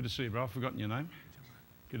 Good to see you, bro. I've forgotten your name.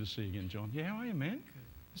 Good to see you again, John. Yeah, how are you, man?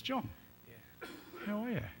 It's John. Yeah. How are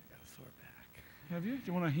you? Got a sore back. Have you? Do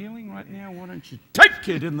you want a healing right now? Why don't you take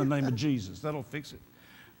it in the name of Jesus? That'll fix it.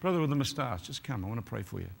 Brother with the moustache, just come. I want to pray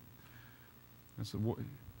for you. It's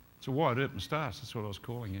a White Earp moustache. That's what I was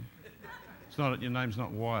calling you. It's not. Your name's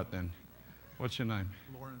not Wyatt then. What's your name?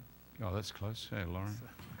 Lauren. Oh, that's close. Hey, Lauren.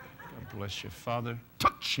 God bless you, Father.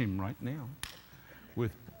 Touch him right now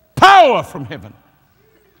with power from heaven.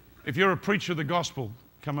 If you're a preacher of the gospel,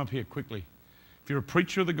 come up here quickly. If you're a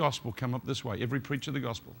preacher of the gospel, come up this way. Every preacher of the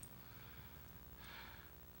gospel.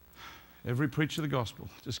 Every preacher of the gospel,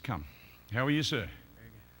 just come. How are you, sir? Very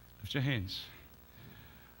good. Lift your hands.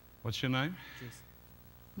 What's your name? Jason.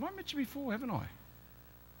 Have I met you before, haven't I?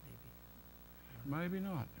 Maybe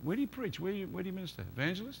not. Where do you preach? Where do you minister?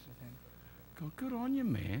 Evangelist? With him. God, good on you,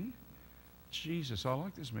 man. Jesus, I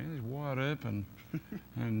like this man. There's Wyatt Earp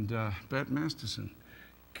and Bat Masterson.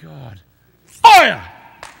 God. Fire!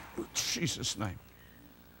 In Jesus' name.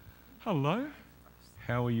 Hello.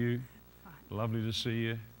 How are you? Lovely to see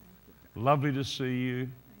you. Lovely to see you.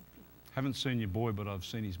 Haven't seen your boy, but I've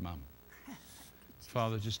seen his mum.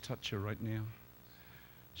 Father, just touch her right now.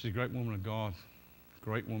 She's a great woman of God.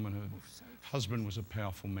 Great woman. Her husband was a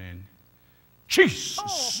powerful man.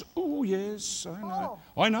 Jesus! Oh, yes, I know.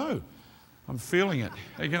 I know. I'm feeling it.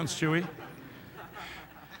 How you going, Stewie?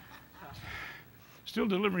 Still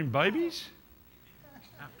delivering babies?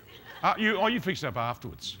 You fixed up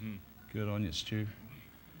afterwards. Mm-hmm. Good on you, Stu.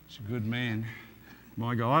 He's a good man.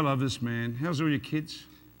 My God, I love this man. How's all your kids?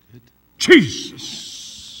 Good.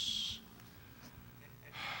 Jesus!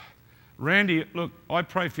 Randy, look, I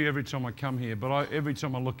pray for you every time I come here, but every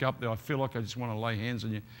time I look up there, I feel like I just want to lay hands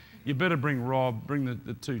on you. You better bring Rob, bring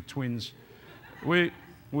the two twins. We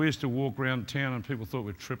used to walk around town and people thought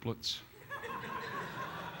we were triplets.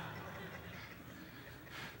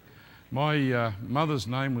 My mother's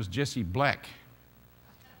name was Jessie Black,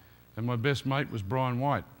 and my best mate was Brian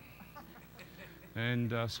White.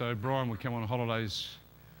 And so Brian would come on holidays.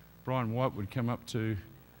 Brian White would come up to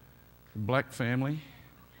the Black family.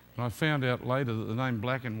 And I found out later that the name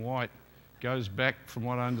Black and White goes back, from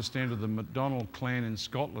what I understand, to the MacDonald clan in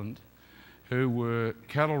Scotland, who were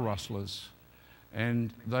cattle rustlers.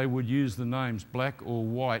 And they would use the names Black or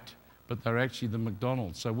White, but they're actually the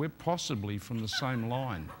MacDonalds. So we're possibly from the same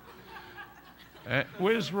line.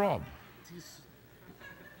 Where's Rob?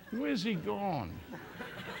 Where's he gone?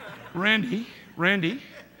 Randy.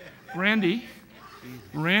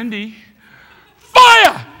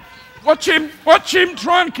 Fire! Watch him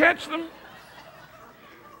try and catch them.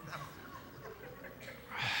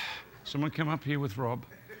 Someone come up here with Rob.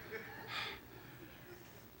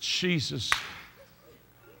 Jesus.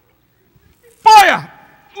 Fire!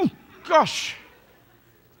 Ooh, gosh.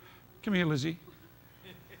 Come here, Lizzie.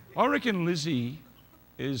 I reckon Lizzie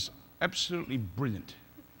is absolutely brilliant.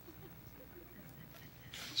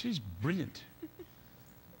 She's brilliant.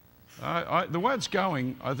 The way it's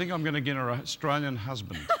going, I think I'm going to get her an Australian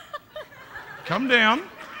husband. Come down.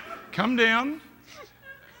 Come down.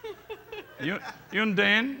 You and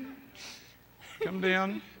Dan, come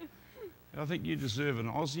down. I think you deserve an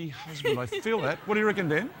Aussie husband. I feel that. What do you reckon,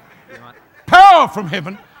 Dan? Power from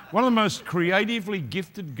heaven. One of the most creatively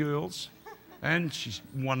gifted girls. And she's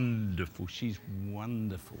wonderful. She's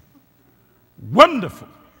wonderful. Wonderful.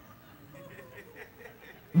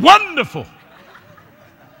 Wonderful.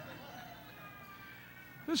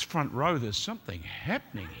 This front row, there's something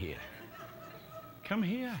happening here. Come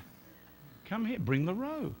here. Come here. Bring the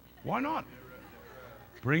row. Why not?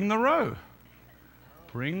 Bring the row.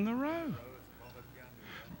 Bring the row.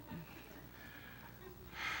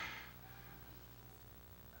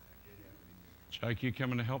 Jake, you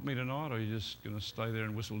coming to help me tonight, or are you just going to stay there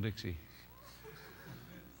and whistle Dixie?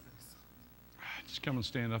 Just come and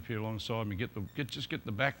stand up here alongside me. Just get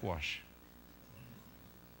the backwash.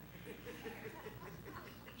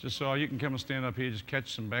 Just so you can come and stand up here, just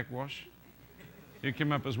catch some backwash. You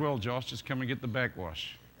come up as well, Josh. Just come and get the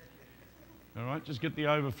backwash. All right? Just get the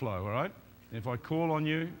overflow, all right? If I call on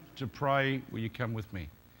you to pray, will you come with me?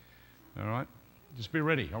 All right? Just be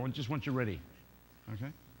ready. Just want you ready.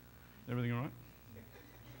 Okay? Everything all right?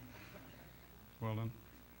 Well done.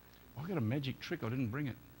 I got a magic trick. I didn't bring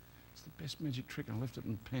it. It's the best magic trick. I left it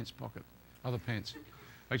in the pants pocket. Other pants.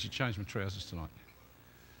 I actually changed my trousers tonight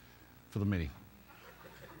for the meeting.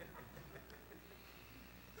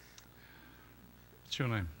 What's your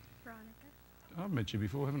name? Veronica. I've met you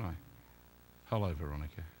before, haven't I? Hello,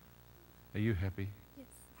 Veronica. Are you happy?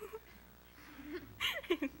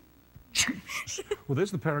 Yes. Well,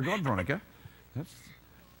 there's the power of God, Veronica.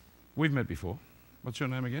 We've met before. What's your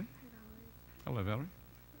name again? Hello, Valerie.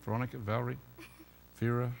 Veronica, Valerie,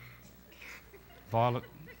 Vera, Violet.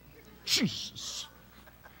 Jesus.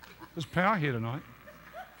 There's power here tonight.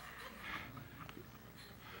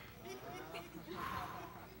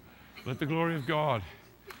 Let the glory of God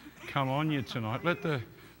come on you tonight. Let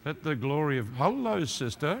the glory of... Hello,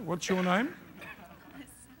 sister. What's your name?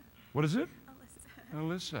 What is it?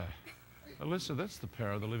 Alyssa. Alyssa, that's the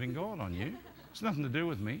power of the living God on you. It's nothing to do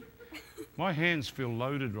with me. My hands feel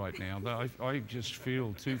loaded right now. I just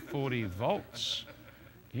feel 240 volts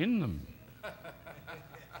in them.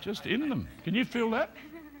 Just in them. Can you feel that?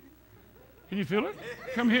 Can you feel it?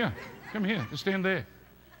 Come here. Come here. Just stand there.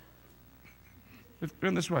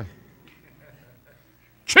 Turn this way.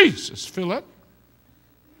 Jesus, feel it.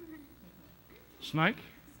 Snake.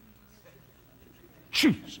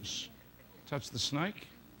 Jesus. Touch the snake.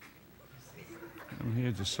 Come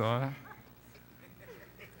here, Josiah.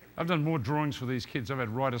 I've done more drawings for these kids. I've had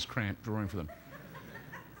writer's cramp drawing for them.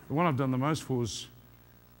 The one I've done the most for was,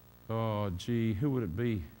 oh, gee, who would it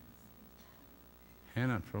be?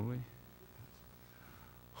 Hannah, probably.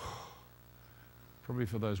 Probably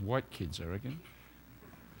for those white kids, I reckon.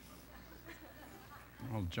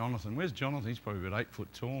 Oh, Jonathan. Where's Jonathan? He's probably about 8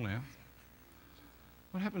 foot tall now.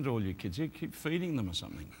 What happened to all you kids? You keep feeding them or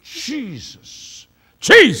something. Jesus.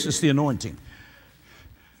 Jesus, the anointing.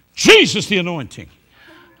 Jesus, the anointing.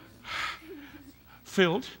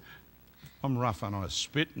 Filled. I'm rough and I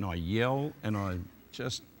spit and I yell and I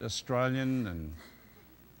just Australian and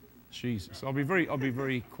Jesus. I'll be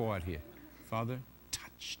very quiet here. Father,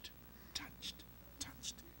 touched,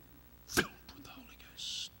 filled with the Holy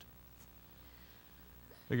Ghost.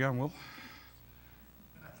 You going, Will?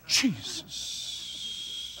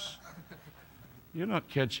 Jesus. You're not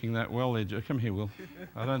catching that well there, Joe. Come here, Will.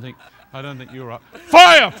 I don't think you're up.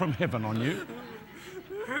 Fire from heaven on you.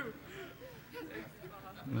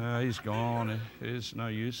 No, he's gone. There's no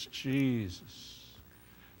use. Jesus.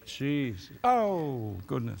 Jesus. Oh,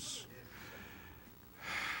 goodness.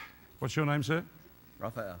 What's your name, sir?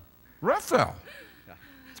 Raphael. Raphael. Yeah.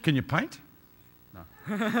 Can you paint? No.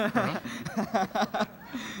 Right.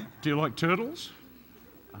 Do you like turtles?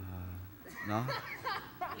 No.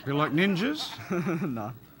 Do you like ninjas?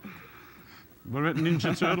 No. What about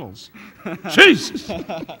Ninja Turtles? Jesus!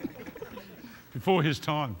 Before his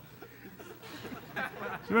time. Do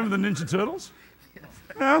you remember the Ninja Turtles?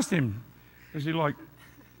 I asked him, is he like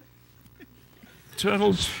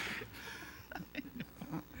turtles?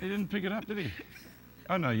 He didn't pick it up, did he?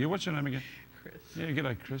 Oh, no, you. What's your name again? Chris. Yeah,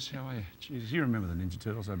 g'day, Chris. How are you? Jesus, you remember the Ninja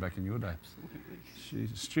Turtles back in your day. Absolutely.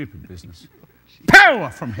 Jesus, stupid business. Power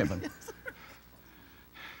from heaven.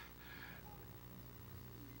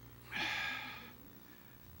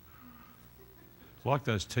 Like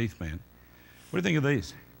those teeth, man. What do you think of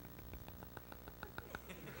these?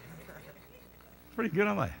 pretty good,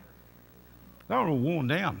 aren't they? They were all worn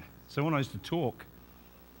down. So when I used to talk,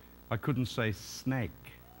 I couldn't say snake.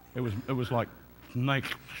 It was like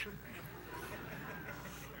snake.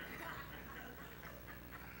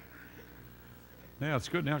 Now it's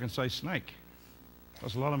good. Now I can say snake.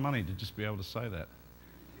 Costs a lot of money to just be able to say that.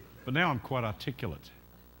 But now I'm quite articulate.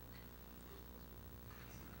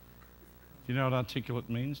 Do you know what articulate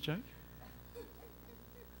means, Jake?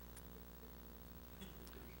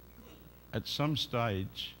 At some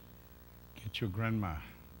stage, get your grandma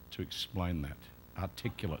to explain that.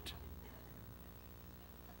 Articulate.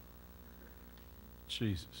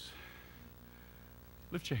 Jesus.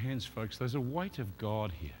 Lift your hands, folks. There's a weight of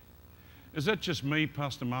God here. Is that just me,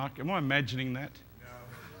 Pastor Mark? Am I imagining that?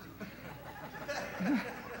 No.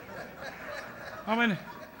 I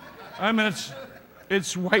mean,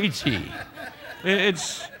 it's weighty.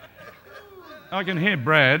 I can hear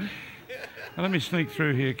Brad. Now, let me sneak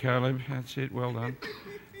through here, Caleb. That's it. Well done.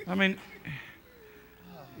 I mean,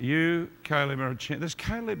 you, Caleb, are a chance. There's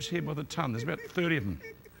Caleb's here by the ton. There's about 30 of them.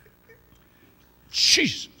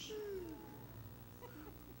 Jesus.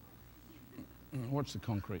 Watch the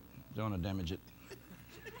concrete. Don't want to damage it.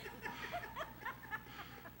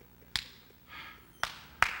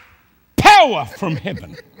 Power from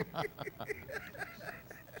heaven.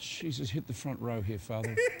 Jesus, hit the front row here,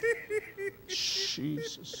 Father.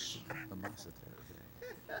 Jesus.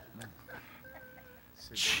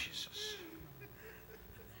 Jesus.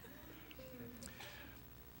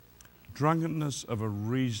 Drunkenness of a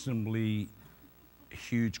reasonably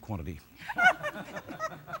huge quantity.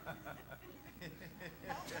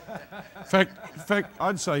 In fact,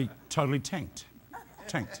 I'd say totally tanked.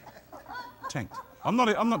 Tanked. I'm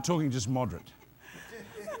not talking just moderate.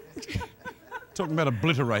 Talking about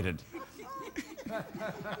obliterated.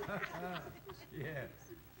 Yes.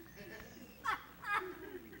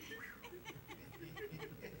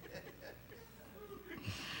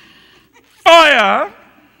 Fire!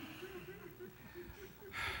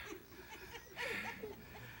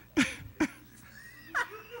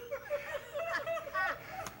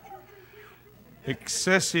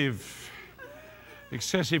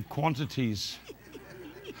 excessive quantities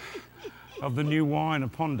of the new wine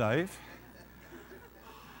upon Dave.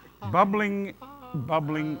 Bubbling.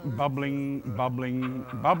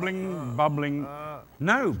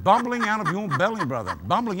 No, bubbling out of your belly, brother.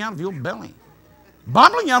 Bubbling out of your belly.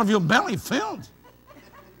 Bubbling out of your belly, filled.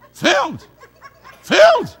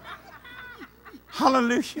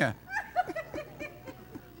 Hallelujah.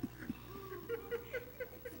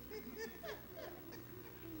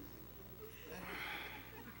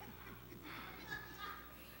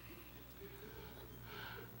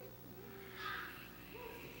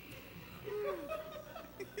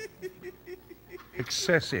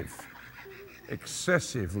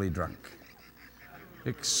 Excessively drunk,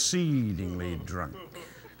 exceedingly drunk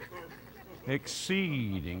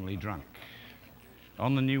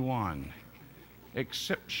on the new wine,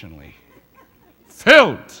 exceptionally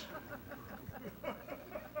filled.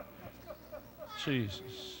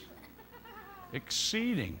 Jesus,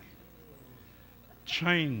 exceeding,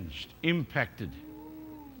 changed, impacted.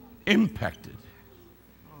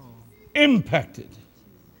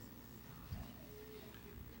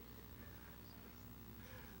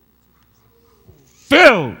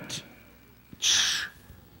 Filled.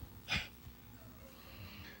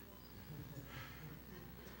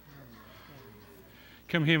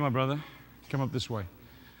 Come here, my brother. Come up this way.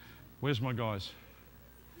 Where's my guys?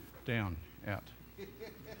 Down, out.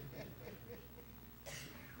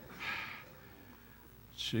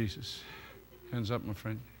 Jesus. Hands up, my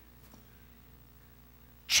friend.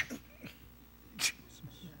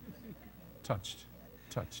 Touched.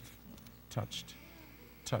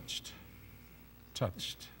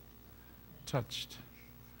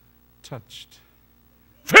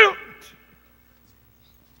 Filled.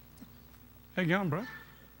 How you going, bro?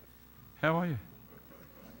 How are you?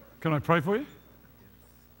 Can I pray for you?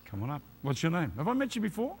 Come on up. What's your name? Have I met you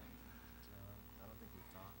before?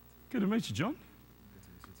 Good to meet you, John.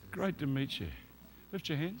 Great to meet you. Lift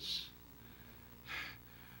your hands.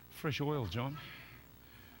 Fresh oil, John.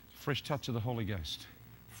 Fresh touch of the Holy Ghost.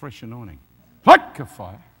 Fresh anointing. Like a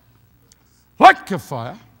fire. Like a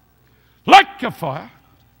fire. Like a fire.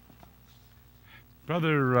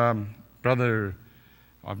 Brother,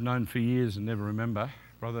 I've known for years and never remember.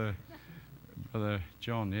 Brother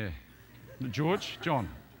John, yeah. George? John,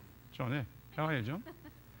 yeah. How are you, John?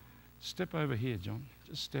 Step over here, John.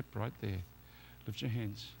 Just step right there. Lift your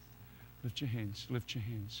hands.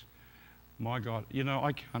 My God, you know,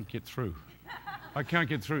 I can't get through. So I'm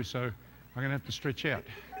going to have to stretch out.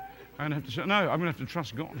 I'm going to have to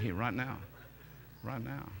trust God here right now. Right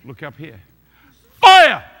now. Look up here.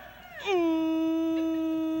 Fire! Ooh.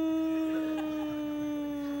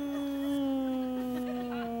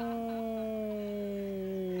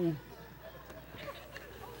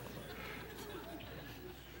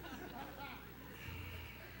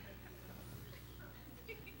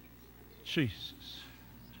 Jesus.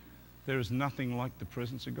 There is nothing like the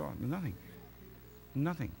presence of God. Nothing.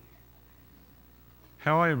 Nothing.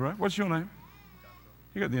 How are you, bro? What's your name?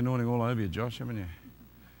 You got the anointing all over you, Josh, haven't you?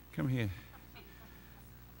 Come here.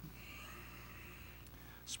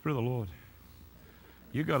 Spirit of the Lord.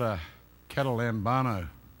 You got a catalambano,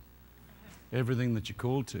 everything that you're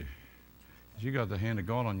called to. You got the hand of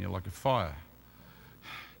God on you like a fire.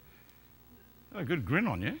 A good grin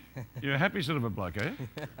on you. You're a happy sort of a bloke, are you?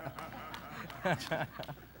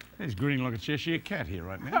 He's grinning like a Cheshire cat here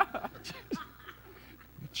right now. A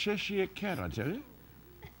Cheshire cat, I tell you.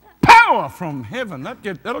 Power from heaven.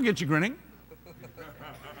 That'll get you grinning.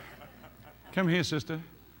 Come here, sister.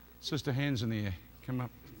 Sister, hands in the air. Come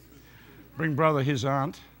up. Bring brother his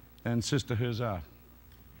aunt and sister hers aunt.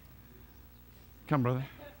 Come, brother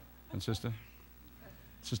and sister.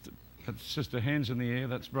 Sister, that's sister, hands in the air.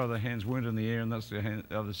 That's brother, hands weren't in the air, and that's the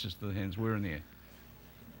other sister, hands were in the air.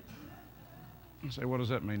 You say, what does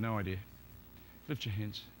that mean? No idea. Lift your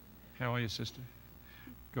hands. How are you, sister?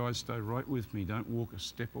 Guys, stay right with me. Don't walk a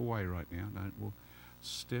step away right now. Don't walk a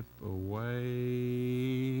step away.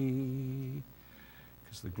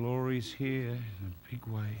 Because the glory's here in a big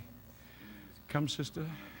way. Come, sister.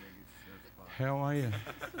 How are you?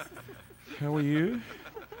 How are you?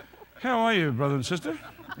 How are you, brother and sister?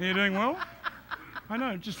 Are you doing well? I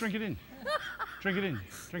know. Just drink it in. Drink it in.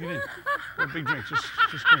 Drink it in. A big drink. Just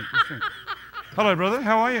drink. Just drink. Hello, brother.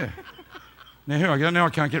 How are you? Now, here I go. Now I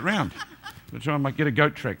can't get round. I'm going to try and get a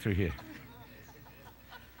goat track through here.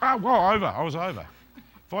 Oh, well, over. I was over.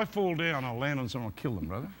 If I fall down, I'll land on someone. I'll kill them,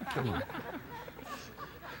 brother. Kill them.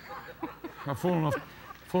 I've fallen off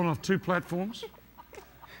 2 platforms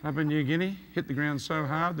up in New Guinea. Hit the ground so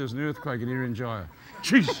hard, there's an earthquake at Irian.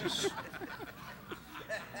 Jesus.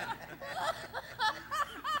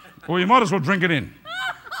 Well, you might as well drink it in.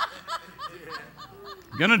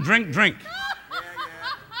 Gonna drink.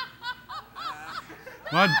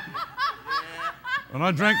 When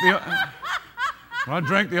I drank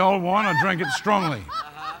the old wine, I drank it strongly.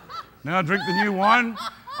 Now I drink the new wine,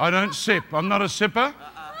 I don't sip. I'm not a sipper.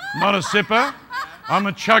 Not a sipper. I'm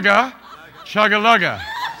a chugger. Chugger-lugger.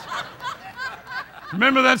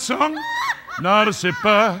 Remember that song? Not a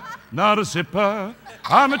sipper. Not a sipper.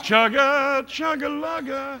 I'm a chugger.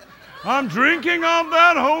 Chugger-lugger. I'm drinking of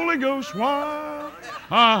that Holy Ghost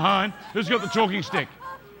wine. Who's got the talking stick?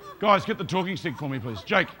 Guys, get the talking stick for me, please.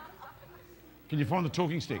 Jake, can you find the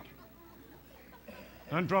talking stick?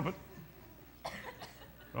 Don't drop it.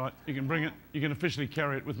 Right, you can bring it. You can officially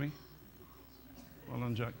carry it with me. Well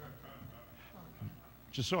done, Jake.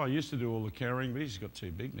 Josiah used to do all the carrying, but he's got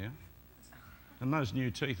too big now. And those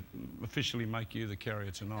new teeth officially make you the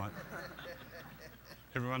carrier tonight.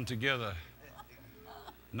 Everyone together.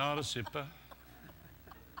 Not a sipper.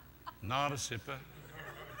 Not a sipper.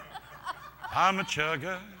 I'm a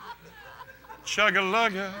chugger.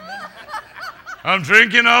 Chugger-lugger. I'm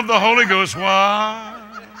drinking of the Holy Ghost wine.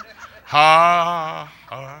 Ha,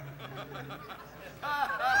 ha.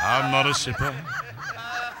 I'm not a sipper.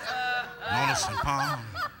 Not a sipper.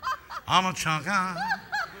 I'm a chugger.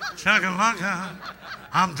 Chugger-lugger.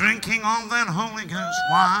 I'm drinking of that Holy Ghost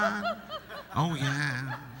wine. Oh,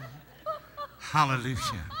 yeah.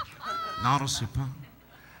 Hallelujah. Not a sipper.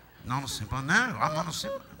 Not a sipper. No, I'm not a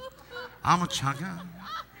sipper. I'm a chugger.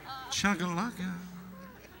 Chugger-lugger.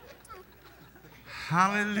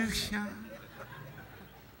 Hallelujah.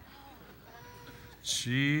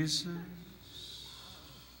 Jesus.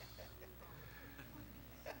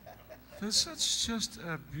 There's such just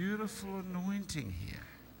a beautiful anointing here.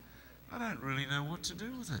 I don't really know what to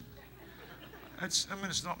do with it. It's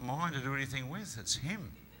not mine to do anything with. It's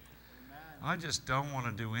Him. I just don't want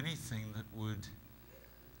to do anything that would...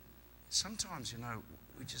 Sometimes,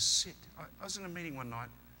 we just sit. I was in a meeting one night,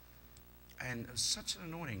 and it was such an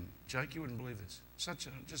anointing. Jake, you wouldn't believe this. Such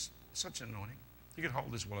an anointing. You could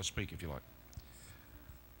hold this while I speak if you like.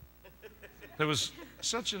 There was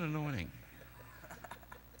such an anointing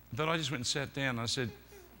that I just went and sat down and I said,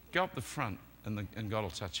 go up the front and God will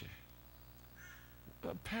touch you.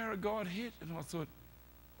 The power of God hit, and I thought,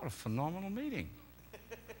 what a phenomenal meeting.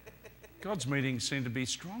 God's meetings seem to be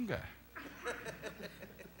stronger.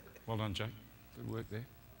 Well done, Jake. Good work there.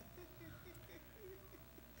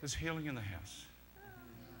 There's healing in the house.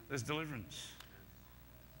 There's deliverance.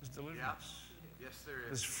 There's deliverance.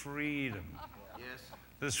 There's freedom.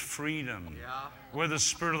 There's freedom. Where the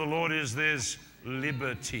Spirit of the Lord is, there's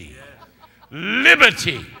liberty.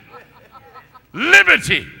 Liberty.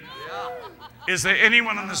 Liberty. Is there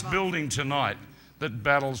anyone in this building tonight that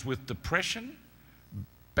battles with depression?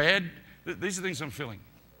 These are things I'm feeling.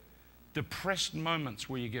 Depressed moments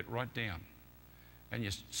where you get right down and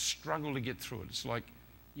you struggle to get through it. It's like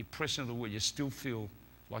you press into the word, you still feel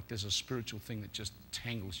like there's a spiritual thing that just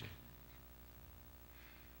tangles you.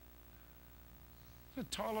 Is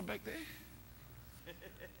that Tyler back there?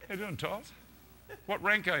 How you doing, Tyler? What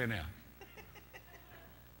rank are you now?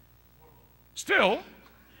 Still?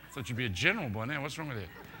 I thought you'd be a general by now. What's wrong with you?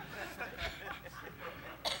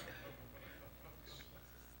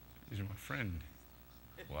 He's my friend.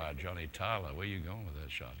 Wow, Johnny Tyler, where are you going with that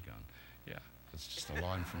shotgun? Yeah, that's just a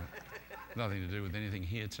line from it. Nothing to do with anything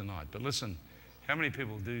here tonight. But listen, how many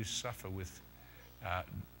people do suffer with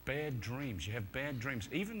bad dreams? You have bad dreams.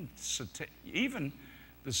 Even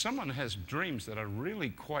there's someone who has dreams that are really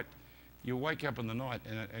quite, you wake up in the night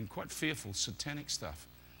and quite fearful, satanic stuff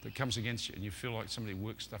that comes against you, and you feel like somebody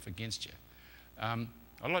works stuff against you.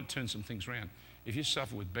 I'd like to turn some things around. If you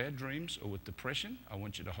suffer with bad dreams or with depression, I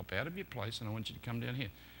want you to hop out of your place and I want you to come down here.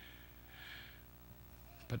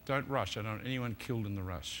 But don't rush. I don't want anyone killed in the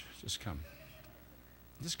rush. Just come.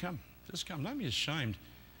 Just come. Just come. Don't be ashamed.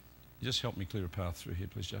 Just help me clear a path through here,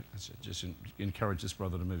 please, Jack. That's it. Just encourage this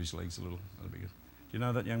brother to move his legs a little. That'll be good. Do you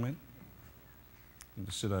know that young man? You can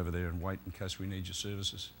just sit over there and wait in case we need your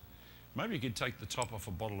services. Maybe you could take the top off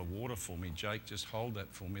a bottle of water for me, Jake. Just hold that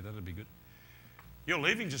for me. That'd be good. You're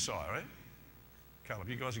leaving, Josiah, right? Caleb,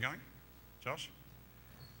 you guys are going? Josh?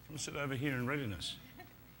 Come and sit over here in readiness.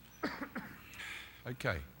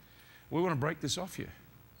 Okay. We want to break this off you.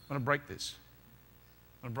 I want to break this.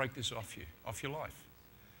 I want to break this off you, off your life.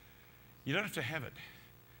 You don't have to have it.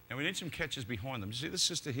 Now, we need some catches behind them. You see this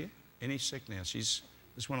sister here? Any sec now. She's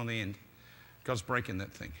this one on the end. God's breaking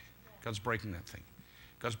that thing. God's breaking that thing.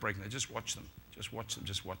 God's breaking that. Just watch them. Just watch them.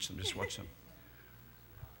 Just watch them. Just watch them.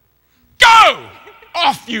 Go!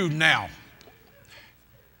 Off you now.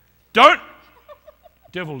 Don't.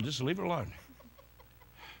 Devil, just leave her alone.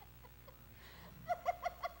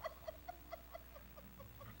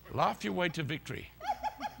 Laugh your way to victory.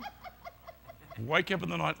 Wake up in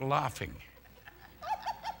the night laughing.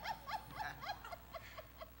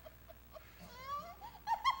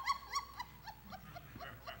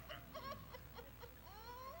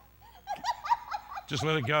 Just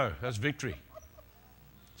let it go. That's victory.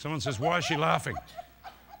 Someone says, why is she laughing?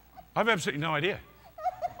 I've absolutely no idea.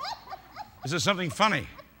 Is there something funny?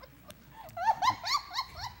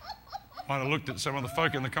 Might have looked at some of the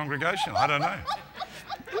folk in the congregation. I don't know.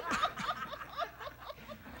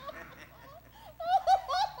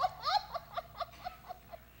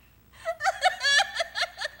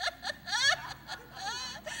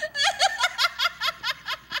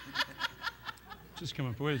 Just come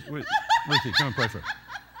up. Where's Ricky? Come and pray for it.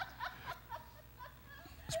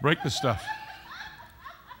 Let's break this stuff.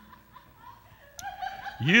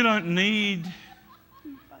 You don't need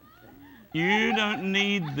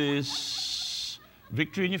this.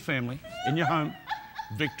 Victory in your family, in your home.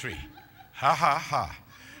 Victory. Ha, ha, ha.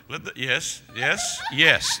 Yes.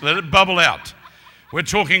 Let it bubble out. We're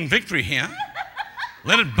talking victory here.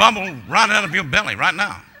 Let it bubble right out of your belly right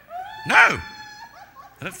now. No.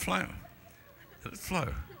 Let it flow. Let it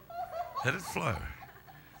flow. Let it flow.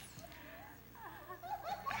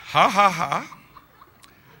 Ha, ha, ha.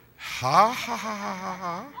 Ha, ha, ha, ha, ha,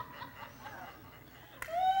 ha.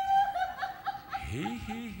 He,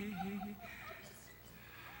 he.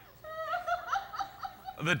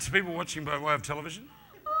 Are there people watching by way of television?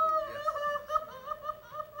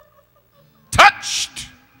 Touched!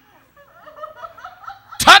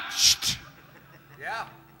 Touched! Yeah.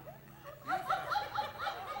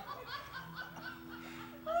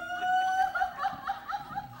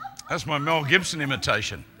 That's my Mel Gibson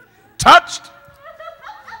imitation. Touched!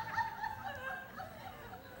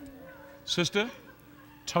 Sister,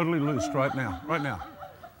 totally loosed right now. Right now.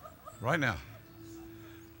 Right now.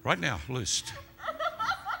 Right now, loosed.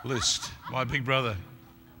 Loosed. My big brother.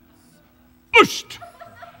 Loosed.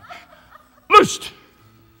 Loosed.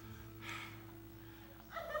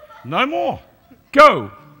 No more. Go.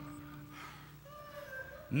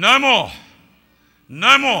 No more.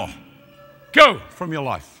 No more. Go from your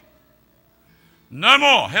life. No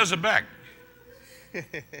more. How's it back?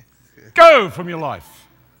 Go from your life.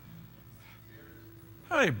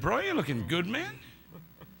 Hey, bro, you're looking good, man.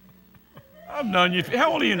 I've known you.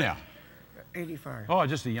 How old are you now? 85. Oh,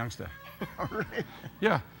 just a youngster.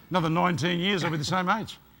 Yeah, another 19 years, I'll be the same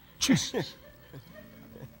age. Jesus.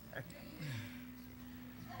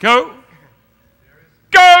 Go.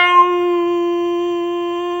 Go.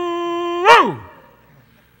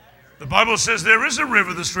 The Bible says there is a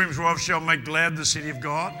river, the streams whereof shall make glad the city of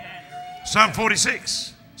God. Psalm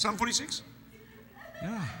 46. Psalm 46?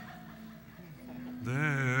 Yeah.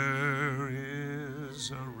 There is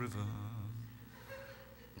a river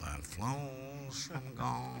that flows from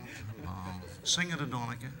God above. Sing it,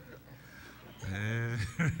 Adonica. There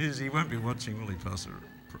is, he won't be watching, will he, Pastor?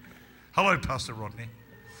 Hello, Pastor Rodney.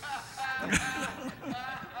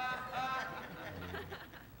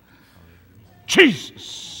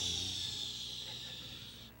 Jesus.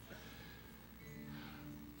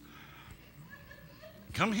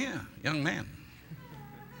 Come here, young man.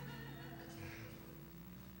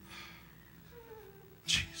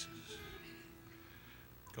 Jesus.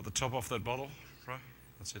 Got the top off that bottle, bro?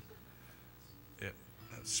 That's it. Yeah,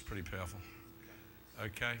 that's pretty powerful.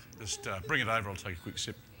 Okay, just bring it over. I'll take a quick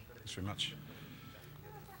sip. Thanks very much.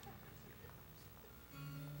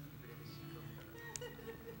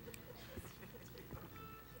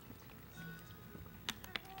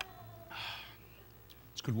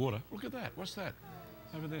 It's good water. Look at that. What's that?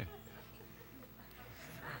 Over there.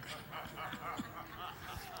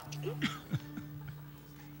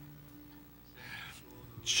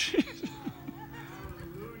 Jesus.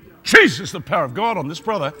 Jesus, the power of God on this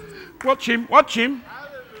brother. Watch him. Watch him.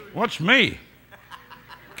 Watch me.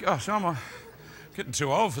 Gosh, I'm getting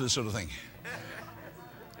too old for this sort of thing.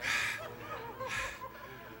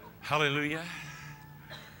 Hallelujah.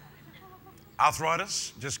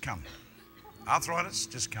 Arthritis, just come. Arthritis,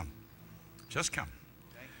 just come. Just come.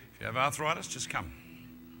 If you have arthritis, just come.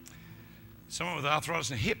 Someone with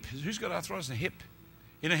arthritis in a hip. Who's got arthritis in a hip?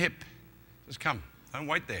 In a hip. Just come. Don't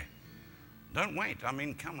wait there. Don't wait. I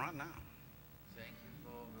mean, come right now.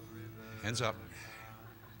 Hands up.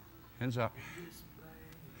 Hands up.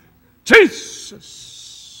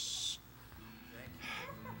 Jesus.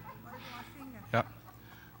 Yeah.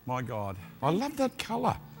 My God. I love that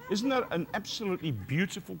colour. Isn't that an absolutely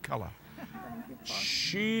beautiful colour?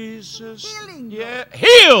 Jesus. Healing. Yeah.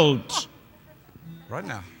 Healed. Right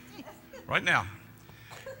now. Right now.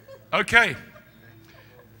 Okay.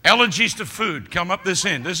 Allergies to food. Come up this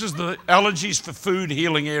end. This is the allergies for food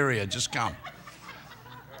healing area. Just come.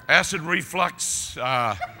 Acid reflux,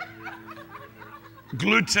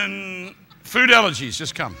 gluten, food allergies.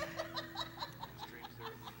 Just come.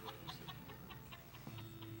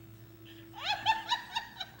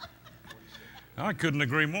 I couldn't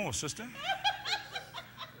agree more, sister.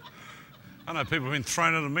 I know people have been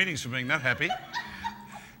thrown out of meetings for being that happy.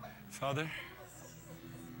 Father,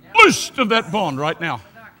 loose of that bond right now.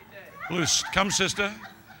 Loose. Come, sister.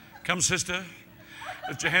 Come, sister.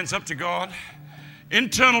 Lift your hands up to God.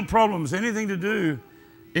 Internal problems, anything to do,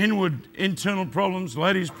 inward internal problems,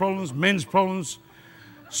 ladies' problems, men's problems,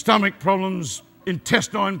 stomach problems,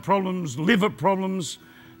 intestine problems, liver problems,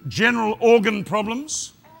 general organ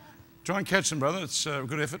problems. Try and catch them, brother. It's a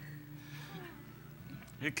good effort.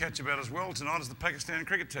 You catch about as well tonight as the Pakistan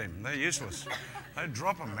cricket team. They're useless. They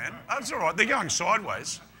drop them, man. That's all right. They're going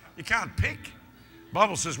sideways. You can't pick.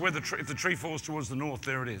 Bible says if the tree falls towards the north,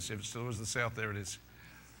 there it is. If it's towards the south, there it is.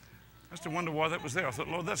 I used to wonder why that was there. I thought,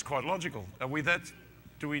 Lord, that's quite logical. Are we that?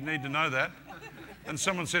 Do we need to know that? And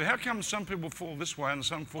someone said, how come some people fall this way and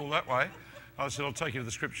some fall that way? I said, I'll take you to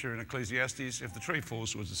the scripture in Ecclesiastes. If the tree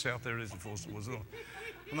falls towards the south, there it is. If it falls towards the north.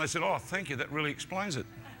 And they said, oh, thank you. That really explains it.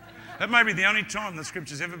 That may be the only time the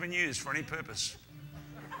scripture's ever been used for any purpose.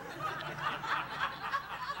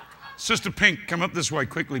 Sister Pink, come up this way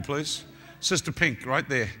quickly, please. Sister Pink, right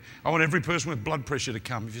there. I want every person with blood pressure to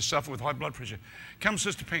come. If you suffer with high blood pressure, come,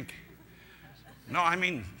 Sister Pink. No, I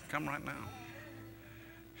mean, come right now.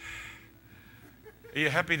 Are you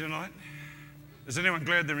happy tonight? Is anyone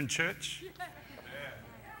glad they're in church?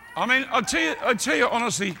 I mean, I tell you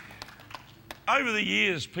honestly, over the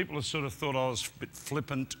years, people have sort of thought I was a bit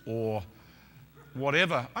flippant or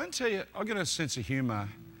whatever. I tell you, I get a sense of humour.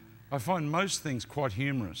 I find most things quite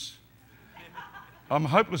humorous. I'm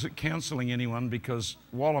hopeless at counselling anyone because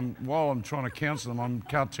while I'm trying to counsel them, I'm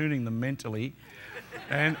cartooning them mentally,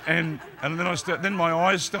 and then my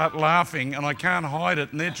eyes start laughing and I can't hide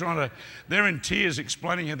it, and they're in tears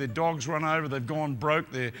explaining how their dogs run over, they've gone broke,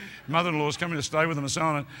 their mother-in-law's coming to stay with them and so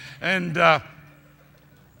on, and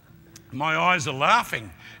my eyes are laughing,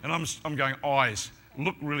 and I'm going, eyes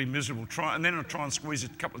look really miserable. And then I try and squeeze a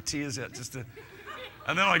couple of tears out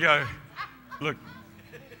and then I go, look.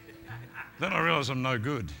 Then I realise I'm no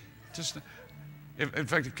good. In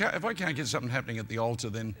fact, if I can't get something happening at the altar,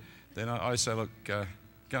 then I say, look, go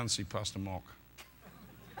and see Pastor Mock.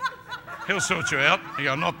 He'll sort you out. You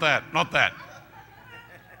go, not that, not that.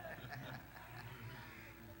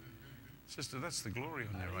 Sister, that's the glory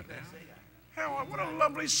on you right now. What a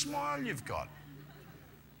lovely smile you've got.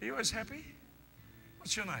 Are you always happy?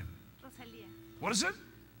 What's your name? Rosalía. What is it?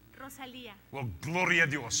 Rosalía. Well, gloria a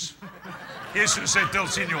Dios. Jesús es el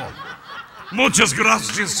Señor. Muchas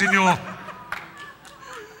gracias, Señor.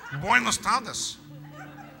 Buenas tardes.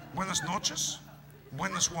 Buenas noches.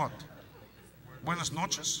 Buenas what? Buenas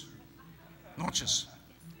noches. Noches.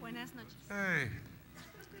 Buenas noches. Hey.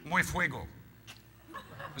 Muy fuego.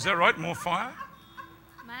 Is that right? More fire?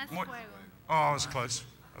 Más Muy- fuego. Oh, I was close.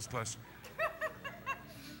 I was close.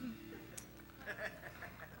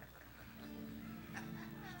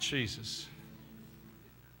 Jesus.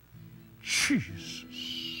 Jesus.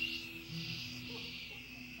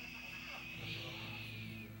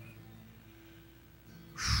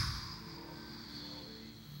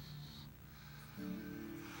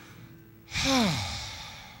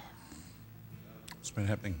 What's been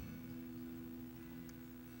happening?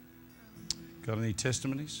 Got any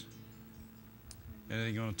testimonies?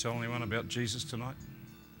 Anything you want to tell anyone about Jesus tonight?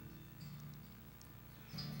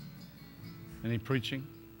 Any preaching?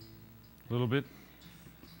 A little bit?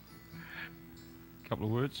 A couple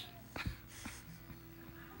of words?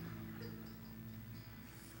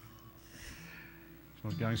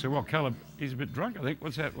 Someone's going, so, well, Caleb, he's a bit drunk, I think.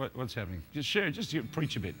 What's happening? Just share, just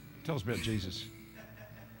preach a bit. Tell us about Jesus.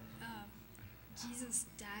 Jesus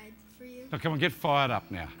died for you. Now, come on, get fired up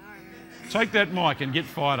now. Take that mic and get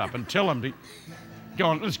fired up and tell them to go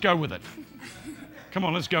on, let's go with it. Come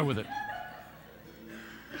on, let's go with it.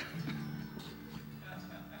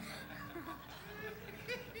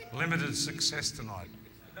 Limited success tonight.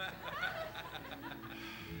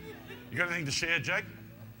 You got anything to share, Jake?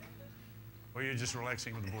 Or are you just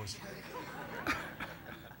relaxing with the boys?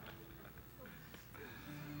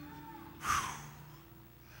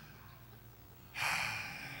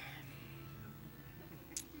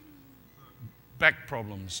 Back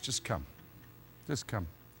problems, just come. Just come.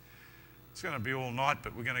 It's going to be all night,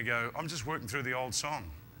 but we're going to go. I'm just working through the old song.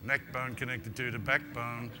 Neck bone connected to the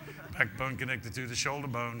backbone connected to the shoulder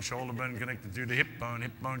bone connected to the hip bone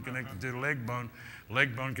connected to the leg bone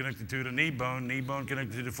connected to the knee bone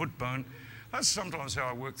connected to the foot bone. That's sometimes how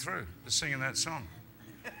I work through, just singing that song.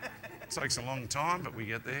 It takes a long time, but we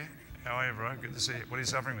get there. How are you, bro? Good to see you. What are you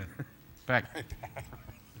suffering with? Back.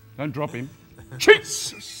 Don't drop him.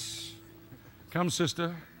 Jesus! Come,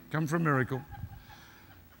 sister. Come for a miracle.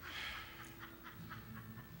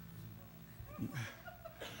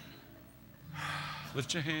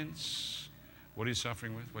 Lift your hands. What are you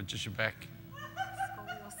suffering with? What, just your back?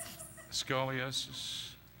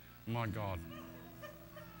 Scoliosis. My God.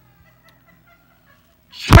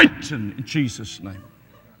 Satan, in Jesus' name.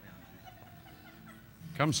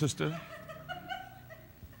 Come, sister.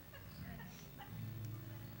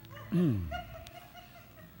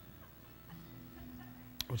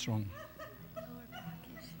 What's wrong?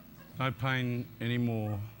 No pain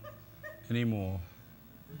anymore.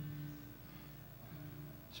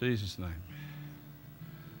 Jesus' name.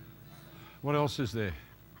 What else is there?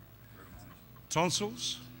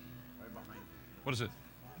 Tonsils? What is it?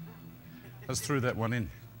 Let's throw that one in.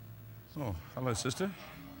 Oh, hello, sister.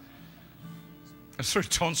 Let's throw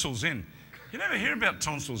tonsils in. You never hear about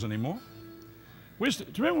tonsils anymore. Do you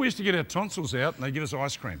remember we used to get our tonsils out and they give us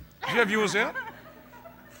ice cream? Did you have yours out?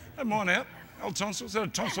 Have mine out. Old tonsils. Is that a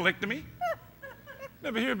tonsillectomy?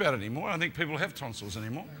 Never hear about it anymore. I don't think people have tonsils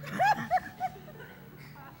anymore.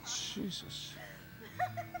 Jesus.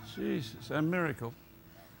 Jesus. A miracle.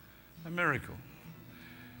 A miracle.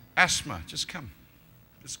 Asthma. Just come.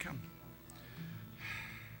 Just come.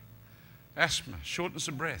 Asthma. Shortness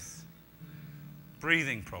of breath.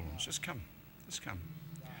 Breathing problems. Just come. Just come.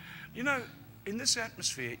 You know, in this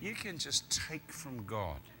atmosphere, you can just take from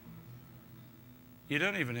God. You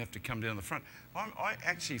don't even have to come down the front. I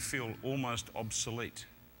actually feel almost obsolete.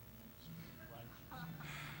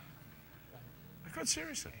 Quite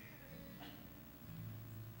seriously.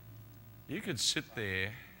 You could sit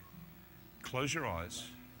there, close your eyes,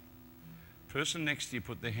 person next to you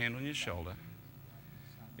put their hand on your shoulder.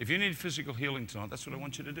 If you need physical healing tonight, that's what I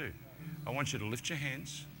want you to do. I want you to lift your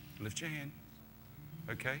hands, lift your hand,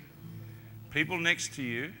 okay? People next to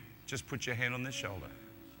you, just put your hand on their shoulder.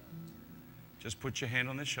 Just put your hand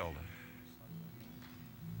on their shoulder.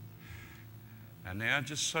 And now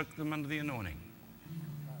just soak them under the anointing.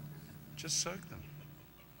 Just soak them.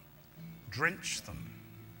 Drench them.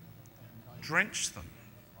 Drench them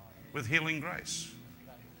with healing grace.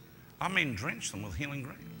 I mean, drench them with healing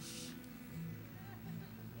grace.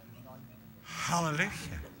 Hallelujah.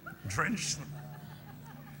 Drench them.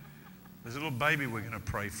 There's a little baby we're going to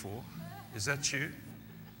pray for. Is that you?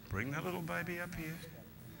 Bring that little baby up here.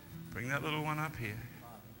 Bring that little one up here.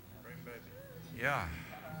 Yeah.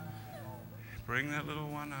 Bring that little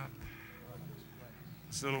one up.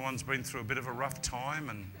 This little one's been through a bit of a rough time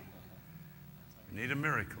and need a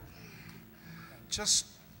miracle. Just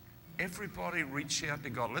everybody reach out to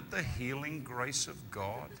God. Let the healing grace of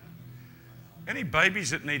God. Any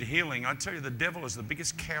babies that need healing, I tell you, the devil is the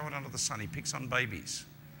biggest coward under the sun. He picks on babies.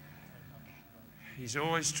 He's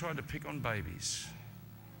always tried to pick on babies.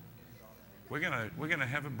 We're gonna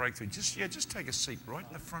have a breakthrough. Just take a seat right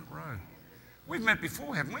in the front row. We've met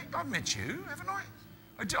before, haven't we? I've met you, haven't I?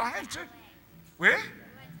 I have to. Where?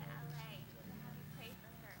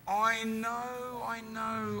 I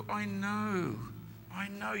know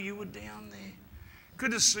you were down there.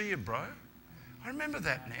 Good to see you, bro. I remember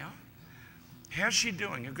that now. How's she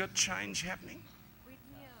doing? You've got change happening? We do.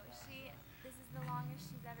 This is the longest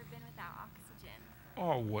she's ever been without oxygen.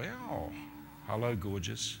 Oh, wow. Hello,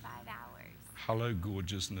 gorgeous. 5 hours. Hello,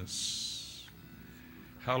 gorgeousness.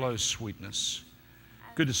 Hello, sweetness.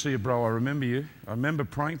 Good to see you, bro. I remember you. I remember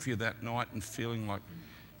praying for you that night and feeling like,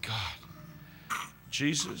 God,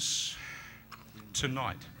 Jesus,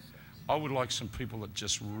 tonight, I would like some people that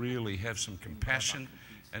just really have some compassion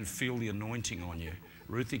and feel the anointing on you.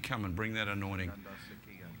 Ruthie, come and bring that anointing.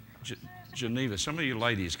 Geneva, some of you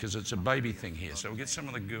ladies, because it's a baby thing here, so we'll get some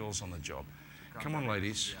of the girls on the job. Come on,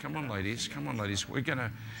 ladies. Come on, ladies. Come on, ladies. We're going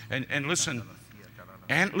to, and listen,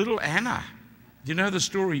 little Anna. You know the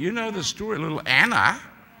story? You know the story, little Anna?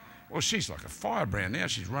 Well, she's like a firebrand now.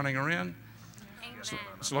 She's running around.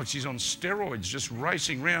 It's like she's on steroids, just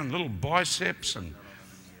racing around, little biceps and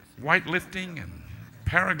weightlifting and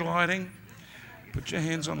paragliding. Put your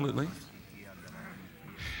hands on Lily.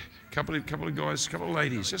 Couple of guys, couple of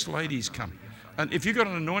ladies, just ladies come. And if you've got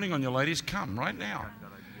an anointing on your ladies, come right now.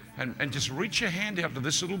 And just reach your hand out to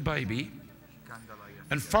this little baby.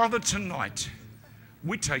 And Father, tonight,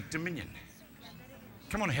 we take dominion.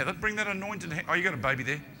 Come on, Heather, bring that anointed hand. Oh, you got a baby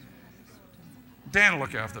there? Dan will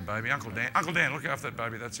look after the baby. Uncle Dan, look after that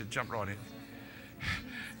baby. That's it, jump right in.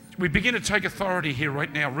 We begin to take authority here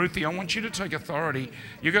right now. Ruthie, I want you to take authority.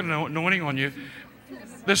 You've got an anointing on you.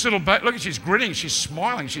 This little baby, look, she's grinning, she's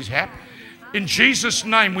smiling, she's happy. In Jesus'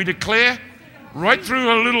 name, we declare right through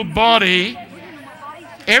her little body,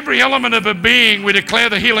 every element of her being, we declare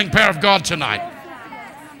the healing power of God tonight.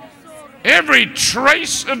 Every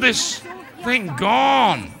trace of this thing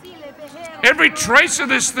gone. Every trace of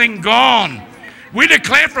this thing gone. We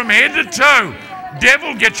declare from head to toe,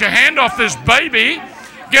 devil, get your hand off this baby.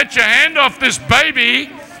 Get your hand off this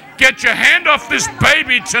baby. Get your hand off this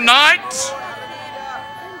baby tonight.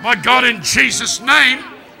 My God, in Jesus' name.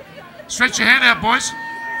 Stretch your hand out, boys.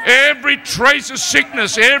 Every trace of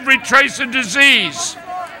sickness, every trace of disease,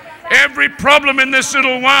 every problem in this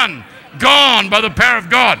little one, gone by the power of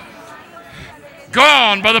God.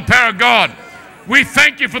 Gone by the power of God. We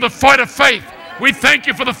thank you for the fight of faith. We thank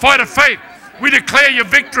you for the fight of faith. We declare your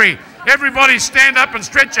victory. Everybody stand up and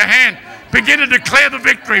stretch your hand. Begin to declare the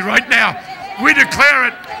victory right now. We declare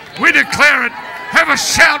it. We declare it. Have a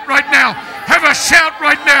shout right now. Have a shout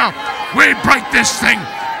right now. We break this thing.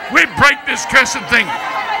 We break this cursed thing.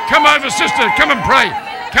 Come over, sister. Come and pray.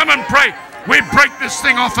 Come and pray. We break this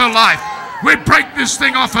thing off her life. We break this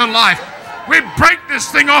thing off her life. We break this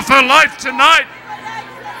thing off her life tonight.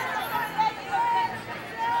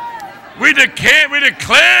 We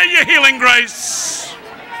declare your healing grace.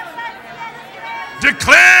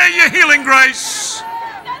 Declare your healing grace.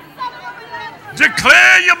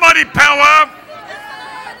 Declare your mighty power.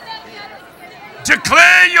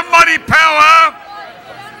 Declare your mighty power.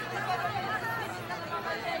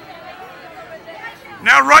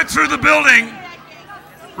 Now right through the building,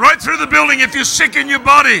 if you're sick in your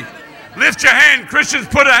body, lift your hand.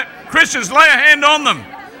 Christians, lay a hand on them.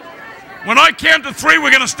 When I count to 3,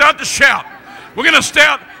 we're going to start to shout. We're going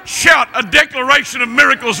to shout a declaration of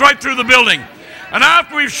miracles right through the building. And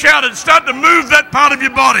after we've shouted, start to move that part of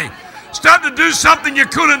your body. Start to do something you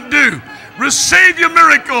couldn't do. Receive your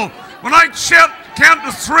miracle. When I count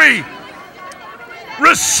to 3,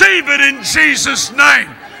 receive it in Jesus'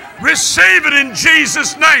 name. Receive it in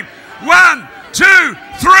Jesus' name. 1, 2,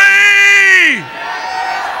 3.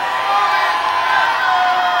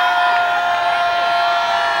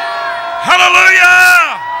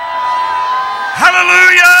 Hallelujah!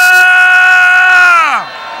 Hallelujah!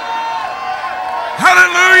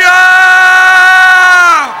 Hallelujah!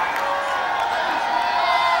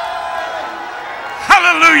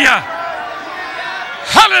 Hallelujah!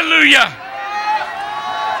 Hallelujah!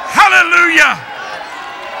 Hallelujah!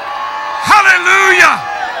 Hallelujah!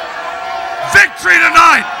 Victory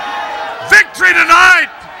tonight! Victory tonight!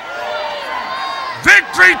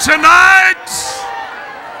 Victory tonight!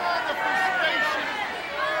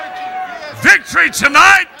 Victory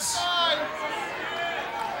tonight.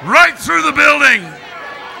 Right through the building.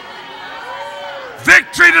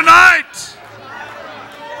 Victory tonight.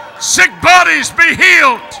 Sick bodies be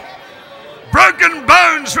healed. Broken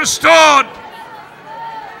bones restored.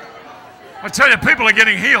 I tell you, people are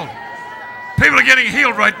getting healed. People are getting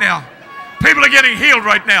healed right now. People are getting healed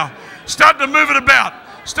right now. Start to move it about.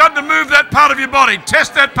 Start to move that part of your body.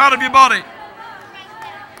 Test that part of your body.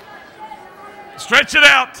 Stretch it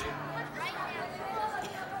out.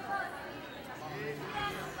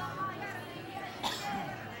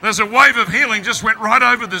 There's a wave of healing just went right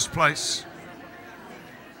over this place.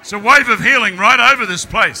 It's a wave of healing right over this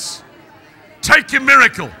place. Take your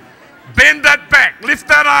miracle. Bend that back. Lift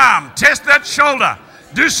that arm. Test that shoulder.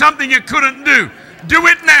 Do something you couldn't do. Do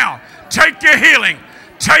it now. Take your healing.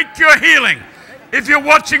 Take your healing. If you're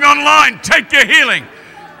watching online, take your healing.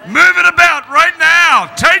 Move it about right now.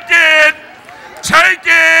 Take it. Take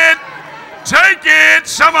it. Take it.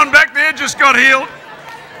 Someone back there just got healed.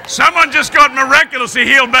 Someone just got miraculously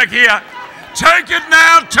healed back here. Take it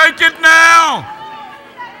now. Take it now.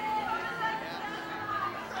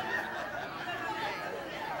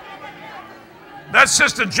 That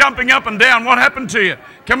sister jumping up and down. What happened to you?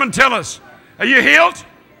 Come and tell us. Are you healed?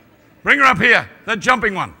 Bring her up here. That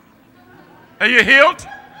jumping one. Are you healed?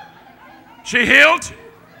 She healed?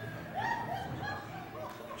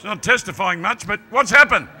 She's not testifying much, but what's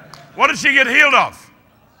happened? What did she get healed of?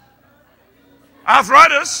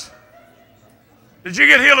 Arthritis? Did you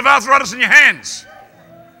get healed of arthritis in your hands?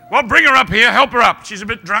 Well, bring her up here. Help her up. She's a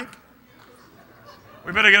bit drunk.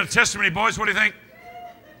 We better get a testimony, boys. What do you think?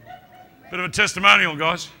 Bit of a testimonial,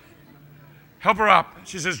 guys. Help her up.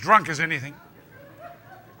 She's as drunk as anything.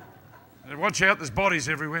 Watch out, there's bodies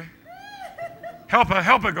everywhere. Help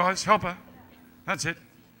her, guys. Help her. That's it.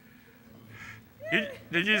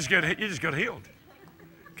 You just got healed.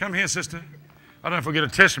 Come here, sister. I don't know if we'll get a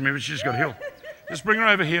testimony, but she just got healed. Just bring her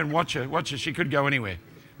over here and watch her. Watch her. She could go anywhere.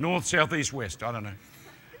 North, south, east, west. I don't know.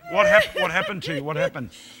 What happened to you? What happened?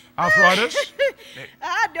 Arthritis? No,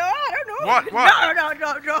 I don't know. What? No,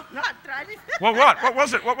 not arthritis. What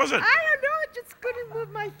was it? What was it? I don't know. I just couldn't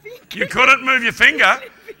move my feet. You couldn't move your finger,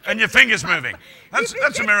 and your finger's moving.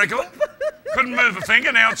 That's a miracle. Couldn't move a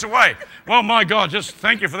finger, now it's away. Well, my God, just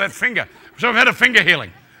thank you for that finger. So I've had a finger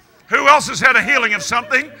healing. Who else has had a healing of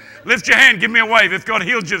something? Lift your hand, give me a wave if God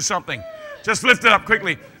healed you of something. Just lift it up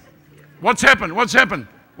quickly. What's happened? What's happened?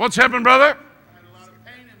 What's happened, brother?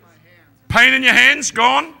 Pain in your hands,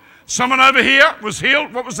 gone. Someone over here was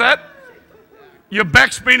healed. What was that? Your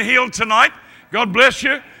back's been healed tonight. God bless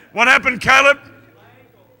you. What happened, Caleb?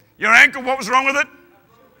 Your ankle, what was wrong with it?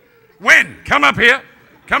 When? Come up here.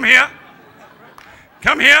 Come here.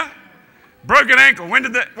 Come here. Broken ankle.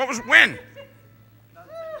 When?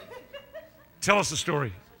 Tell us the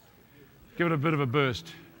story. Give it a bit of a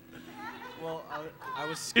burst. Well, I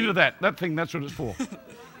was Into that thing, that's what it's for.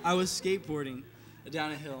 I was skateboarding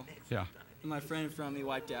down a hill. Yeah. And my friend in front of me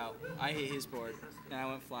wiped out. I hit his board, and I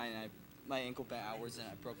went flying. And my ankle bent outwards, and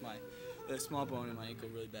I broke the small bone in my ankle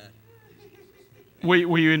really bad.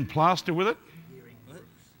 Were you in plaster with it? What?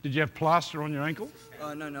 Did you have plaster on your ankle?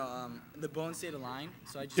 No. The bone stayed aligned,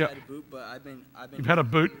 so I just Yeah. had a boot. But I've been. You've had a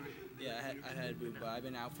boot? Yeah, I had a boot, but I've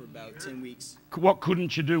been out for about 10 weeks. What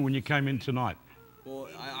couldn't you do when you came in tonight? Well,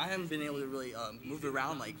 I haven't been able to really move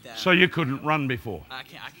around like that. So you couldn't run before? I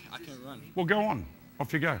can't run. Well, go on.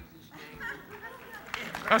 Off you go.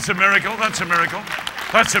 That's a miracle. That's a miracle.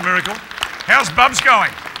 That's a miracle. How's Bubs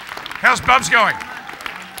going? How's Bubs going?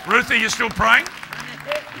 Ruthie, you still praying?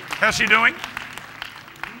 How's she doing?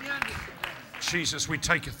 Jesus, we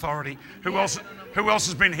take authority. Who else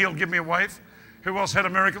has been healed? Give me a wave. Who else had a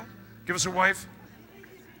miracle? Give us a wave.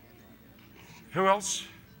 Who else?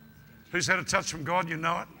 Who's had a touch from God? You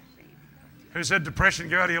know it. Who's had depression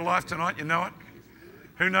go out of your life tonight? You know it.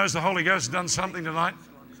 Who knows the Holy Ghost has done something tonight?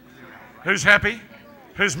 Who's happy?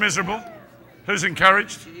 Who's miserable? Who's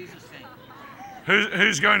encouraged?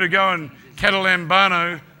 Who's going to go and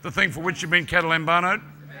catalambano the thing for which you've been catalambanoed?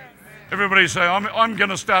 Everybody say, I'm going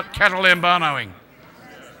to start catalambanoing.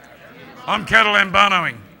 I'm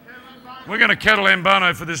catalambanoing. We're going to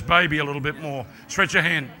catalambano for this baby a little bit more. Stretch your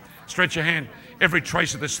hand. Stretch your hand. Every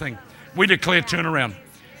trace of this thing. We declare turnaround.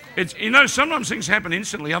 It's, sometimes things happen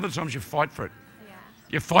instantly. Other times you fight for it. Yeah.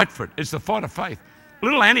 You fight for it. It's the fight of faith.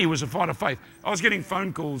 Little Annie was a fight of faith. I was getting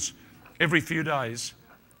phone calls every few days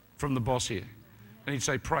from the boss here. And he'd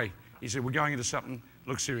say, pray. He said, we're going into something.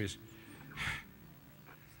 Look serious.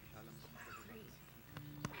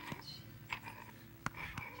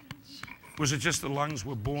 Was it just the lungs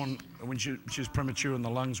were born when she was premature and the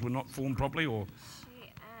lungs were not formed properly, or?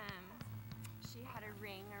 She had a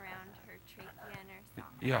ring around her trachea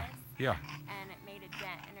Yeah, yeah. And it made a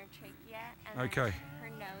dent in her trachea. And Okay. then her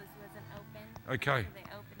nose wasn't open. Okay. So they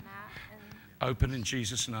opened that. And Open in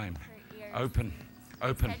Jesus' name. her ears. Open. They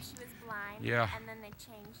Open. said she was blind. Yeah. And then they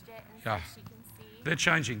changed it and Yeah. said she can see. They're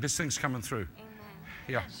changing. This thing's coming through. Amen.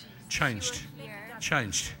 Yeah. Changed. She will hear.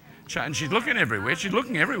 Changed. And she's looking everywhere. She's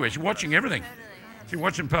looking everywhere. She's watching everything. She's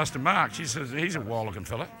watching Pastor Mark. She says, he's a wild-looking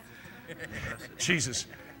fella. Jesus.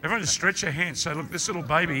 Everyone just stretch their hands. Say, look, this little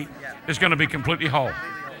baby is going to be completely whole.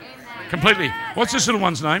 Completely. What's this little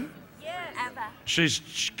one's name? Eva.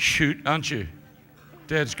 She's cute, aren't you?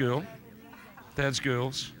 Dad's girl. Dad's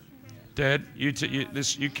girls. Dad, you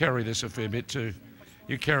carry this a fair bit too.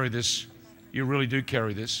 You carry this. You really do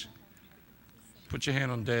carry this. Put your hand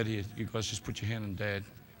on Dad here. You guys just put your hand on Dad.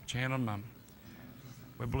 Put your hand on Mum.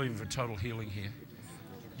 We're believing for total healing here.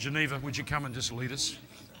 Geneva, would you come and just lead us?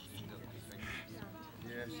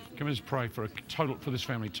 Come and just pray for this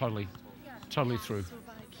family totally through.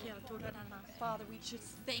 Father, we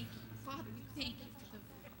just thank you. Father, we thank you for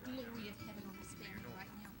the glory of heaven on this family right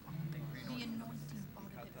now. The anointing, Father,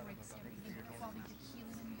 that breaks every yoke. Father, your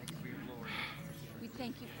healing and your glory. We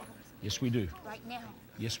thank you, Father. Yes, we do. Right now.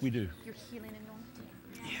 Yes, we do. Your healing anointing.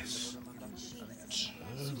 Yes.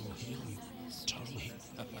 Total healing. Total healing.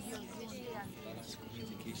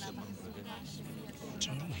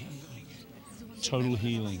 Total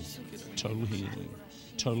healing. Total healing.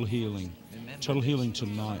 Total healing. Total healing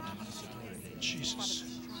tonight. Jesus.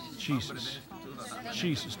 Jesus.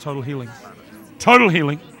 Jesus. Total healing. Total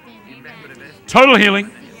healing. Total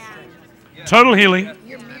healing. Total healing.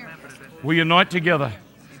 We unite together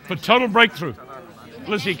for total breakthrough.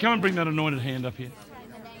 Lizzie, come and bring that anointed hand up here.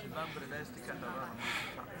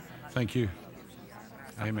 Thank you.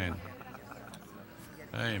 Amen.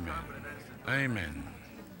 Amen. Amen.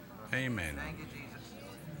 Amen. Thank you, Jesus.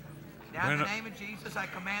 Now, in the name of Jesus, I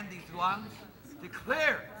command these lungs to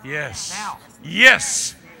clear. Yes. Now.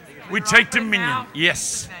 Yes. We Clear take up right dominion. now.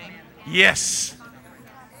 Yes. In Jesus' name. Yes.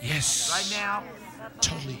 Yes. Right now.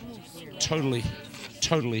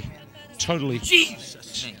 Totally.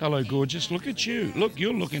 Jesus' name. Hello, gorgeous. Look at you. Look,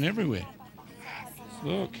 you're looking everywhere.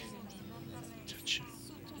 Look.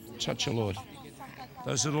 Touch your Lord.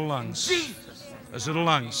 Those little lungs. Jesus. Those little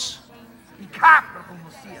lungs.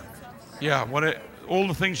 Yeah, all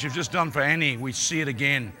the things you've just done for Annie, we see it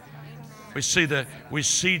again. We see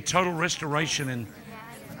total restoration, and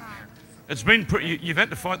it's been you've had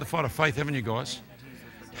to fight the fight of faith, haven't you guys?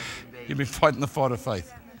 You've been fighting the fight of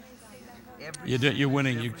faith. You're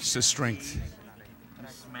winning. It's the strength.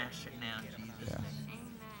 Smash it now, Jesus.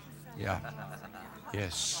 Yeah.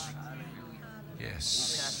 Yes.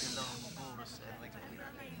 Yes.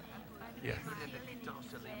 Yeah.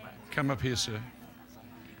 Come up here, sir.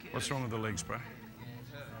 What's wrong with the legs, bro? In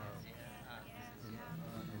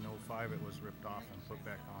 05, it was ripped off and put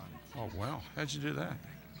back on. Oh, wow. How'd you do that? I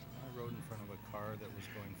rode in front of a car that was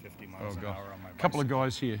going 50 miles an God. hour on my Couple of bicycle.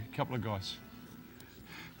 guys here. Couple of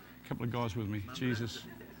guys with me. Jesus,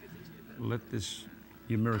 let this,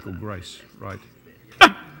 your miracle grace, right?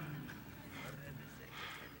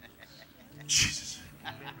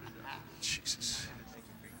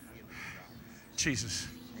 Jesus.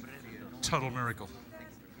 Total miracle.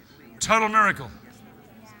 Total miracle.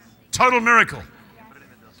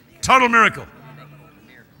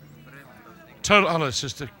 Hello,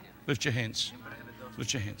 sister. Lift your hands.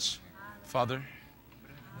 Father,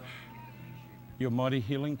 your mighty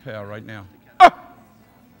healing power right now.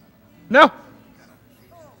 No.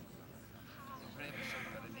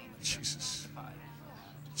 Jesus.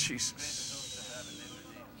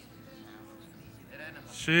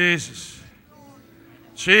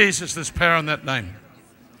 Jesus, there's power in that name.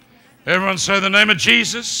 Everyone say the name of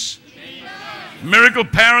Jesus. Miracle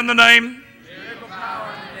power in the name.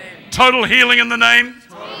 Total healing in the name.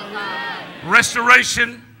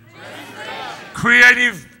 Restoration.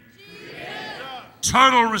 Creative.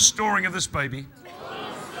 Total restoring of this baby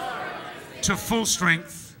to full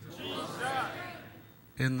strength.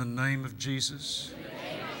 In the name of Jesus.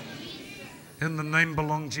 In the name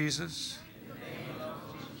belong Jesus.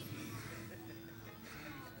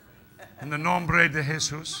 In the nombre de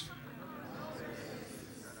Jesús.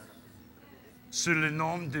 Sur le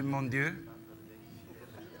nom de mon Dieu.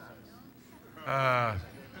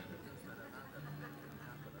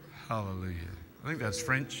 Hallelujah. I think that's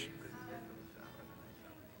French.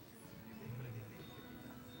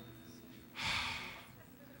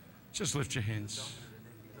 Just lift your hands.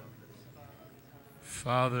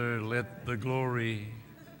 Father, let the glory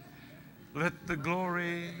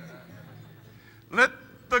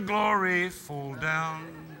fall down.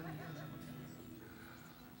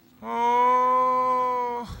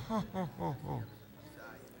 Oh,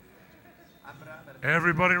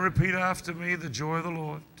 Everybody repeat after me. The joy of the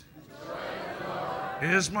Lord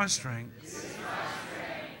is my strength.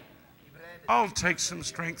 I'll take some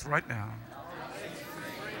strength right now.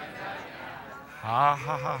 Ha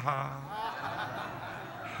ha ha ha.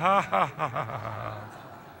 Ha ha ha ha.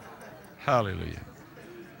 Hallelujah.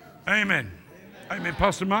 Amen. Amen.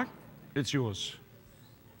 Pastor Mark, it's yours.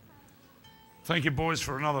 Thank you, boys,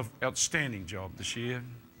 for another outstanding job this year.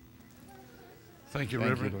 Thank you,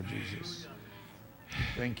 Reverend. Thank you, Lord Jesus.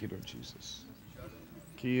 Thank you, Lord Jesus.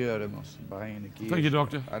 Thank you,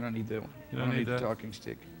 Doctor. I don't need that one. You don't I don't need need the that? talking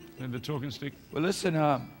stick. And the talking stick. Well, listen,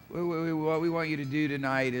 what we want you to do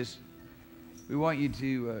tonight is we want you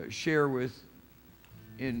to share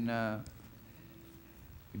in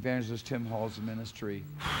Evangelist Tim Hall's ministry.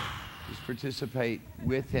 Just participate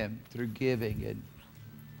with him through giving. And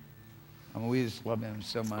I mean, we just love him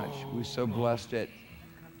so much. We're so blessed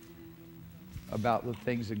about the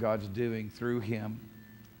things that God's doing through him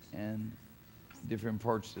and different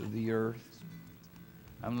parts of the earth.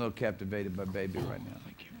 I'm a little captivated by baby right now.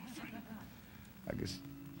 Thank you, my friend.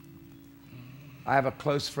 I have a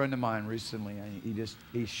close friend of mine recently.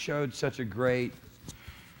 He showed such a great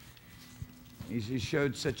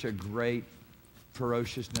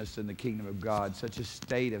ferociousness in the kingdom of God, such a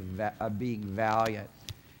state of being valiant.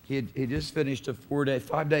 He just finished a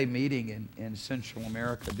 5-day meeting in Central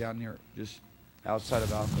America, down near just outside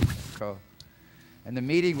of Albuquerque. And the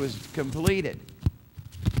meeting was completed.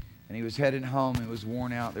 And he was heading home. He was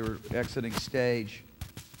worn out. They were exiting stage.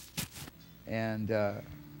 And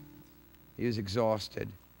he was exhausted.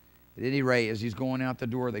 At any rate, as he's going out the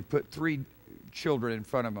door, they put 3 children in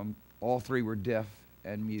front of him. All 3 were deaf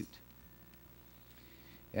and mute.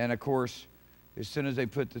 And of course, as soon as they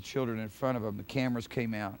put the children in front of him, the cameras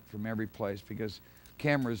came out from every place, because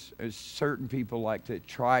cameras, certain people like to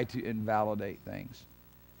try to invalidate things.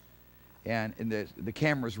 And the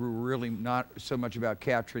cameras were really not so much about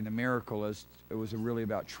capturing the miracle as it was really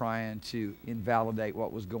about trying to invalidate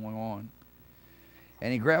what was going on.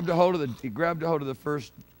 And he grabbed a hold of the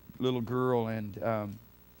first little girl, and as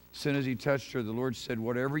soon as he touched her, the Lord said,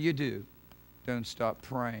 "Whatever you do, don't stop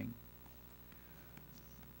praying."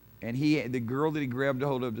 And the girl that he grabbed a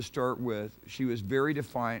hold of to start with, she was very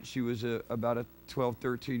defiant. She was about a 12,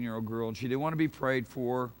 13-year-old girl, and she didn't want to be prayed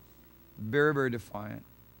for. Very, very defiant.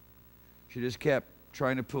 She just kept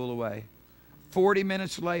trying to pull away. 40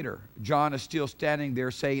 minutes later, John is still standing there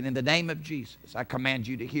saying, "In the name of Jesus, I command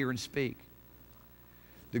you to hear and speak."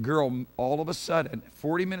 The girl, all of a sudden,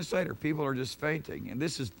 40 minutes later, people are just fainting. And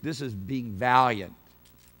this is being valiant.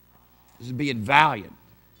 This is being valiant.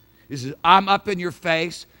 This is, I'm up in your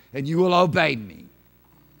face, and you will obey me.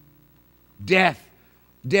 Death,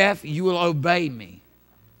 you will obey me.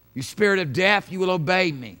 You spirit of death, you will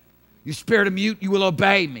obey me. You spirit of mute, you will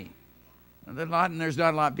obey me. And there's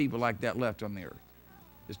not a lot of people like that left on the earth.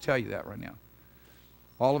 Just tell you that right now.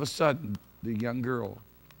 All of a sudden, the young girl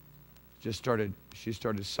started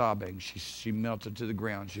sobbing. She melted to the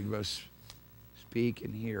ground. She goes, "Speak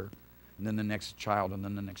and hear." And then the next child, and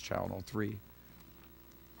then the next child, all 3.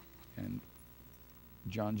 And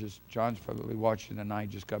John's probably watching tonight.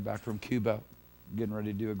 Just got back from Cuba, getting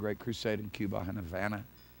ready to do a great crusade in Cuba, in Havana,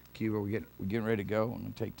 Cuba. We're getting ready to go. I'm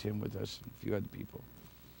going to take Tim with us and a few other people.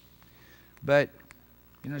 But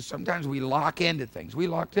sometimes we lock into things. We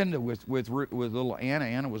locked into with little Anna.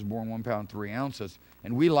 Anna was born 1 pound 3 ounces,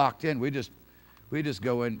 and we locked in. We just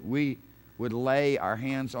go in. We would lay our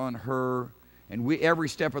hands on her, and every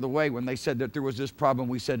step of the way, when they said that there was this problem,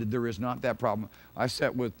 we said that there is not that problem. I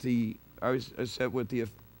sat with the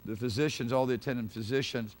physicians, all the attendant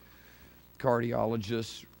physicians,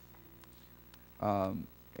 cardiologists,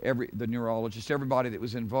 the neurologist, everybody that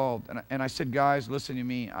was involved. And I said, "Guys, listen to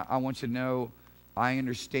me. I want you to know I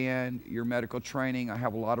understand your medical training. I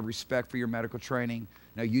have a lot of respect for your medical training.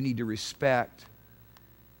 Now you need to respect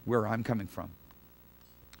where I'm coming from.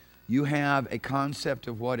 You have a concept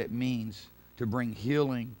of what it means to bring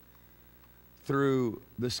healing through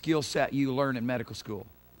the skill set you learn in medical school.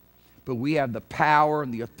 But we have the power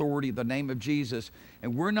and the authority of the name of Jesus,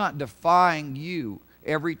 and we're not defying you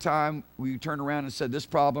every time we turn around and say this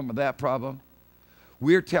problem or that problem.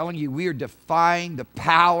 We're telling you we are defying the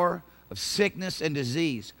power of sickness and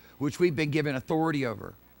disease, which we've been given authority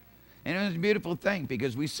over." And it was a beautiful thing,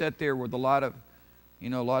 because we sat there with a lot of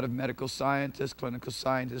medical scientists, clinical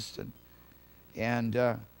scientists,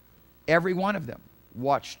 and every one of them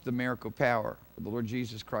watched the miracle power of the Lord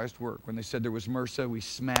Jesus Christ work. When they said there was MRSA, we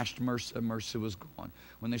smashed MRSA. MRSA was gone.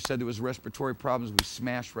 When they said there was respiratory problems, we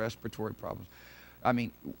smashed respiratory problems. I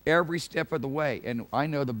mean, every step of the way. And I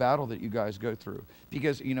know the battle that you guys go through.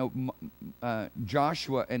 Because, you know,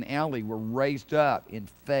 Joshua and Allie were raised up in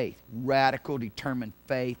faith. Radical, determined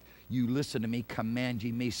faith. You listen to me, command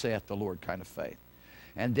ye me, saith the Lord kind of faith.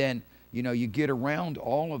 And then, you know, you get around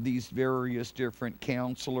all of these various different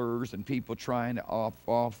counselors and people trying to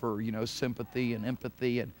offer, you know, sympathy and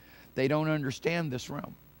empathy. And they don't understand this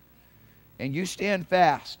realm. And you stand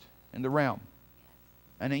fast in the realm.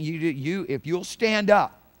 And then if you'll stand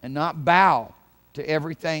up and not bow to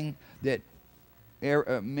everything that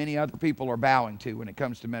many other people are bowing to when it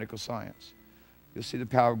comes to medical science, you'll see the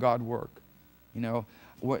power of God work. You know,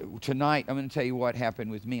 tonight I'm going to tell you what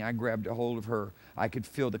happened with me. I grabbed a hold of her. I could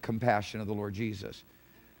feel the compassion of the Lord Jesus.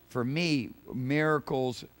 For me,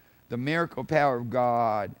 miracles, the miracle power of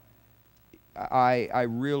God, I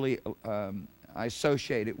really I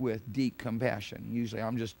associate it with deep compassion. Usually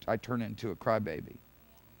I turn into a crybaby.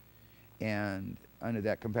 And under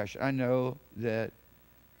that compassion, I know that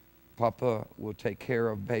Papa will take care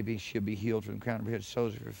of baby. She'll be healed from the crown of her head to the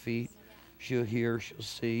soles of her feet. She'll hear, she'll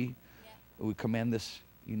see. We command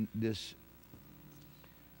this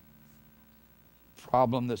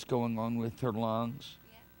problem that's going on with her lungs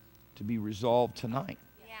to be resolved tonight.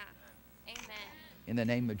 Yeah. Amen. In the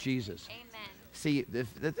name of Jesus. Amen. See,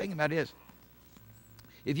 the thing about it is,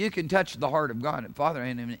 if you can touch the heart of God, and Father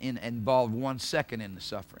ain't involved 1 second in the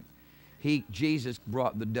suffering. Jesus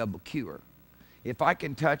brought the double cure. If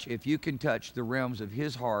you can touch the realms of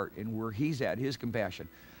his heart and where he's at, his compassion,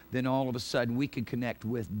 then all of a sudden we can connect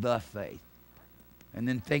with the faith. And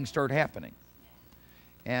then things start happening.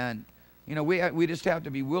 And, you know, we just have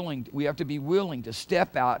to be willing, to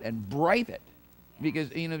step out and brave it.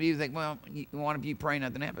 Because, you know, you think, well, you want to be praying,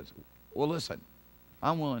 nothing happens. Well, listen,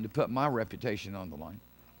 I'm willing to put my reputation on the line.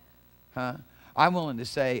 Huh? I'm willing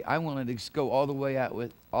to go all the way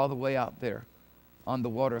out there on the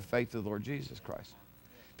water of faith of the Lord Jesus Christ.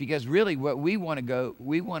 Because really what we want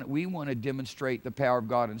to demonstrate the power of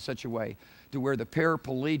God in such a way to where the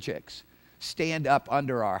paraplegics stand up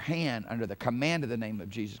under our hand, under the command of the name of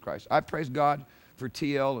Jesus Christ. I praise God for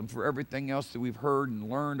TL and for everything else that we've heard and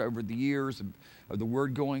learned over the years of the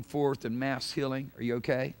word going forth and mass healing. Are you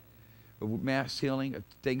okay? Mass healing, of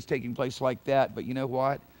things taking place like that. But you know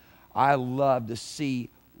what? I love to see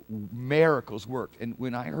miracles work. And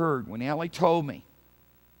when Allie told me,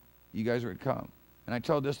 you guys are going to come, and I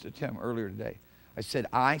told this to Tim earlier today, I said,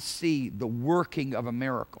 I see the working of a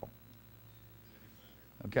miracle.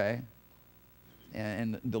 Okay?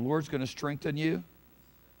 And the Lord's going to strengthen you.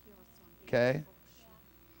 Okay?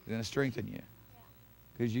 He's going to strengthen you.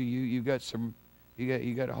 Because you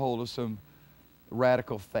got a hold of some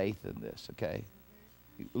radical faith in this, okay?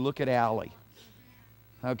 Look at Allie.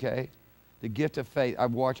 Okay? The gift of faith,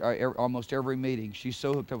 I've watched almost every meeting. She's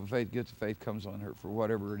so hooked up with faith, the gift of faith comes on her for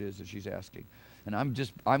whatever it is that she's asking. And I'm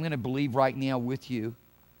going to believe right now with you.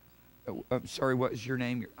 I'm sorry, what is your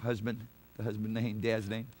name? Your husband? The husband name, dad's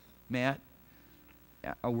name? Matt?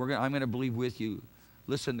 I'm going to believe with you.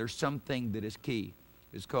 Listen, there's something that is key.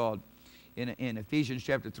 It's called, in Ephesians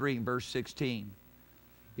chapter 3 and verse 16,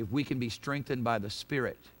 if we can be strengthened by the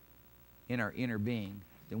Spirit in our inner being,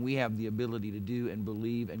 then we have the ability to do and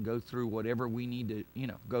believe and go through whatever we need to,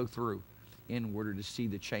 go through in order to see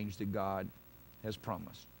the change that God has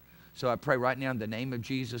promised. So I pray right now in the name of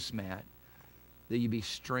Jesus, Matt, that you be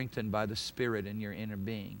strengthened by the Spirit in your inner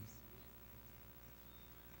being.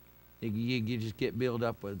 You just get built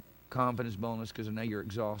up with confidence, boldness, because I know you're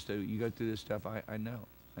exhausted. You go through this stuff. I know.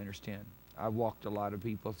 I understand. I've walked a lot of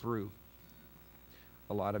people through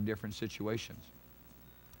a lot of different situations.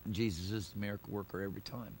 Jesus is the miracle worker every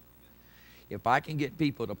time. If I can get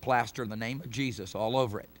people to plaster the name of Jesus all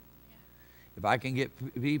over it, if I can get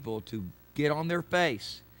people to get on their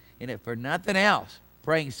face, and if for nothing else,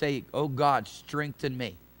 pray and say, oh God, strengthen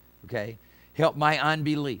me, okay? Help my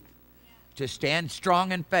unbelief to stand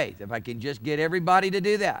strong in faith. If I can just get everybody to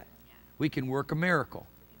do that, we can work a miracle.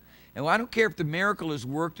 And I don't care if the miracle is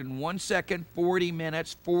worked in 1 second, 40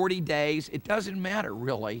 minutes, 40 days. It doesn't matter,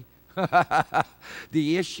 really.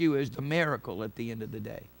 The issue is the miracle at the end of the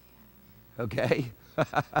day. Okay?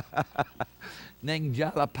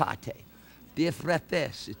 Nengjalapate.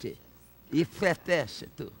 Difratesite.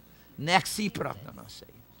 Ifratesitu. Nexi pragnanase.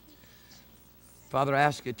 Father, I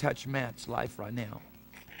ask you to touch Matt's life right now.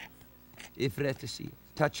 Ifretesi.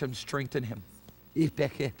 Touch him, strengthen him.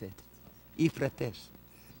 Ifekefet. Ifrates.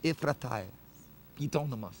 Ifrataya.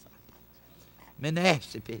 Pitonamasa.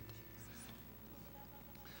 Menesipit.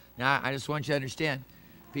 Now, I just want you to understand,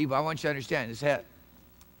 people, I want you to understand, this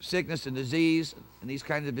sickness and disease and these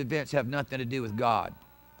kinds of events have nothing to do with God.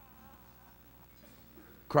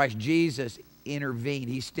 Christ Jesus intervened.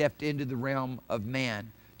 He stepped into the realm of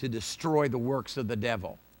man to destroy the works of the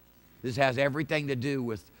devil. This has everything to do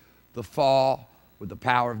with the fall, with the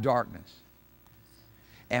power of darkness.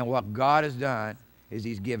 And what God has done is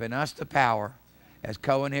he's given us the power as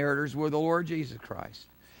co-inheritors with the Lord Jesus Christ,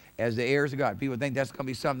 as the heirs of God. People think that's going to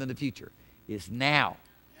be something in the future. It's now.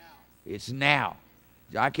 It's now.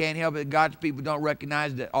 I can't help it. God's people don't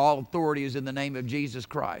recognize that all authority is in the name of Jesus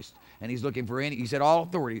Christ. And he's looking for he said, all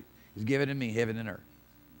authority is given to me, heaven and earth.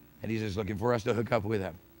 And he's just looking for us to hook up with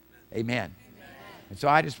him. Amen. And so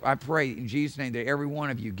I pray in Jesus' name that every one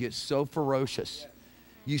of you gets so ferocious.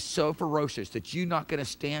 You're so ferocious that you're not going to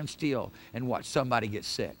stand still and watch somebody get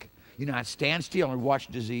sick. You're not stand still and watch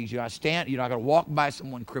disease. You're not going to walk by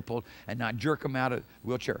someone crippled and not jerk them out of a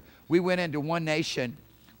wheelchair. We went into one nation.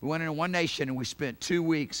 And we spent 2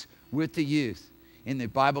 weeks with the youth in the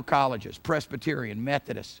Bible colleges, Presbyterian,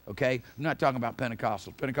 Methodist, okay? I'm not talking about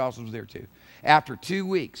Pentecostals. Pentecostals was there too. After 2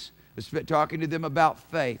 weeks, we spent talking to them about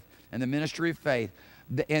faith and the ministry of faith.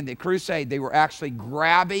 In the crusade, they were actually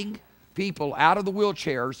grabbing people out of the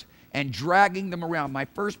wheelchairs and dragging them around. My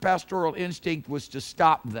first pastoral instinct was to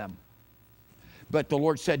stop them. But the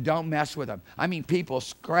Lord said, don't mess with them. I mean, people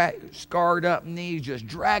scarred up knees, just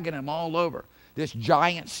dragging them all over this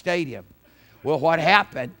giant stadium. Well, what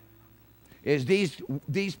happened is these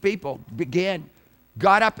people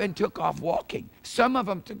got up and took off walking. Some of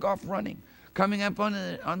them took off running, coming up on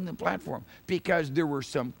the platform, because there were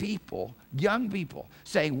some people, young people,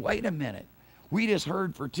 saying, wait a minute, we just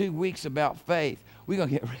heard for 2 weeks about faith. We're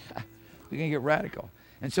gonna get radical.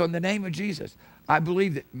 And so in the name of Jesus, I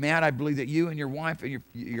believe that you and your wife and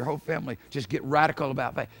your whole family just get radical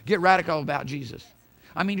about faith. Get radical about Jesus.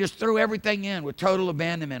 I mean, just throw everything in with total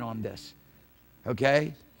abandonment on this.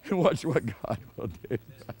 Okay? And watch what God will do.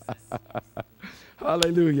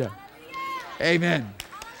 Hallelujah. Amen.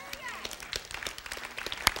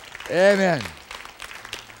 Amen.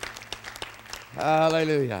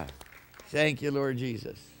 Hallelujah. Thank you, Lord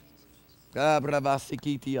Jesus. Well,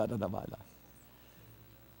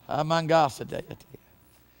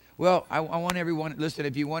 I want everyone, listen,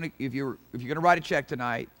 if you're going to write a check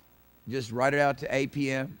tonight, just write it out to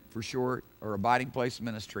APM for short, or Abiding Place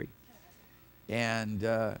Ministry. And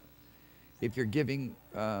if you're giving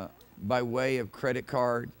by way of credit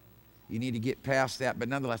card, you need to get past that. But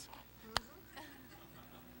nonetheless,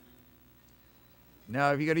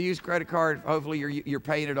 now if you're going to use credit card, hopefully you're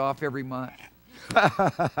paying it off every month,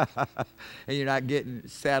 and you're not getting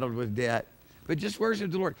saddled with debt. But just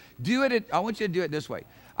worship the Lord. Do it. I want you to do it this way.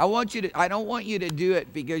 I don't want you to do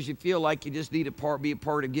it because you feel like you just need to be a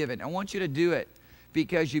part of giving. I want you to do it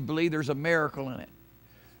because you believe there's a miracle in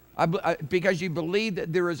it. Because you believe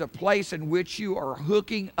that there is a place in which you are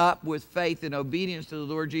hooking up with faith and obedience to the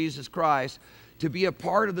Lord Jesus Christ to be a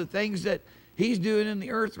part of the things that he's doing in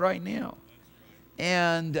the earth right now.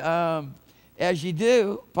 And as you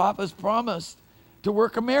do, Papa's promised to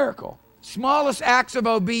work a miracle. Smallest acts of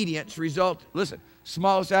obedience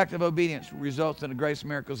smallest act of obedience results in the greatest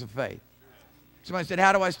miracles of faith. Somebody said,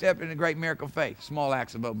 how do I step into great miracle of faith? Small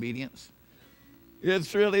acts of obedience.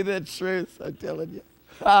 It's really the truth, I'm telling you.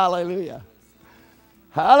 Hallelujah.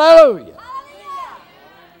 Hallelujah.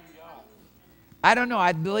 I don't know.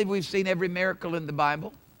 I believe we've seen every miracle in the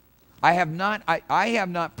Bible. I have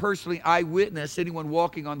not personally eyewitnessed anyone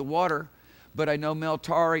walking on the water, but I know Mel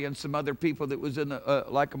Tari and some other people that was in the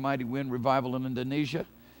Like a Mighty Wind revival in Indonesia.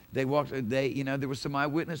 They walked. There were some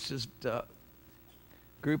eyewitnesses,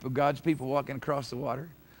 group of God's people walking across the water.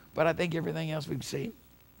 But I think everything else we've seen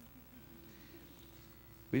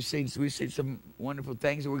some wonderful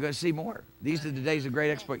things, and we're going to see more. These are the days of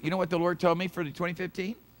great exploit. You know what the Lord told me for the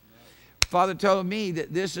 2015? Father told me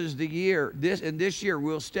that this is the year. This year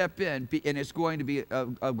we'll step in, and it's going to be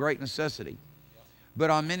a great necessity. But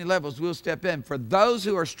on many levels, we'll step in for those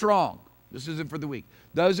who are strong. This isn't for the weak.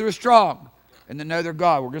 Those who are strong and to know their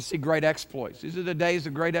God. We're going to see great exploits. These are the days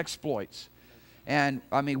of great exploits. And,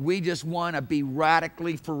 I mean, we just want to be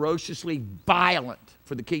radically, ferociously violent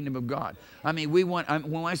for the kingdom of God. I mean, when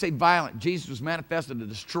I say violent, Jesus was manifested to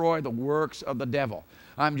destroy the works of the devil.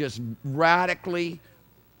 I'm just radically,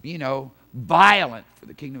 violent for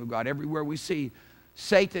the kingdom of God. Everywhere we see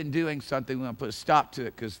Satan doing something, we want to put a stop to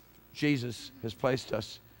it because Jesus has placed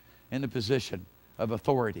us in the position of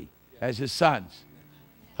authority as his sons.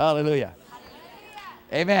 Hallelujah.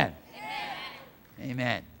 Amen.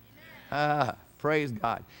 Amen. Praise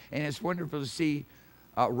God. And it's wonderful to see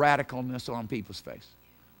radicalness on people's face.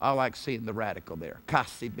 I like seeing the radical there.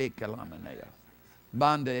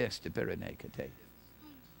 Banda este perenekate.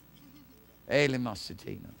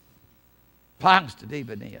 Elimasitino. Pangsta di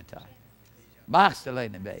beniata.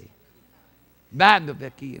 Bastelene bay.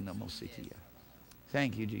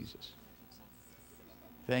 Thank you, Jesus.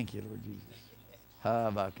 Thank you, Lord Jesus.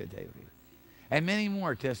 And many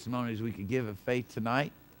more testimonies we could give of faith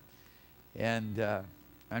tonight. And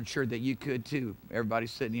I'm sure that you could too. Everybody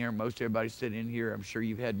sitting here, most everybody sitting in here, I'm sure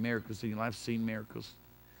you've had miracles in your life, seen miracles.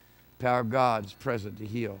 The power of God is present to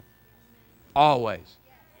heal. Always.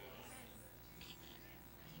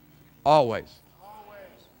 Always.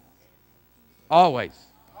 Always.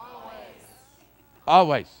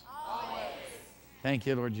 Always. Thank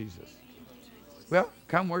you, Lord Jesus. Well,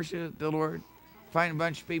 come worship the Lord. Find a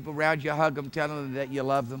bunch of people around you, hug them, tell them that you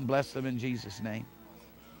love them, bless them in Jesus' name.